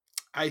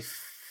 I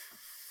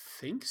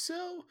think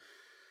so.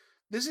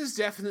 This is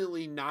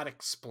definitely not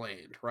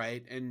explained,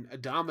 right? And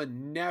Adama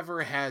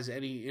never has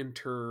any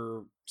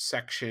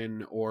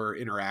intersection or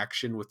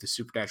interaction with the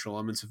supernatural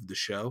elements of the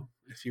show,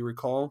 if you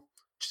recall.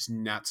 Just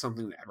not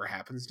something that ever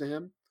happens to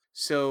him.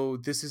 So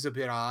this is a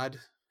bit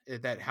odd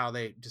that how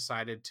they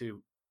decided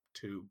to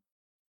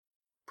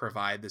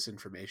provide this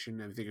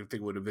information. I think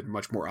it would have been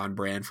much more on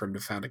brand for him to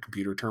found a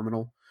computer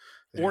terminal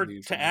that had Or the to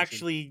information,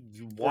 actually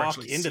or walk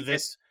actually into see it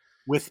this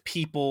with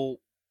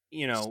people,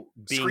 being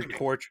screaming.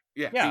 tortured.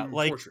 Yeah, Yeah, being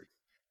like tortured.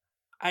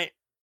 I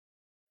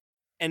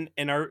and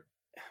are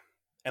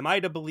am I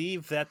to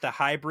believe that the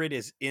hybrid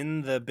is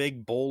in the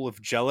big bowl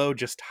of jello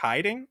just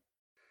hiding? I don't know.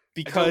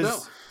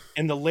 Because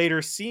in the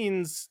later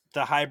scenes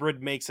the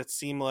hybrid makes it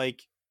seem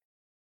like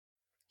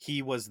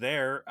he was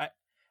there.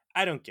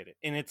 I don't get it.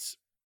 And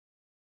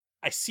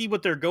I see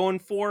what they're going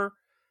for,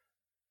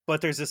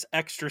 but there's this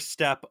extra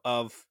step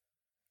of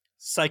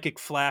psychic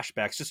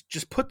flashbacks.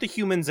 Just put the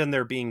humans in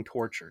there being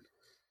tortured.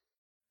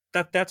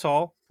 That's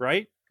all,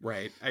 right?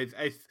 Right.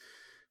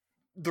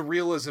 The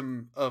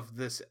realism of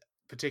this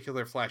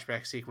particular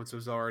flashback sequence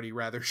was already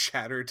rather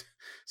shattered,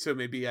 so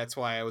maybe that's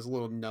why I was a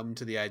little numb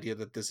to the idea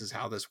that this is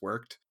how this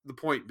worked. The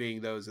point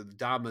being, though, is that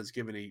Dama is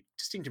given a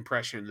distinct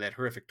impression that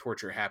horrific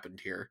torture happened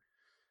here,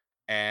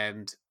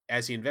 and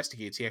as he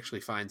investigates, he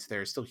actually finds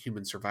there are still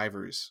human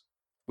survivors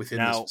within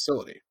this Now,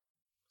 facility.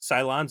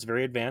 Cylon's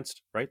very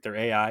advanced, right? They're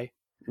AI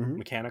Mm-hmm.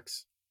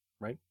 mechanics,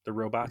 right? They're Mm-hmm.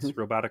 robots,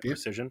 robotic Yeah.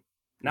 precision.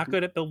 Not Mm-hmm.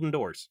 good at building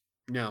doors.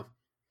 No,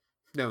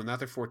 no, not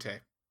their forte.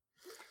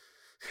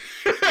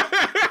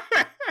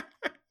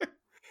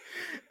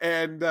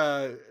 And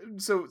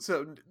so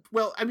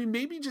well, I mean,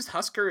 maybe just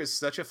Husker is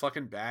such a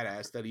fucking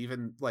badass that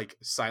even like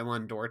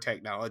Cylon door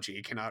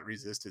technology cannot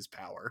resist his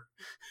power.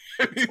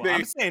 I mean, Well,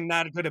 I'm saying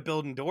not good at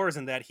building doors,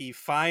 and that he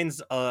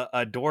finds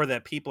a door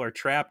that people are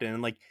trapped in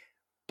and like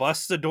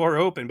busts the door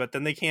open, but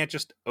then they can't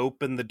just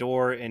open the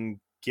door and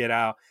get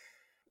out.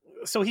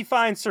 So he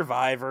finds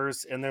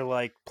survivors and they're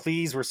like,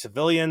 please, we're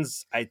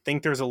civilians. I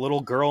think there's a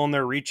little girl in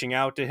there reaching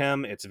out to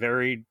him. It's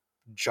very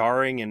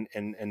jarring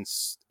and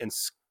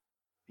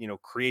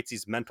creates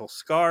these mental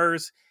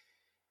scars.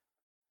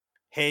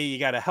 Hey, you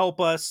got to help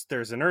us.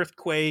 There's an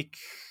earthquake.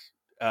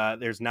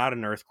 There's not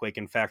an earthquake.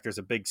 In fact, there's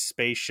a big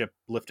spaceship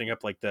lifting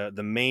up. Like the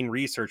main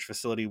research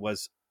facility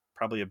was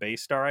probably a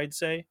base star, I'd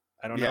say.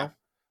 I don't yeah. know.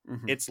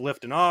 Mm-hmm. It's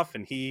lifting off,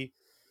 and he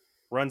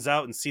runs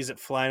out and sees it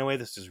flying away.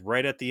 This is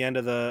right at the end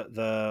of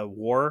the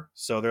war,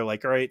 so they're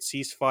like, "All right,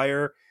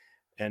 ceasefire."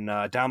 And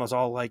Dama's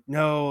all like,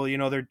 "No,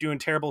 they're doing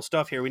terrible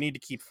stuff here. We need to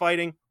keep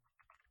fighting."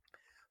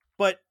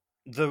 But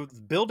the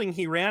building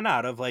he ran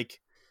out of, like,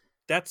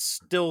 that's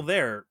still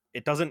there.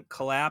 It doesn't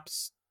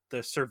collapse.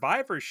 The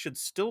survivors should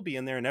still be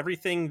in there, and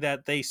everything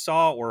that they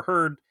saw or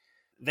heard,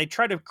 they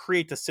try to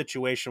create the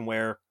situation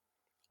where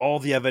all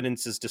the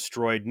evidence is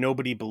destroyed.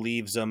 Nobody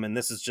believes him, and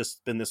this has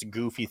just been this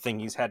goofy thing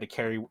he's had to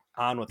carry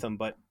on with him.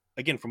 But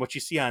again, from what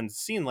you see on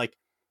scene, like,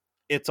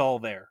 it's all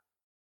there.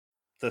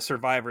 The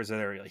survivors are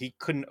there. He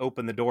couldn't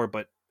open the door,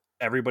 but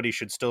everybody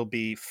should still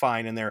be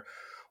fine in there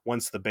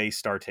once the base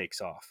star takes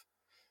off.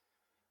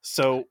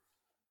 So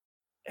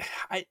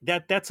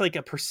that's like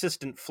a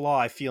persistent flaw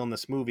I feel in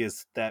this movie,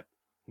 is that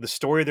the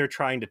story they're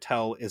trying to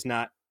tell is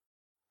not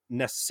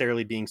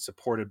necessarily being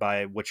supported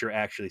by what you're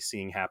actually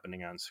seeing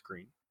happening on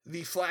screen.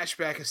 The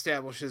flashback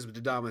establishes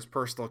Dama's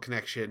personal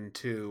connection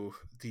to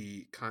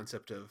the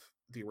concept of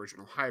the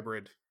original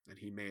hybrid, that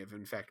he may have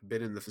in fact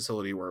been in the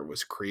facility where it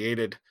was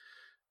created,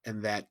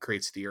 and that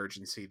creates the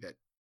urgency that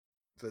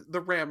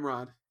the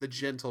ramrod, the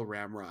gentle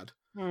ramrod,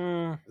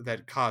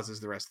 that causes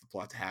the rest of the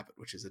plot to happen,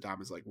 which is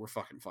Adama's like, we're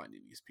fucking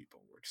finding these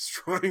people. We're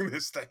destroying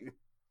this thing.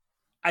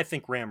 I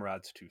think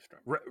Ramrod's too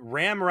strong.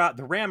 Ramrod,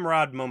 the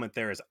Ramrod moment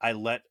there is I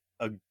let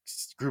a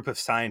group of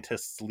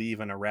scientists leave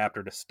in a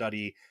Raptor to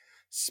study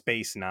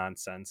space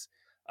nonsense.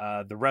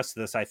 The rest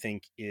of this, I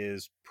think,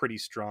 is pretty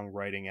strong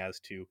writing as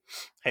to,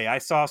 hey, I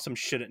saw some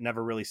shit that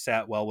never really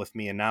sat well with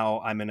me, and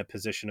now I'm in a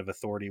position of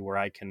authority where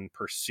I can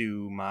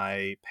pursue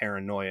my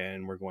paranoia,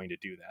 and we're going to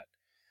do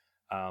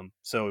that.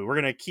 So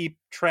we're going to keep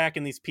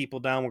tracking these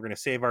people down. We're going to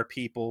save our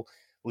people.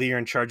 Lee, you're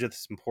in charge of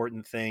this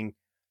important thing.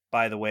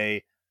 By the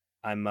way,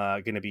 I'm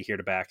going to be here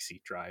to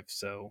backseat drive.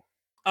 So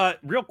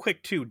real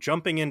quick, too,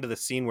 jumping into the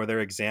scene where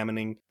they're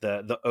examining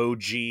the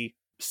OG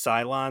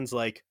Cylons,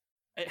 like,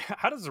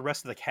 how does the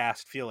rest of the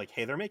cast feel like,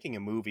 hey, they're making a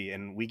movie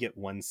and we get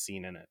one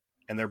scene in it?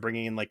 And they're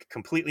bringing in like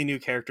completely new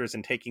characters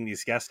and taking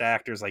these guest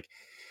actors. Like,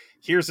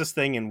 here's this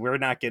thing, and we're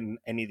not getting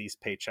any of these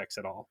paychecks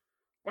at all.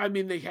 Well, I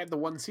mean, they had the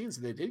one scene,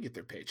 so they did get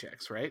their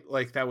paychecks, right?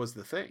 Like, that was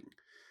the thing,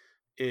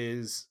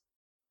 is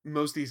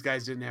most of these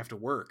guys didn't have to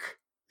work.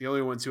 The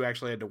only ones who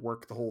actually had to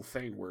work the whole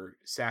thing were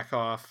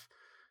Sackhoff,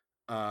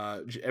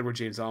 Edward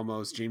James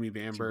Olmos, Jamie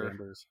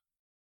Bamber.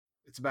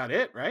 It's about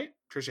it, right?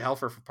 Tricia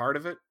Helfer for part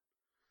of it.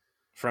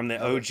 From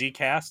the OG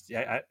cast?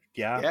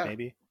 Yeah,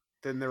 maybe.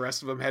 Then the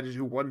rest of them had to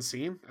do one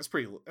scene. That's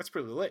pretty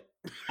lit.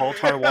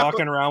 Baltar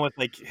walking around with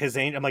like his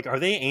angel. I'm like, are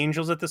they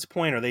angels at this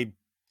point? Are they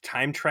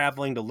time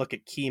traveling to look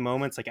at key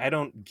moments? Like, I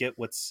don't get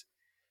what's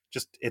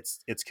just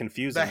it's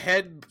confusing. The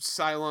head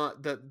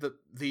Cylon,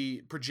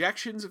 the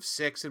projections of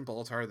Six and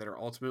Baltar that are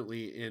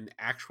ultimately in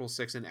actual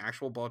Six and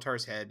actual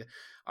Baltar's head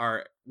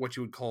are what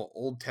you would call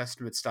Old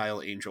Testament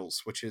style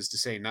angels, which is to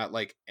say not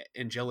like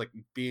angelic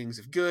beings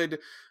of good,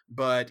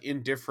 but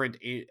indifferent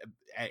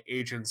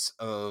agents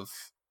of,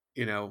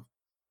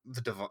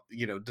 the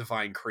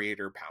divine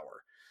creator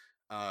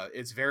power.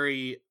 It's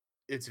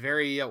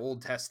very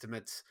Old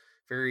Testament,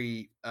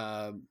 very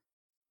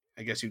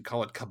I guess you'd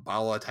call it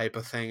Kabbalah type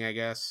of thing, I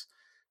guess,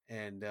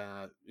 and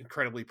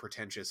incredibly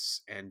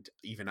pretentious, and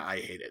even I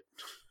hate it.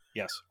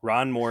 Yes,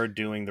 Ron Moore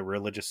doing the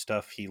religious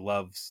stuff he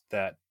loves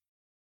that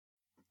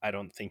I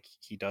don't think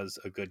he does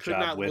a good job with.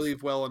 Could not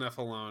leave well enough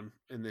alone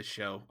in this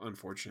show,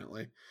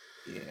 unfortunately.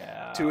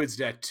 Yeah. To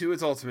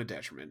its ultimate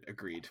detriment.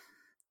 Agreed.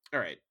 All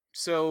right,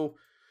 so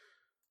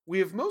we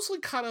have mostly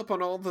caught up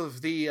on all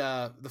of the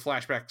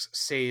flashbacks,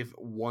 save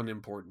one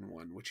important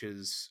one, which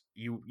is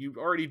you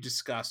already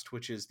discussed,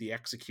 which is the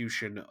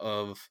execution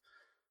of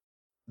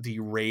the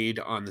raid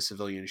on the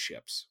civilian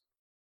ships.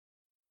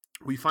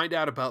 We find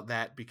out about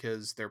that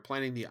because they're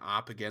planning the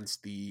op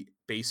against the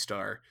base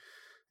star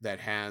that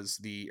has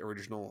the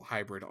original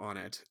hybrid on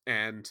it.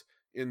 And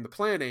in the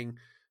planning,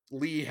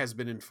 Lee has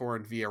been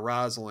informed via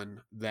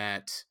Rosalind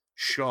that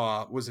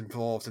Shaw was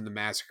involved in the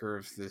massacre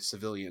of the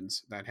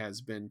civilians that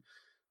has been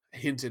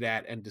hinted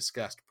at and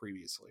discussed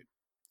previously.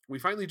 We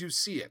finally do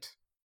see it.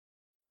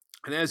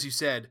 And as you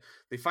said,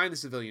 they find the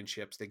civilian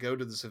ships. They go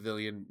to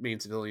the main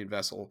civilian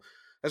vessel.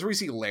 That's where we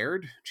see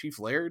Laird, Chief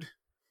Laird,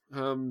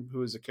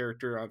 who is a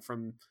character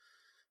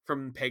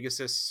from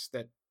Pegasus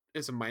that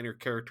is a minor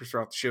character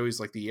throughout the show. He's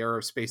like the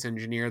aerospace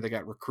engineer that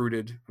got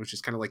recruited, which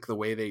is kind of like the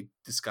way they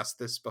discussed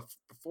this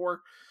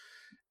before.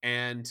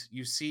 And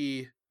you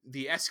see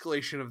the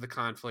escalation of the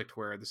conflict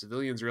where the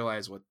civilians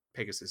realize what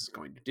Pegasus is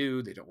going to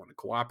do. They don't want to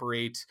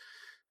cooperate.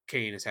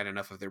 Kane has had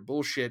enough of their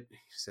bullshit. He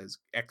says,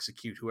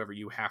 execute whoever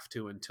you have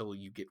to until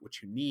you get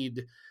what you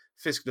need.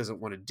 Fisk doesn't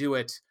want to do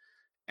it.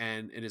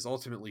 And it is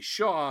ultimately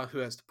Shaw who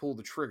has to pull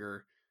the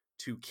trigger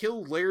to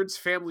kill Laird's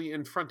family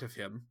in front of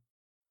him.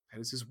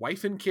 That is his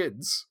wife and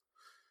kids,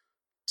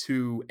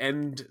 to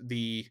end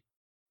the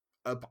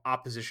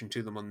opposition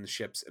to them on the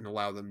ships and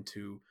allow them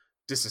to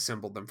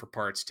disassemble them for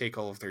parts, take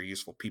all of their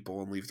useful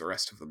people, and leave the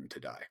rest of them to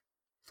die.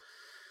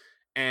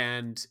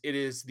 And it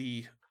is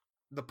the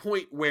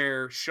point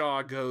where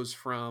Shaw goes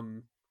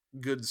from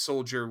good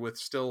soldier with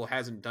still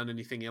hasn't done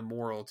anything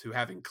immoral to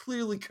having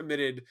clearly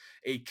committed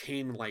a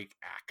Kane-like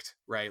act,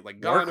 right? Like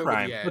gone over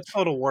the edge. A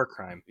total war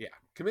crime. Yeah,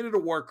 committed a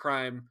war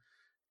crime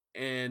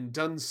and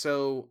done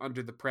so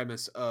under the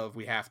premise of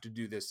we have to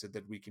do this so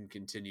that we can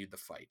continue the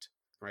fight,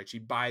 right? She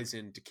buys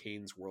into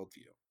Kane's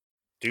worldview.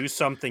 Do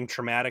something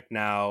traumatic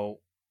now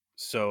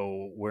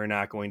so we're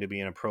not going to be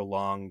in a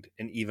prolonged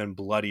and even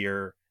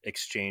bloodier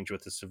exchange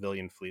with the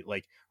civilian fleet.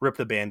 Like, rip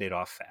the Band-Aid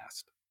off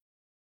fast.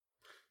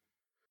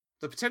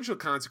 The potential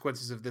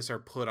consequences of this are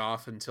put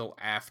off until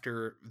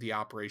after the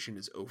operation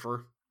is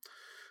over,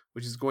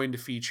 which is going to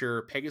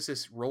feature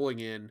Pegasus rolling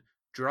in,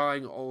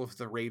 drawing all of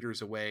the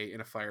raiders away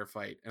in a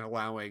firefight, and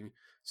allowing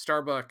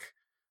Starbuck,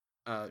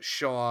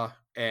 Shaw,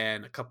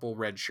 and a couple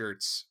red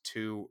shirts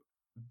to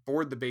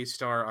board the base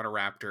star on a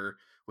Raptor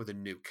with a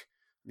nuke.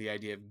 The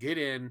idea of get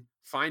in,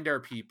 find our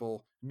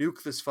people,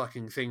 nuke this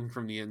fucking thing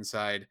from the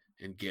inside,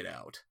 and get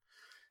out.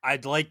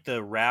 I'd like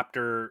the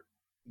Raptor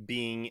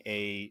being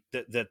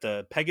that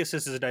the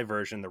Pegasus is a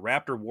diversion, the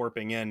Raptor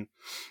warping in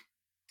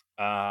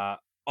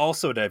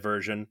also a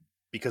diversion,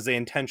 because they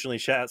intentionally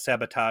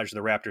sabotage the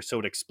Raptor so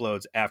it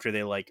explodes after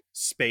they like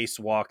space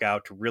walk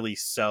out to really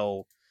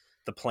sell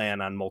the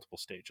plan on multiple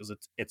stages.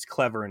 It's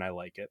clever and I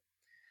like it.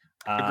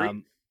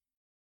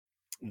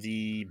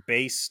 the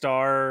base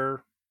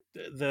star,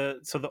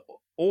 the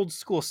old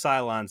school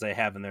Cylons I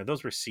have in there,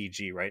 those were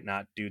CG, right?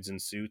 Not dudes in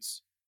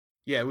suits.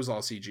 Yeah, it was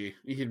all CG.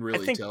 You can I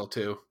really think tell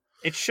too.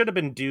 it should have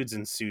been dudes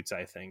in suits,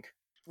 I think.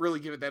 Really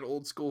give it that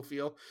old school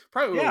feel.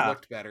 Probably would have Yeah.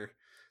 looked better.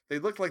 They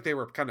looked like they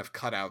were kind of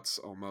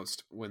cutouts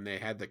almost when they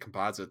had the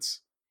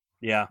composites.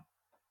 Yeah.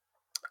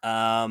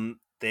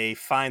 They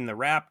find the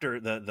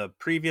Raptor, the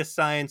previous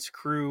science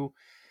crew.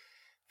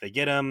 They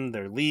get him.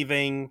 They're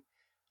leaving.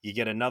 You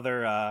get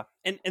another,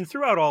 and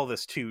throughout all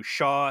this too,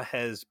 Shaw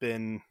has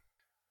been.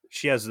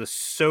 She has this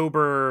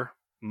sober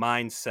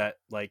mindset.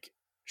 Like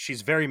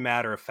she's very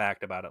matter of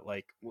fact about it.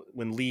 Like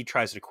when Lee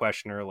tries to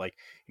question her, like,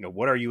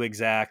 what are you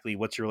exactly?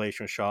 What's your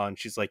relation with Shaw? And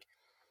she's like,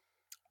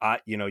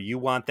 you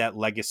want that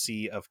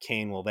legacy of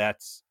Kane. Well,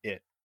 that's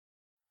it.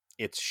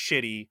 It's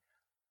shitty.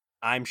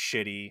 I'm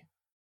shitty.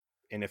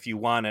 And if you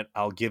want it,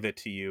 I'll give it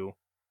to you.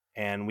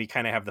 And we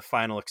kind of have the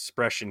final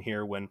expression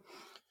here when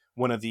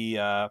one of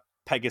the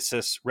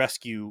Pegasus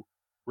rescue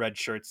red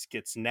shirts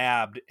gets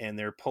nabbed and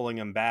they're pulling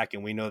him back.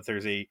 And we know that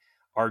there's a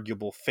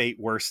arguable fate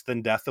worse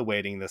than death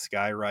awaiting this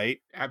guy, right?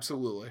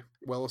 Absolutely.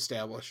 Well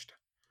established.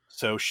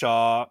 So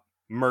Shaw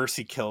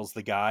mercy kills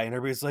the guy and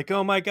everybody's like,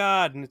 oh my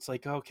God. And it's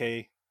like,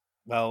 okay,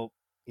 well,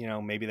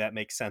 maybe that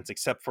makes sense,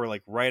 except for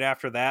like right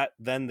after that,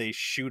 then they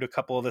shoot a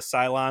couple of the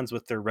Cylons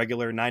with their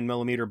regular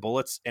 9mm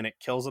bullets and it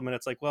kills them. And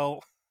it's like,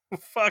 well,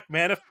 fuck,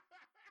 man.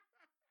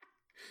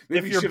 Maybe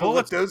if you your should have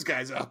looked bullets, those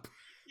guys up.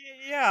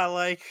 yeah,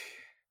 like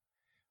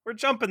we're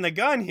jumping the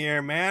gun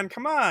here, man.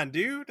 Come on,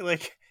 dude.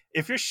 Like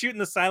if you're shooting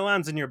the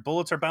Cylons and your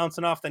bullets are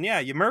bouncing off, then yeah,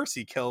 you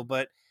mercy kill.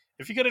 But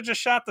if you could have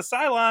just shot the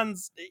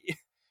Cylons,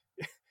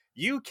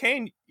 you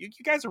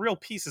guys are real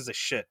pieces of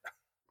shit.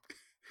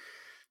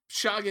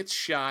 Shaw gets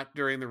shot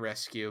during the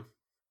rescue,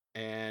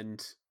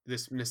 and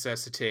this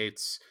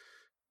necessitates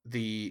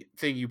the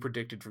thing you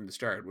predicted from the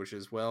start, which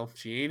is, well,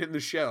 she ain't in the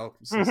show,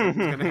 so something's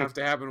going to have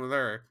to happen with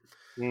her.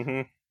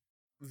 Mm-hmm.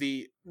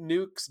 The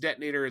nuke's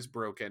detonator is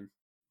broken.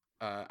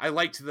 I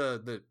liked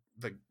the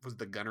was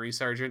the gunnery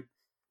sergeant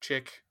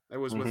chick that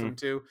was with him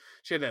too.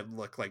 She had that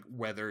look like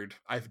weathered,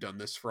 I've done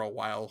this for a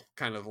while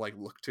kind of like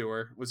look to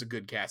her. It was a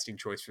good casting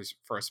choice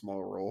for a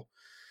small role.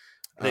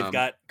 They've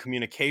got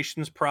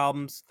communications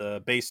problems.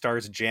 The base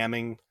star's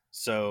jamming,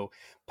 so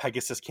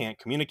Pegasus can't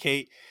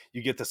communicate.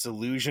 You get this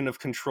illusion of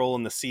control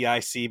in the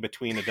CIC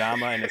between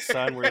Adama and his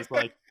son, where he's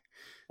like,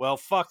 well,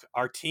 fuck,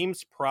 our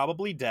team's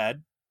probably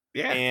dead.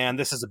 Yeah. And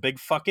this is a big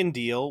fucking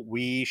deal.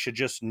 We should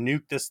just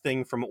nuke this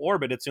thing from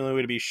orbit. It's the only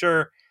way to be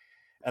sure.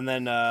 And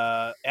then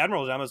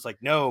Admiral Adama's like,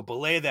 no,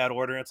 belay that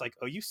order. And it's like,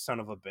 oh, you son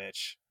of a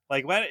bitch.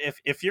 Like, what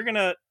if you're going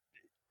to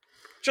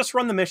just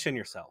run the mission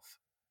yourself?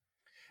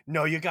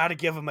 No, you got to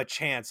give him a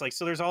chance. Like,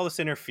 so there's all this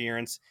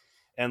interference,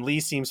 and Lee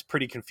seems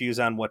pretty confused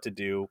on what to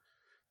do.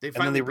 They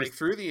finally break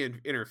through the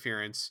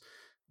interference,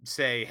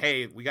 say,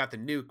 hey, we got the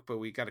nuke, but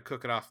we got to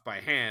cook it off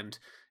by hand.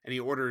 And he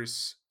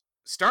orders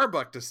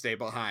Starbuck to stay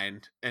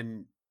behind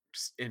and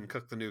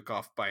cook the nuke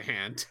off by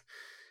hand.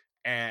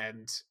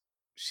 And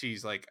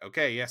she's like,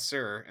 okay, yes,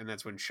 sir. And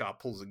that's when Shaw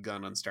pulls a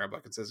gun on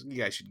Starbuck and says,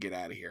 you guys should get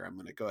out of here. I'm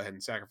going to go ahead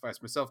and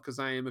sacrifice myself because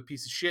I am a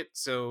piece of shit.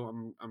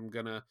 So I'm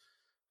going to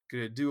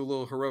do a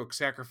little heroic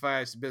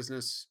sacrifice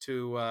business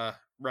to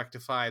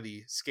rectify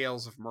the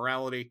scales of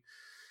morality.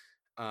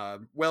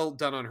 Well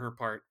done on her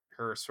part.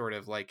 Her sort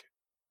of like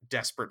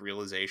desperate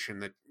realization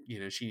that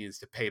she needs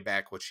to pay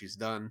back what she's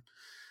done,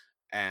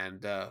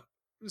 and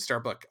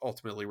Starbuck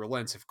ultimately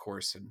relents, of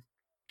course, and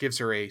gives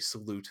her a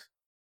salute,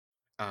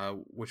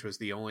 which was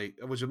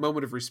a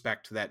moment of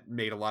respect that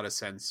made a lot of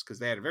sense because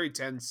they had a very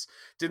tense,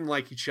 didn't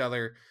like each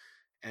other,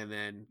 and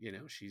then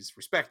she's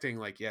respecting,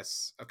 like,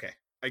 yes, okay,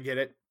 I get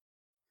it.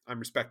 I'm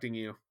respecting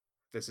you.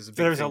 This is a big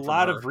There's thing a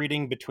lot her. of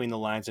reading between the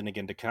lines, and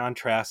again, to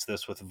contrast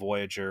this with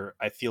Voyager,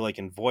 I feel like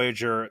in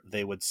Voyager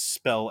they would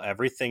spell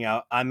everything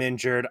out. I'm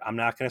injured. I'm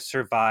not going to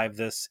survive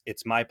this.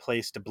 It's my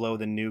place to blow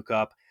the nuke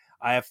up.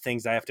 I have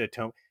things I have to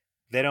atone.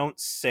 They don't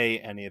say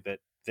any of it.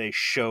 They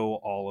show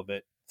all of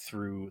it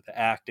through the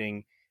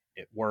acting.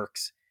 It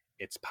works.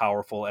 It's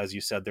powerful. As you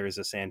said, there's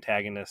this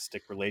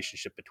antagonistic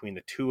relationship between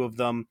the two of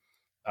them.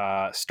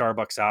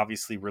 Starbuck's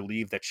obviously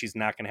relieved that she's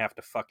not going to have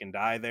to fucking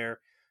die there.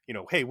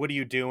 Hey, what are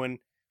you doing?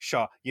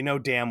 Shaw, you know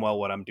damn well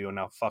what I'm doing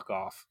now. Fuck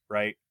off,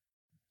 right?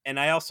 And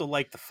I also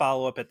like the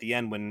follow-up at the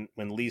end when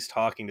Lee's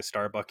talking to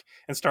Starbuck,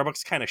 and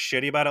Starbuck's kind of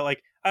shitty about it.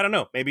 Like, I don't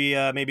know,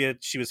 maybe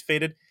she was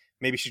fated.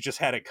 Maybe she just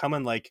had it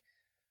coming. Like,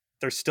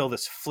 there's still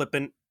this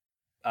flippant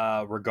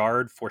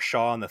regard for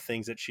Shaw and the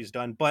things that she's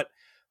done. But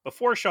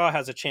before Shaw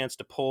has a chance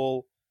to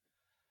pull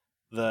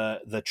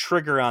the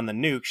trigger on the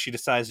nuke, she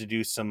decides to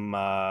do some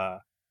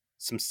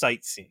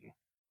sightseeing.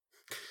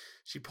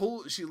 She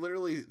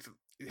literally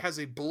has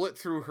a bullet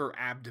through her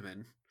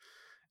abdomen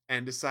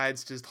and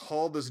decides to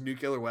haul this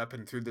nuclear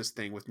weapon through this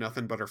thing with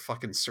nothing but her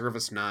fucking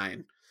Service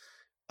 9.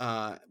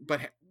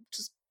 But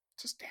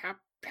just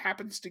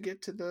happens to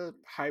get to the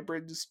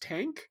hybrid's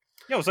tank.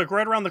 Yeah, it was like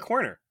right around the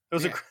corner. It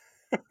was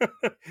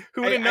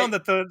who would have known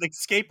that the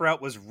escape route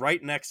was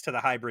right next to the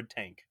hybrid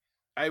tank?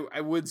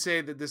 I would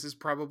say that this is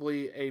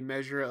probably a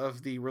measure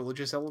of the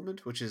religious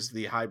element, which is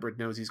the hybrid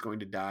knows he's going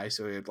to die,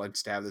 so he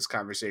likes to have this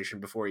conversation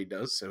before he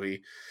does, so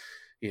he,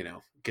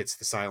 gets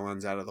the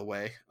Cylons out of the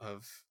way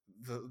of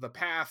the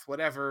path,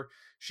 whatever.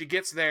 She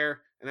gets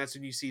there, and that's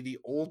when you see the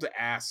old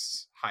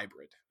ass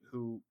hybrid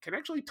who can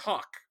actually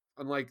talk,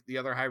 unlike the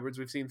other hybrids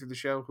we've seen through the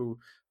show who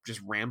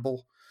just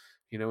ramble,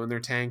 in their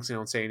tanks and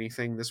don't say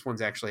anything. This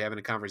one's actually having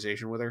a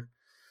conversation with her,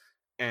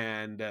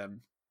 and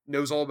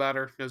knows all about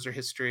her, knows her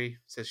history,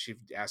 says she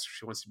asks if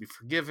she wants to be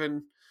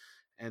forgiven,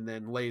 and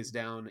then lays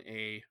down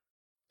a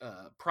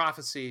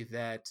prophecy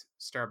that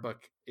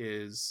Starbuck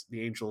is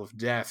the angel of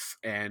death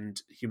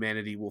and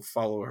humanity will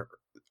follow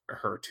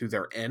her to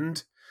their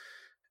end.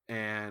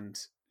 And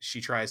she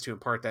tries to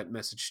impart that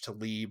message to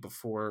Lee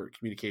before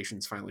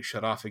communications finally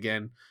shut off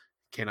again.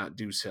 Cannot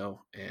do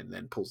so, and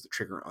then pulls the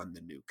trigger on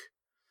the nuke.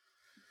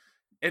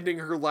 Ending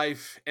her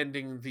life,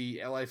 ending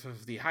the life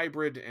of the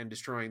hybrid, and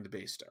destroying the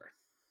base star.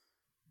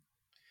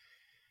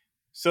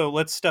 So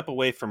let's step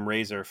away from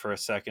Razor for a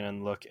second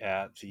and look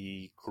at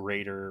the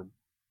greater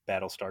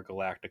Battlestar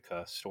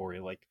Galactica story.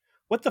 Like,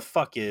 what the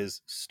fuck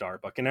is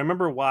Starbuck? And I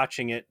remember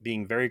watching it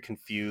being very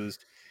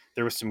confused.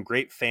 There was some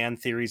great fan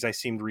theories I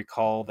seem to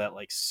recall that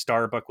like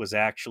Starbuck was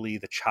actually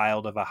the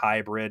child of a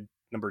hybrid,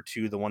 number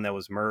 2, the one that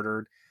was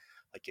murdered.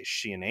 Like, is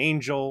she an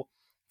angel?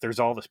 There's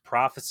all this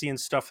prophecy and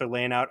stuff they're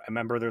laying out. I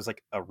remember there's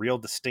like a real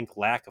distinct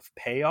lack of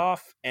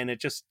payoff, and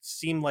it just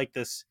seemed like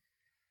this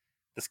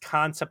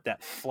concept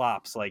that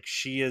flops. Like,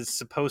 she is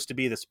supposed to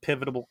be this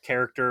pivotal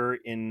character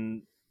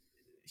in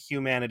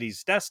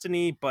humanity's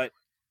destiny, but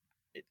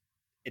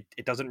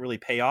it doesn't really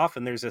pay off.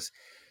 And there's this,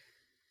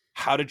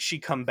 how did she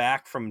come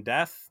back from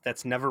death?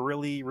 That's never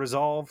really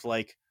resolved.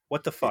 Like,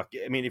 what the fuck?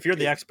 I mean, if you're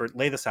the expert,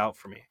 lay this out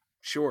for me.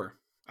 Sure,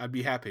 I'd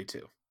be happy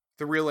to.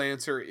 The real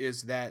answer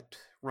is that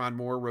Ron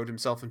Moore wrote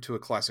himself into a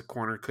classic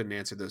corner, couldn't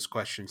answer those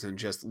questions, and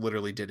just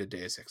literally did a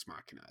Deus Ex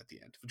Machina at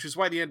the end, which is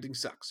why the ending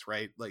sucks,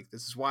 right? Like,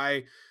 this is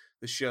why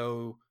the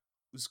show's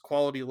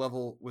quality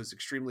level was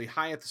extremely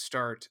high at the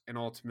start and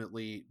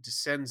ultimately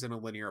descends in a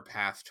linear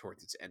path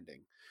towards its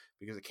ending,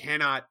 because it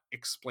cannot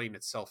explain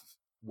itself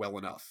well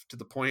enough to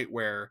the point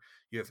where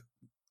you have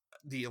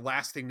the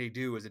last thing they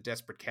do is a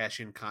desperate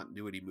cash-in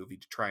continuity movie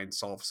to try and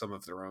solve some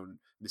of their own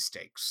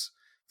mistakes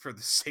for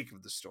the sake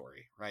of the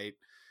story, right?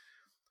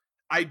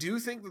 I do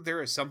think that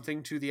there is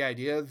something to the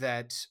idea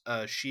that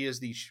she is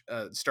the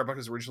Starbuck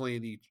is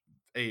originally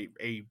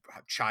a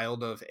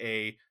child of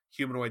a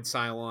humanoid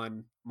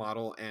Cylon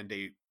model and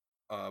a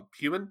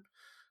human,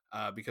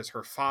 because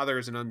her father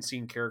is an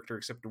unseen character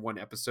except in one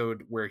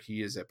episode where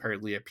he is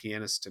apparently a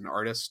pianist and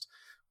artist,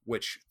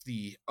 which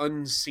the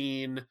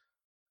unseen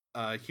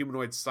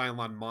humanoid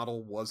Cylon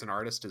model was an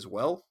artist as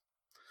well.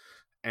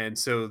 And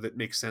so that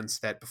makes sense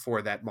that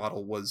before that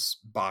model was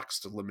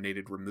boxed,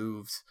 eliminated,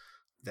 removed,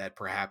 that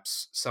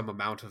perhaps some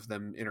amount of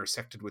them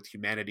intersected with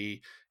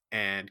humanity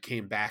and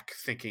came back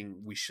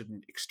thinking we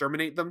shouldn't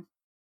exterminate them,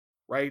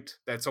 right?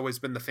 That's always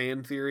been the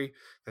fan theory,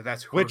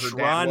 that's who Which her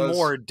dad Ron was.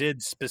 Moore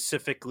did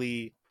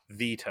specifically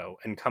veto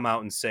and come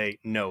out and say,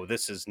 no,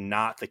 this is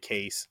not the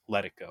case.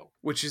 Let it go.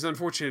 Which is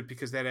unfortunate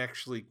because that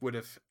actually would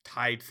have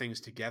tied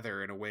things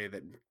together in a way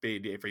that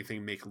made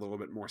everything make a little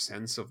bit more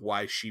sense of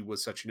why she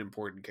was such an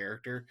important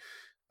character,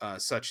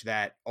 such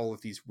that all of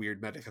these weird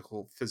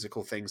medical,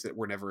 physical things that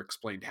were never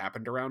explained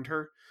happened around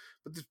her.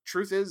 But the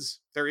truth is,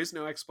 there is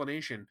no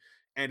explanation.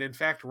 And in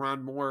fact,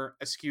 Ron Moore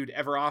eschewed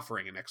ever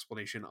offering an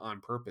explanation on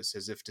purpose,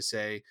 as if to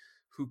say,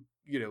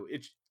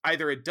 it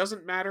either it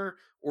doesn't matter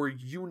or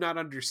you not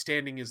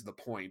understanding is the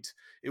point.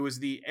 It was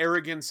the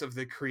arrogance of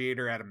the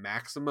creator at a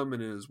maximum,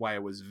 and it is why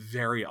it was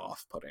very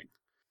off-putting.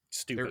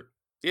 Stupid.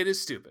 It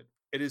is stupid.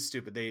 It is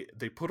stupid.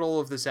 They put all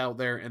of this out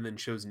there and then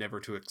chose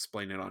never to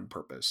explain it on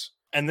purpose.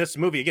 And this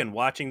movie, again,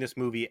 watching this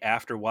movie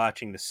after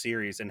watching the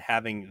series and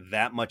having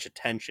that much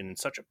attention in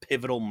such a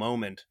pivotal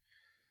moment,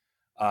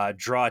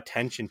 draw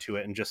attention to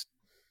it and just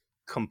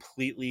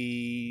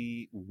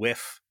completely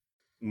whiff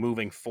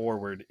moving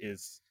forward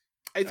is...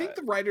 I think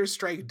the writer's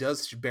strike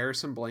does bear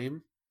some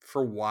blame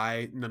for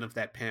why none of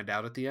that panned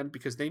out at the end,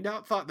 because they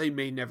now thought they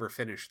may never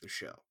finish the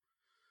show.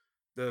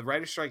 The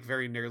writer's strike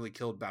very nearly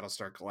killed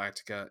Battlestar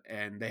Galactica,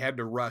 and they had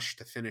to rush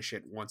to finish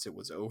it once it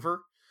was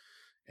over.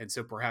 And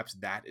so perhaps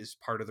that is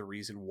part of the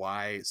reason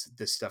why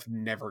this stuff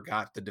never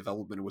got the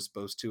development it was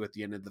supposed to at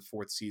the end of the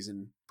 4th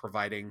season,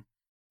 providing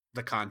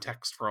the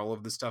context for all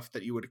of the stuff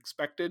that you would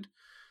expected.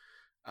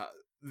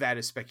 That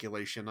is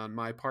speculation on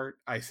my part.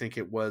 I think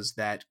it was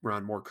that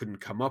Ron Moore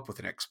couldn't come up with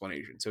an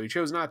explanation, so he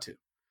chose not to.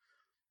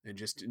 And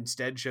just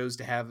instead chose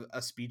to have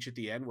a speech at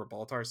the end where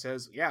Baltar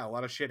says, yeah, a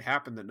lot of shit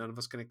happened that none of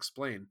us can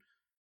explain.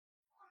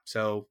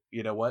 So,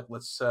 you know what?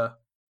 Let's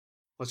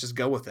just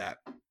go with that.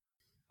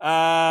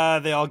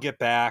 They all get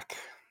back.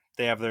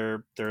 They have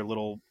their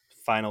little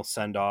final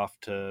send-off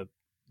to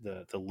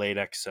the late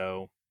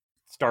XO.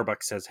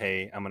 Starbuck says,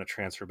 hey, I'm going to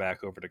transfer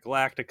back over to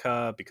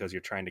Galactica because you're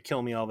trying to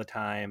kill me all the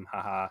time.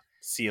 Haha.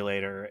 See you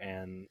later.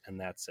 And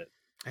that's it.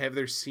 I have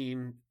their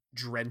scene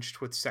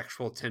drenched with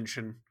sexual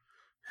tension,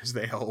 as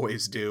they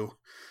always do.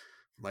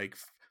 Like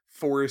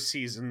 4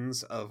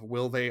 seasons of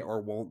will they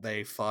or won't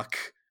they fuck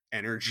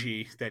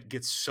energy that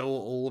gets so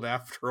old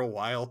after a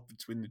while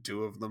between the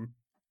two of them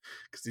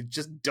because they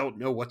just don't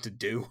know what to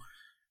do.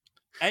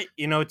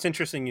 It's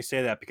interesting you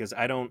say that because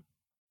I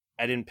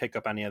didn't pick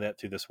up any of that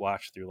through this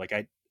watch through. Like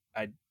I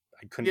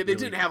couldn't. Yeah, they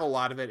really... didn't have a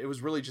lot of it. It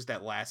was really just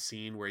that last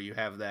scene where you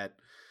have that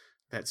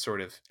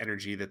sort of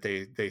energy that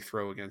they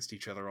throw against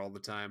each other all the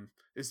time.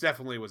 This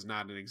definitely was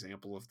not an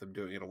example of them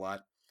doing it a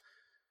lot.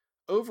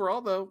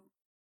 Overall, though,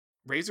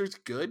 Razor's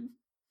good.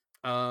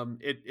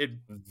 It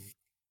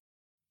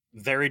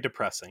Very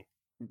depressing.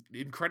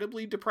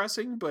 incredibly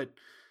depressing, but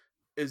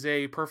is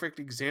a perfect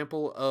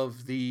example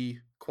of the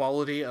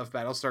quality of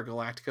Battlestar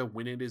Galactica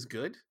when it is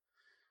good.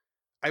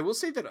 I will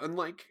say that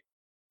unlike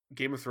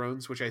Game of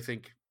Thrones, which I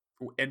think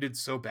ended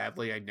so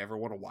badly I never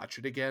want to watch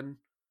it again,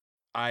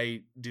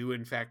 I do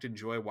in fact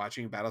enjoy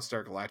watching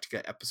Battlestar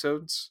Galactica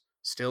episodes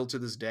still to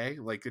this day.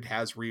 Like, it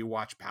has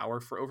rewatch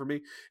power over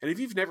me. And if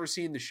you've never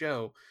seen the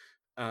show,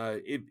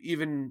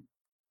 even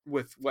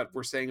with what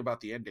we're saying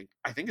about the ending,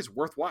 I think it's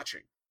worth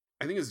watching.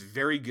 I think it's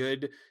very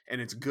good,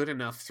 and it's good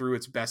enough through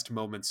its best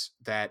moments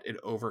that it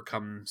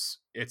overcomes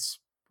its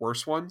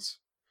worst ones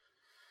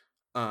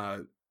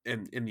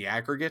in the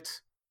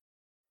aggregate.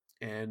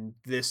 And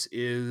this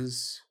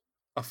is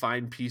a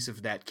fine piece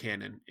of that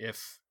canon,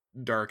 if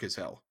dark as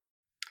hell.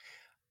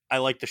 I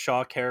like the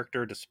Shaw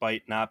character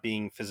despite not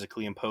being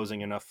physically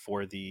imposing enough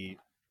for the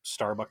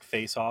Starbuck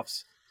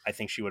face-offs. I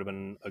think she would have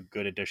been a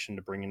good addition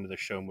to bring into the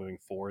show moving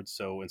forward.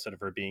 So instead of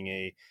her being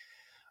a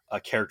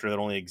character that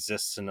only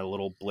exists in a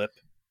little blip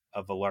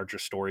of a larger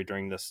story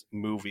during this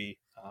movie,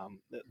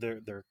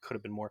 there could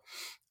have been more.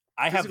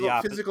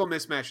 Physical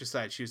mismatch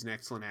aside, she was an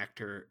excellent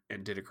actor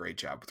and did a great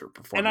job with her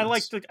performance.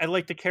 And I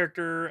like the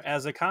character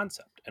as a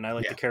concept, and I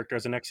like the character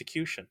as an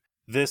execution.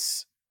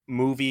 This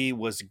movie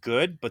was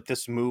good, but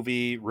this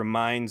movie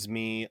reminds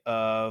me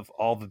of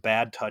all the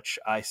bad touch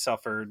I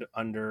suffered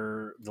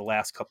under the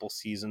last couple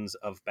seasons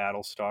of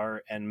Battlestar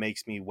and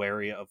makes me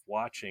wary of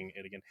watching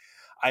it again.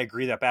 I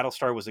agree that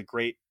Battlestar was a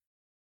great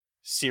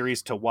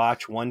series to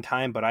watch one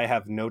time, but I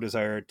have no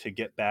desire to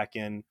get back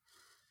in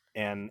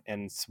and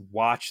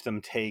watch them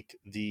take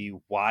the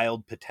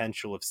wild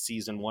potential of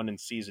season 1 and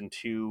season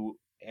 2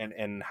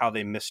 and how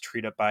they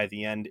mistreat it by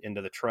the end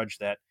into the trudge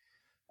that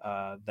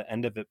the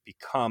end of it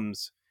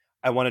becomes.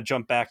 I want to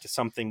jump back to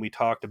something we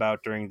talked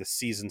about during the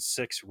season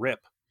 6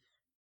 rip.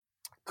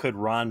 Could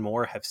Ron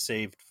Moore have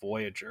saved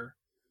Voyager?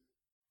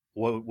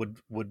 What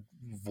would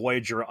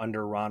Voyager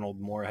under Ronald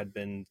Moore had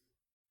been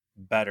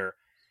better?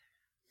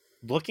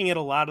 Looking at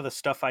a lot of the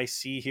stuff I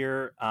see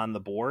here on the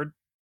board,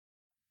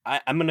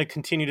 I'm going to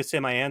continue to say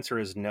my answer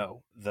is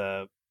no.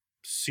 The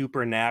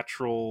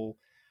supernatural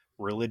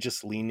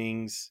religious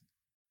leanings,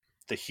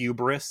 the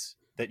hubris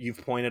that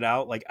you've pointed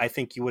out, like, I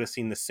think you would have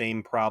seen the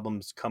same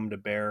problems come to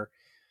bear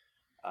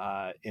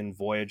in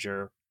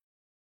Voyager.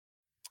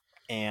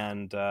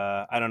 And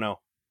I don't know,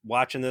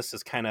 watching this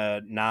has kind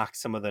of knocked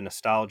some of the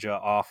nostalgia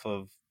off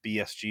of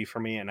BSG for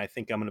me, and I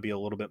think I'm going to be a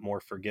little bit more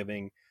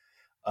forgiving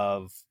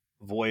of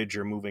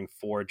Voyager moving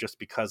forward, just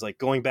because, like,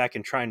 going back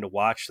and trying to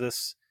watch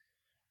this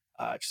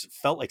just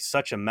felt like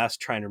such a mess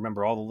trying to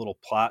remember all the little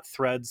plot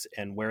threads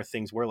and where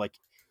things were. Like,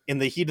 in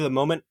the heat of the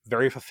moment,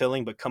 very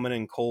fulfilling, but coming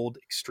in cold,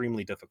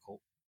 extremely difficult.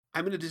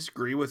 I'm going to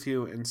disagree with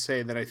you and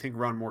say that I think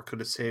Ron Moore could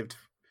have saved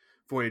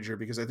Voyager,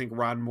 because I think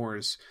Ron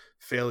Moore's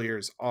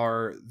failures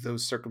are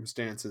those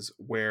circumstances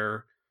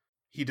where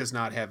he does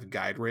not have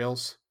guide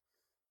rails.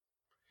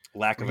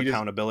 Lack of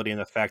accountability, and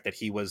the fact that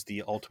he was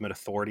the ultimate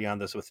authority on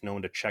this with no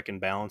one to check and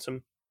balance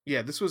him.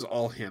 Yeah, this was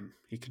all him.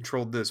 He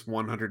controlled this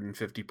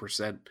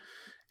 150%.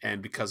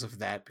 And because of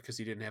that, because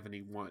he didn't have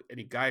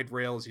any guide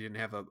rails, he didn't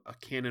have a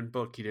canon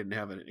book, he didn't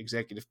have an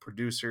executive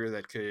producer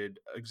that could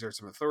exert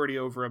some authority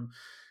over him.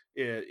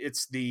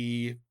 It's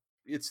the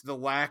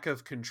lack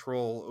of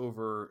control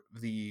over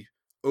the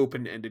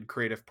open-ended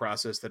creative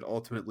process that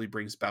ultimately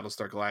brings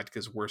Battlestar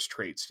Galactica's worst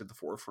traits to the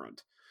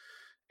forefront,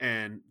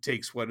 and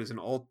takes what is an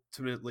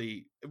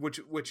ultimately which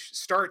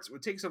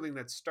takes something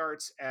that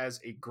starts as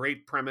a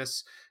great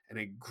premise and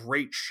a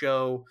great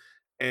show,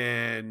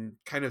 and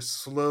kind of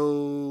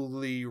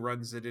slowly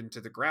runs it into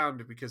the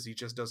ground because he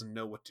just doesn't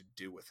know what to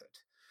do with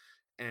it.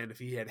 And if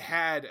he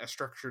had a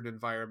structured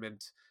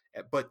environment,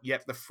 but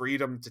yet the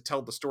freedom to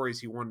tell the stories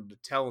he wanted to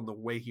tell in the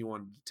way he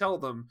wanted to tell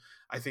them,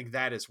 I think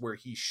that is where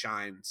he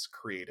shines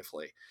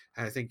creatively.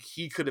 And I think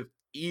he could have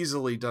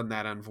easily done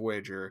that on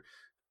Voyager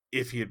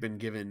if he had been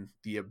given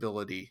the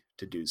ability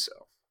to do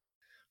so.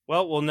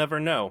 Well, we'll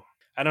never know.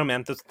 I don't know,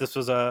 man. This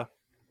was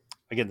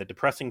again, the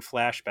depressing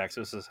flashbacks.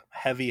 This is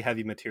heavy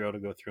material to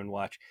go through and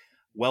watch.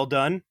 Well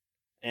done.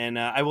 And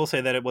I will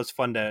say that it was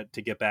fun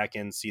to get back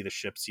in, see the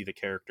ship, see the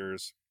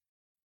characters,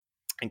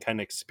 and kind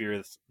of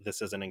experience this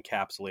as an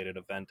encapsulated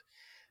event,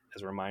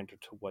 as a reminder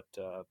to what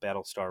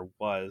Battlestar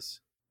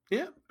was.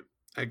 Yeah,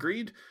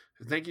 agreed.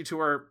 Thank you to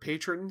our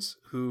patrons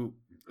who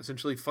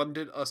essentially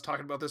funded us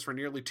talking about this for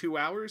nearly 2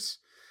 hours.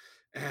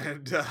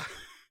 And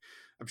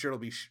I'm sure it'll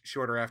be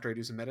shorter after I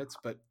do some edits,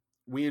 but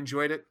we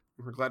enjoyed it.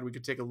 We're glad we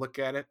could take a look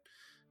at it.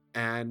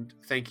 And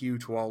thank you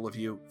to all of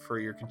you for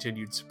your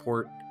continued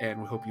support,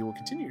 and we hope you will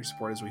continue your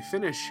support as we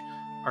finish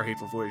our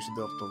Hateful Voyage to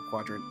the Delta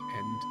Quadrant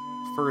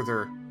and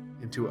further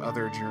into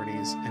other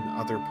journeys and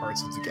other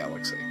parts of the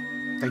galaxy.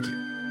 Thank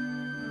you.